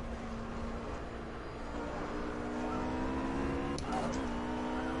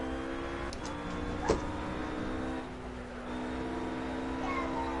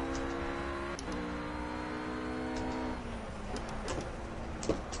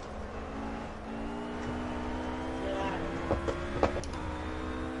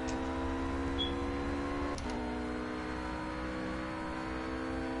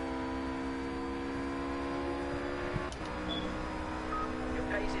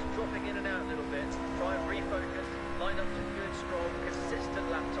 dropping in and out a little bit. Try and refocus. Line up some good, strong, consistent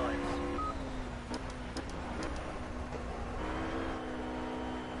lap times.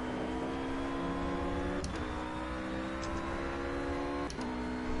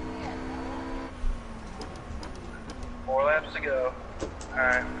 Four laps to go.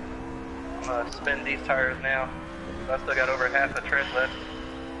 Alright. I'm gonna spin these tires now. I still got over half a tread left.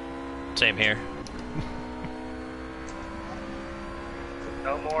 Same here.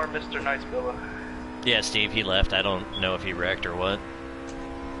 No more Mr. Nicebilla. Yeah, Steve, he left. I don't know if he wrecked or what.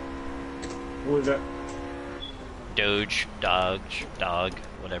 Who was that? Dog,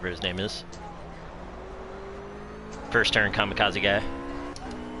 whatever his name is. First turn kamikaze guy.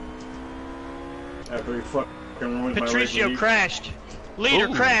 After he fucking ruined my Patricio race. crashed. Leader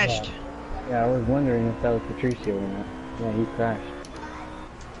Ooh. crashed. Yeah, I was wondering if that was Patricio or not. Yeah, he crashed.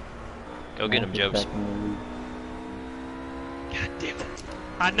 Go get him, Jobs. God damn it.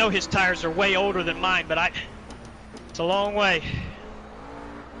 I know his tires are way older than mine, but it's a long way.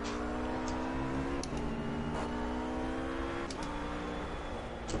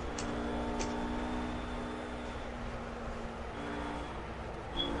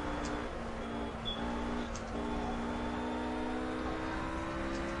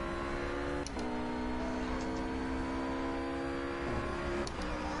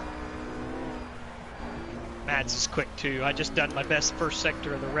 Matt's is quick too. I just done my best first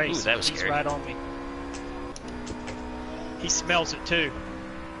sector of the race. Ooh, that was He's scary. right on me. He smells it too.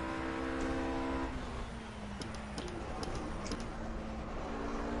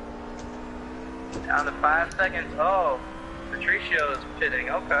 Down to 5 seconds. Oh, Patricio's pitting.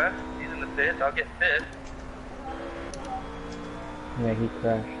 Okay. He's in the fifth. I'll get fifth. Yeah, he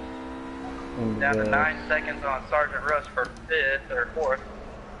crashed. And Down to 9 seconds on Sergeant Russ for fifth or fourth.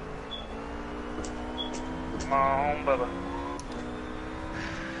 Come on, Bubba.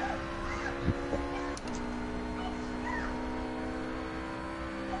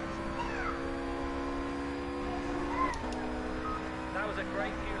 That was a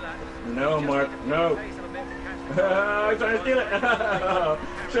great few laps. No, Just Mark, need to no. pace him a bit to catch the I'm trying to steal it.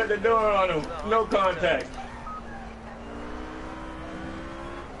 Shut the door on him. No contact.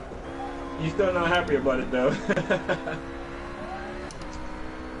 You still not happy about it though.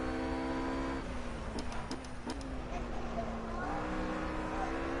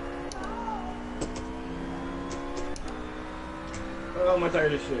 Oh, my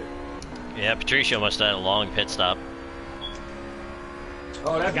tired of shit. Yeah, Patricio must have had a long pit stop.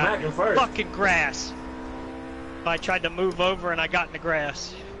 Oh, that's Got Mac in first. fucking grass. I tried to move over and I got in the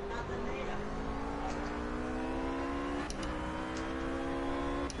grass.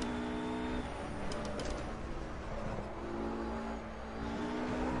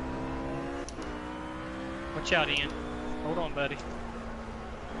 Watch out, Ian. Hold on, buddy.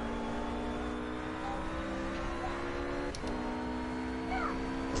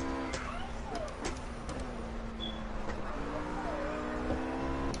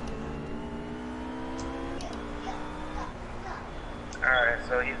 Alright,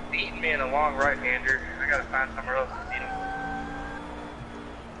 so he's beating me in a long right-hander. I gotta find somewhere else to beat him.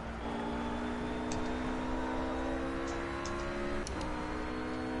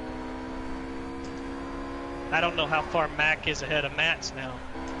 I don't know how far Mac is ahead of Matt's now.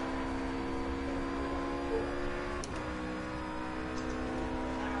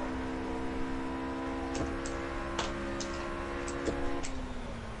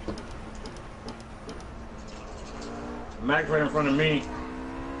 Mac's right in front of me.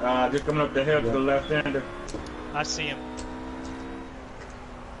 Just coming up the hill to the left-hander. I see him.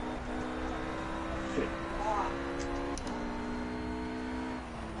 Shit.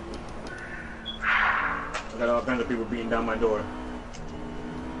 I got all kinds of people beating down my door.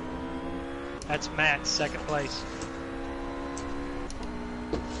 That's Matt, second place.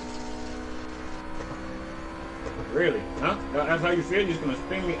 Really? Huh? That's how you feel? You're just gonna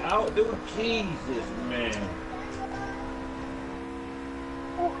spin me out? Dude, Jesus, man.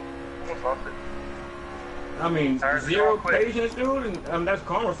 Almost lost it. I mean, Tires are zero going quick. patience, dude, and that's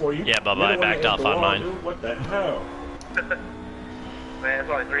karma for you. Yeah, Bubba, You're the I one that backed hit off the on wall, mine. Dude. What the hell? Man, there's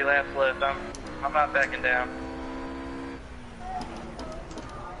only 3 laps left. I'm not backing down.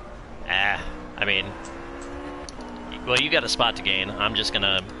 I mean, well, you got a spot to gain. I'm just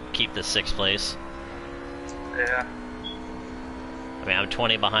gonna keep the 6th place. Yeah. I mean, I'm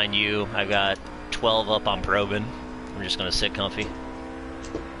 20 behind you. I've got 12 up on Probin. I'm just gonna sit comfy.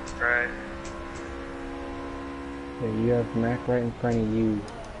 Right. Yeah, you have Mac right in front of you,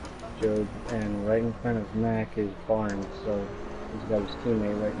 Joe, and right in front of Mac is Barnes, so he's got his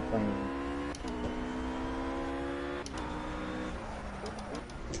teammate right in front of him.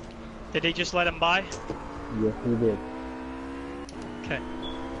 Did he just let him by? Yes, he did. Okay.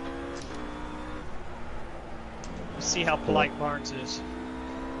 Let's see how polite Barnes is.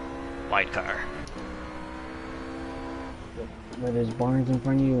 White car. But there's Barnes in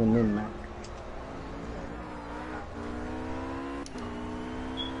front of you and then Mac.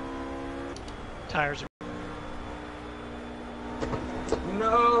 Tires are...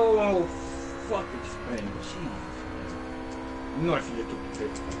 No! Fucking spin. Jeez. You know I should have took the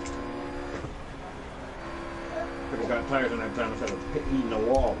pit. Could have got tires on that time instead of hitting the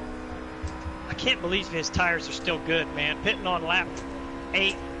wall. I can't believe his tires are still good, man. Pitting on lap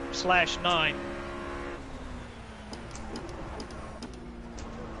 8/9.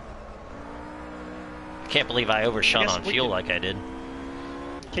 I can't believe I overshot on fuel like I did.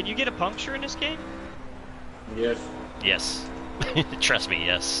 Can you get a puncture in this game? Yes. Yes. Trust me,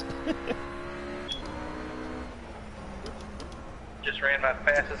 yes. Just ran my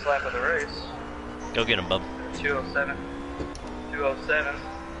fastest lap of the race. Go get him, bub. 207. 207.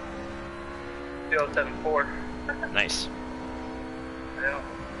 207.4. Nice. Yeah.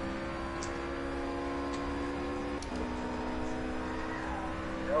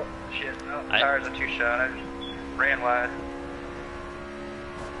 Oh, shit. No, the tires are too shot. I just ran wide.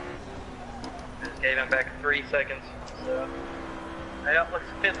 Just gave him back 3 seconds. So, yeah,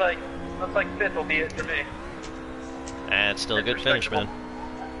 looks like fifth will be it for me. That's still a good finish, man.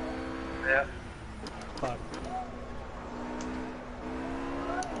 Yeah. Fuck.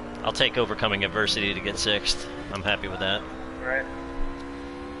 I'll take overcoming adversity to get 6th. I'm happy with that. Right.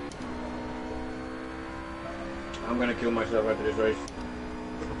 I'm gonna kill myself after this race.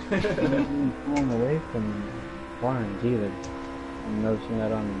 Pulling away from Barnes either. I'm noticing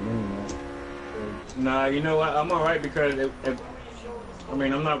that on the internet. Nah, you know what? I'm alright because I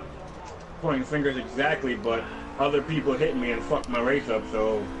mean, I'm not pointing fingers exactly, but other people hit me and fucked my race up,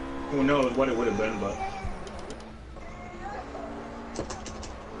 so who knows what it would have been, but...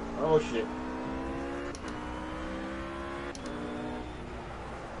 Oh shit.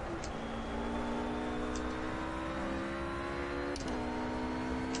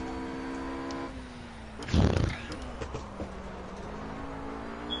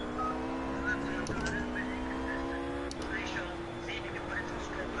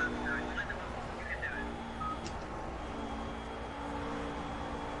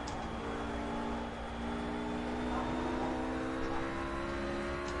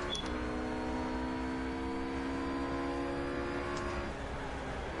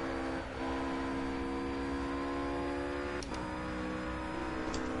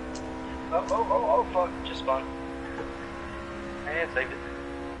 Oh, fuck. Just spun. And saved it.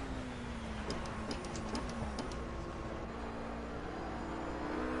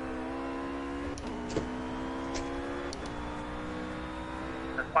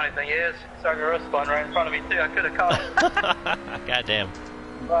 The funny thing is, Sakura spun right in front of me too. I could have caught it. Goddamn.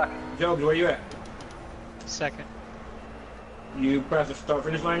 Fuck. Jobs, where you at? 2nd. You passed the start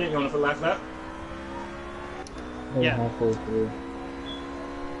finish line yet? You on the last lap? They're Yeah. halfway through.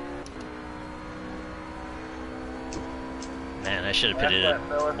 Man, I should have pitted it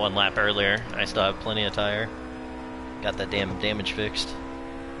 1 lap earlier. I still have plenty of tire. Got that damn damage fixed.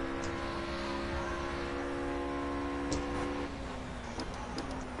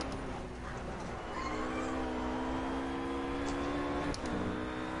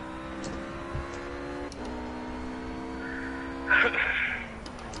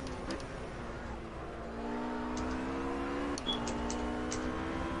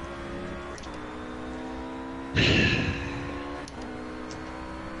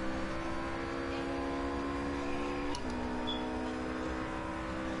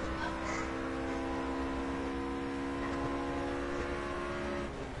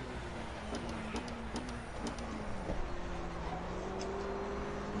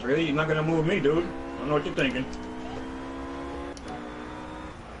 Really? You're not gonna move me, dude. I don't know what you're thinking.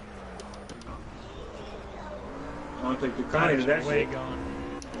 I don't think the kind of that way shit. gone.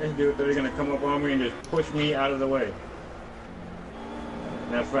 This dude, they're gonna come up on me and just push me out of the way.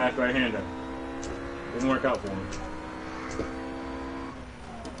 That fast right-hander. Didn't work out for him.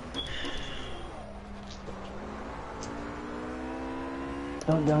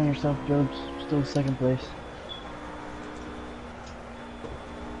 Don't down yourself, Jobs. Still 2nd place.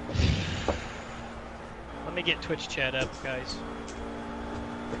 Let me get Twitch chat up, guys.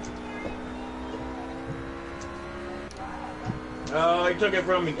 Oh, he took it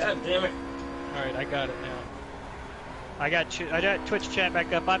from me. God damn it. Alright, I got it now. I got Twitch chat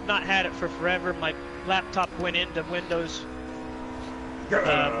back up. I've not had it for forever. My laptop went into Windows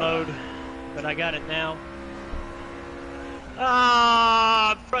mode, but I got it now.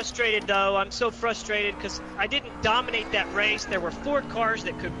 I'm frustrated though. I'm so frustrated because I didn't dominate that race. There were 4 cars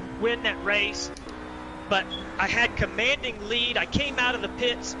that could win that race, but I had commanding lead. I came out of the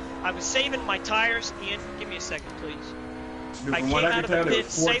pits. I was saving my tires. Ian, give me a second, please. Dude, I came out of the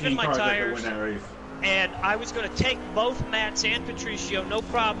pits, saving my tires, and I was going to take both Mats and Patricio, no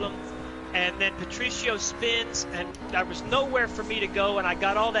problem. And then Patricio spins, and there was nowhere for me to go, and I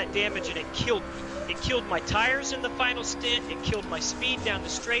got all that damage, and it killed me. It killed my tires in the final stint. It killed my speed down the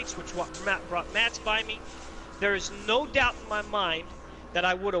straights, which brought Mats by me. There is no doubt in my mind that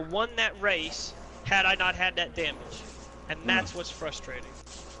I would have won that race had I not had that damage. And that's what's frustrating.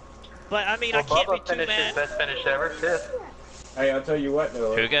 But, I mean, I can't be too mad. Best finish ever, 5th. Hey, I'll tell you what,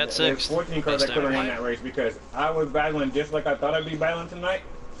 though. Who got 6th? There's 14 cars that could have won that race because I was battling just like I thought I'd be battling tonight,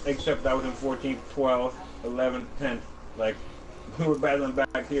 except I was in 14th, 12th, 11th, 10th. Like, we were battling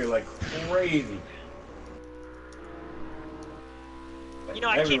back here like crazy. You know,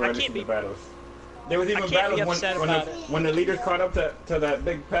 I can't be. Battles. There was even battles when the leaders caught up to that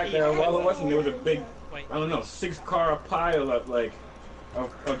big pack there of all of us, and there was a big, I don't know, 6-car pile up like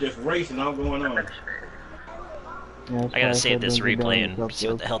of just racing all going on. Yeah, I gotta save this replay and see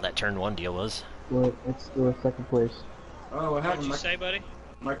what the hell that turn 1 deal was. Well, it's still 2nd place. Oh, what happened? What'd you say, buddy?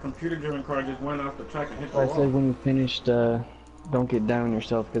 My computer-driven car just went off the track and hit the I wall. said when you finished, don't get down on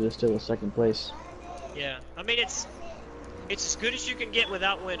yourself because it's still 2nd place. Yeah, I mean it's as good as you can get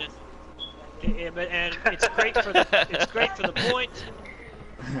without winning. And it's great for the point.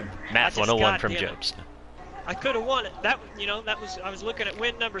 Math 101 from Jokes. I could have won it. I was looking at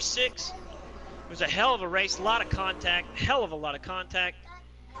win number 6. It was a hell of a race, a lot of contact, hell of a lot of contact.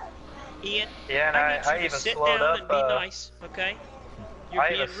 Ian, yeah, and I need you even to sit slowed down up, and be nice, okay? You're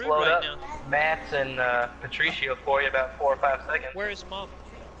being rude right now. Mats and Patricio for you about 4 or 5 seconds. Where is Mom?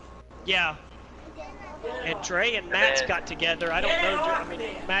 Yeah. And Trey and Matt's got together. I don't know. I mean,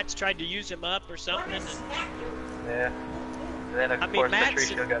 Matt's tried to use him up or something. And, yeah. And then, of course,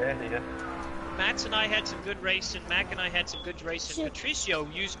 Patricio got into you. Mats and I had some good racing. Mac and I had some good racing. Patricio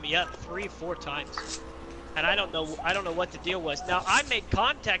used me up 3 or 4 times. And I don't know what the deal was. Now, I made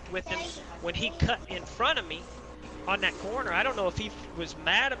contact with him when he cut in front of me on that corner. I don't know if he was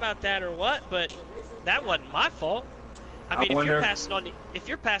mad about that or what, but that wasn't my fault. I mean, if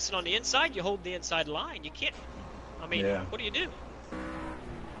you're passing on the inside, you hold the inside line. You can't. I mean, what do you do?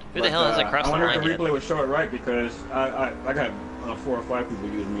 Who the hell has that crossed the line yet? I wonder if the replay was short right because I got 4 or 5 people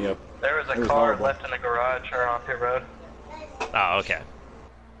using me up. There was a car left in the garage or on pit road. Oh, okay.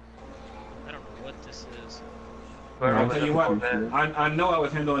 I don't know what this is. I'll tell you what, I know I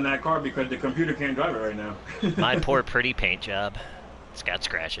was handling that car because the computer can't drive it right now. My poor pretty paint job. It's got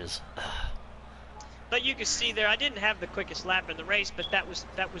scratches. But you can see there, I didn't have the quickest lap in the race, but that was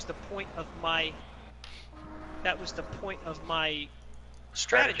the point of my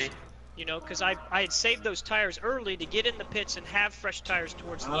strategy. You know, because I had saved those tires early to get in the pits and have fresh tires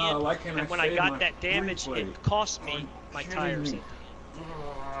towards the end. And when I got that damage, it cost me my tires.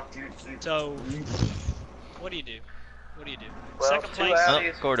 So, what do you do? What do you do? Well, 2nd place. Oh,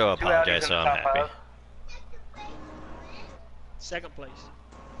 Gordo apologized, so I'm happy. 2nd place.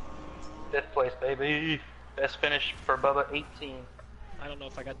 5th place, baby. Best finish for Bubba, 18. I don't know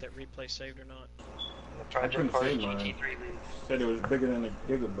if I got that replay saved or not. The ProjCars GT3 lead. Said it was bigger than a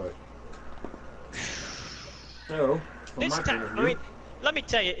gigabyte. So, this time, I mean, let me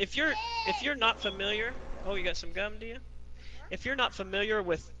tell you, if you're not familiar, oh, you got some gum, do you? If you're not familiar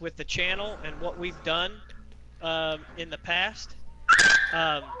with the channel and what we've done in the past,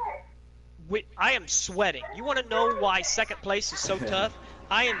 I am sweating. You want to know why 2nd place is so tough?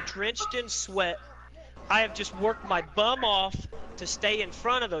 I am drenched in sweat. I have just worked my bum off to stay in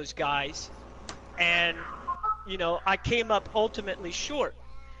front of those guys, and you know, I came up ultimately short.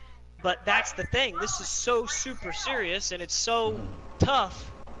 But that's the thing. This is so super serious, and it's so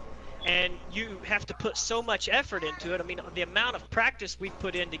tough, and you have to put so much effort into it. I mean, the amount of practice we've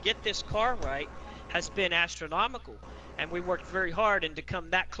put in to get this car right has been astronomical, and we worked very hard, and to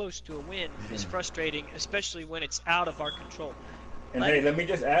come that close to a win is frustrating, especially when it's out of our control. And hey, let me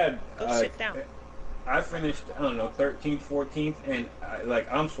just add, go sit down. I finished, I don't know, 13th, 14th, and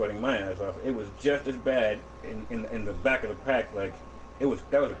I'm sweating my ass off. It was just as bad in the back of the pack. Like, that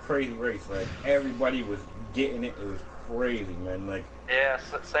was a crazy race. Like, everybody was getting it. It was crazy, man. Like, yeah,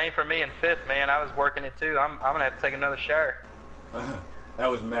 same for me in 5th, man. I was working it too. I'm gonna have to take another shower. That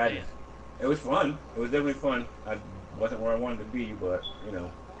was madness. It was fun. It was definitely fun. I wasn't where I wanted to be, but you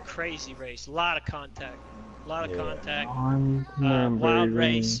know. Crazy race. A lot of contact. A lot of contact. Wild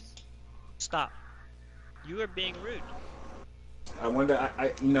race. Stop. You are being rude. I wonder.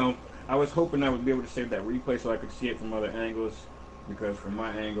 I I was hoping I would be able to save that replay so I could see it from other angles, because from my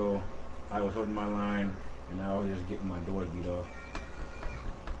angle, I was holding my line and I was just getting my doors beat off.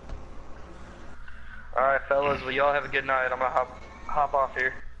 Alright, fellas, well, y'all have a good night. I'm gonna hop off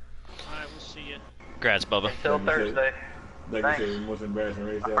here. Alright, we'll see you. Congrats, Bubba. Until Thursday. Like Thanks. you said, the most embarrassing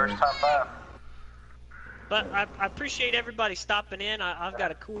race My ever. first top 5. But I appreciate everybody stopping in. I've got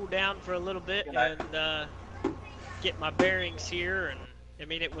to cool down for a little bit and get my bearings here. And I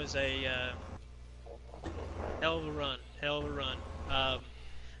mean, it was a hell of a run.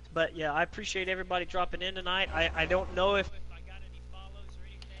 But yeah, I appreciate everybody dropping in tonight. I don't know if I got any follows or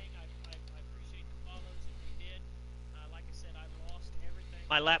anything. I appreciate the follows if you did. Like I said, I lost everything.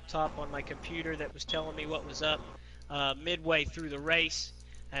 My laptop on my computer that was telling me what was up midway through the race.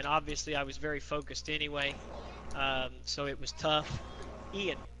 And obviously I was very focused anyway, so it was tough.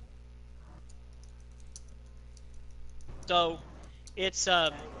 Ian. So, it's,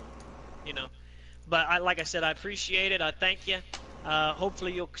 you know, but like I said, I appreciate it. I thank you.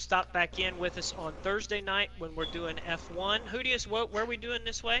 Hopefully you'll stop back in with us on Thursday night when we're doing F1. Hoodius, where are we doing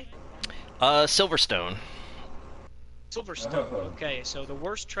this way? Silverstone. Silverstone. Okay, so the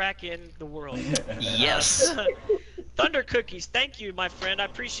worst track in the world. Yes. Thunder Cookies, thank you, my friend. I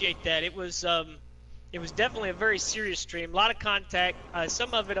appreciate that. It was definitely a very serious stream. A lot of contact.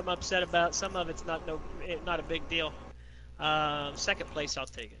 Some of it I'm upset about. Some of it's not a big deal. Second place, I'll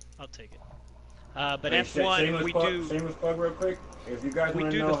take it. But Hey, F1, we do. Shameless plug, real quick. If you guys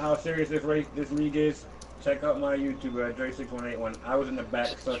want to know how serious this league is, check out my YouTube at Dre6181. I was in the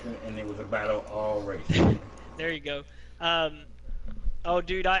back sucking, and it was a battle all race. There you go. Oh,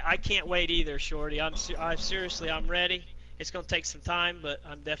 dude, I can't wait either, Shorty. I'm seriously, I'm ready. It's gonna take some time, but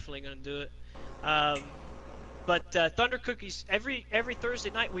I'm definitely gonna do it. But Thunder Cookies, every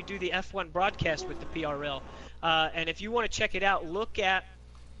Thursday night we do the F1 broadcast with the PRL. And if you want to check it out, look at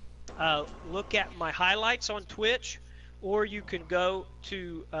my highlights on Twitch, or you can go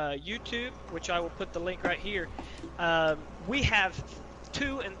to YouTube, which I will put the link right here. We have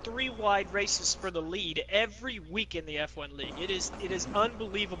 2 and 3 wide races for the lead every week in the F1 league. It is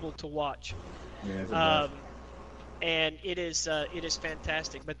unbelievable to watch. Yeah, and it is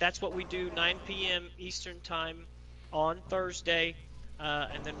fantastic. But that's what we do, 9 p.m. Eastern time on Thursday,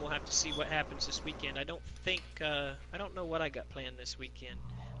 and then we'll have to see what happens this weekend. I don't know what I got planned this weekend,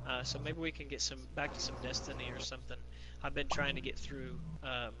 so maybe we can get back to some Destiny or something. I've been trying to get through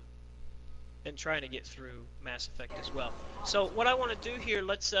Mass Effect as well. So what I want to do here,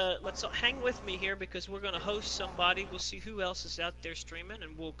 let's hang with me here, because we're going to host somebody. We'll see who else is out there streaming,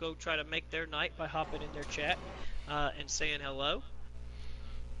 and we'll go try to make their night by hopping in their chat and saying hello.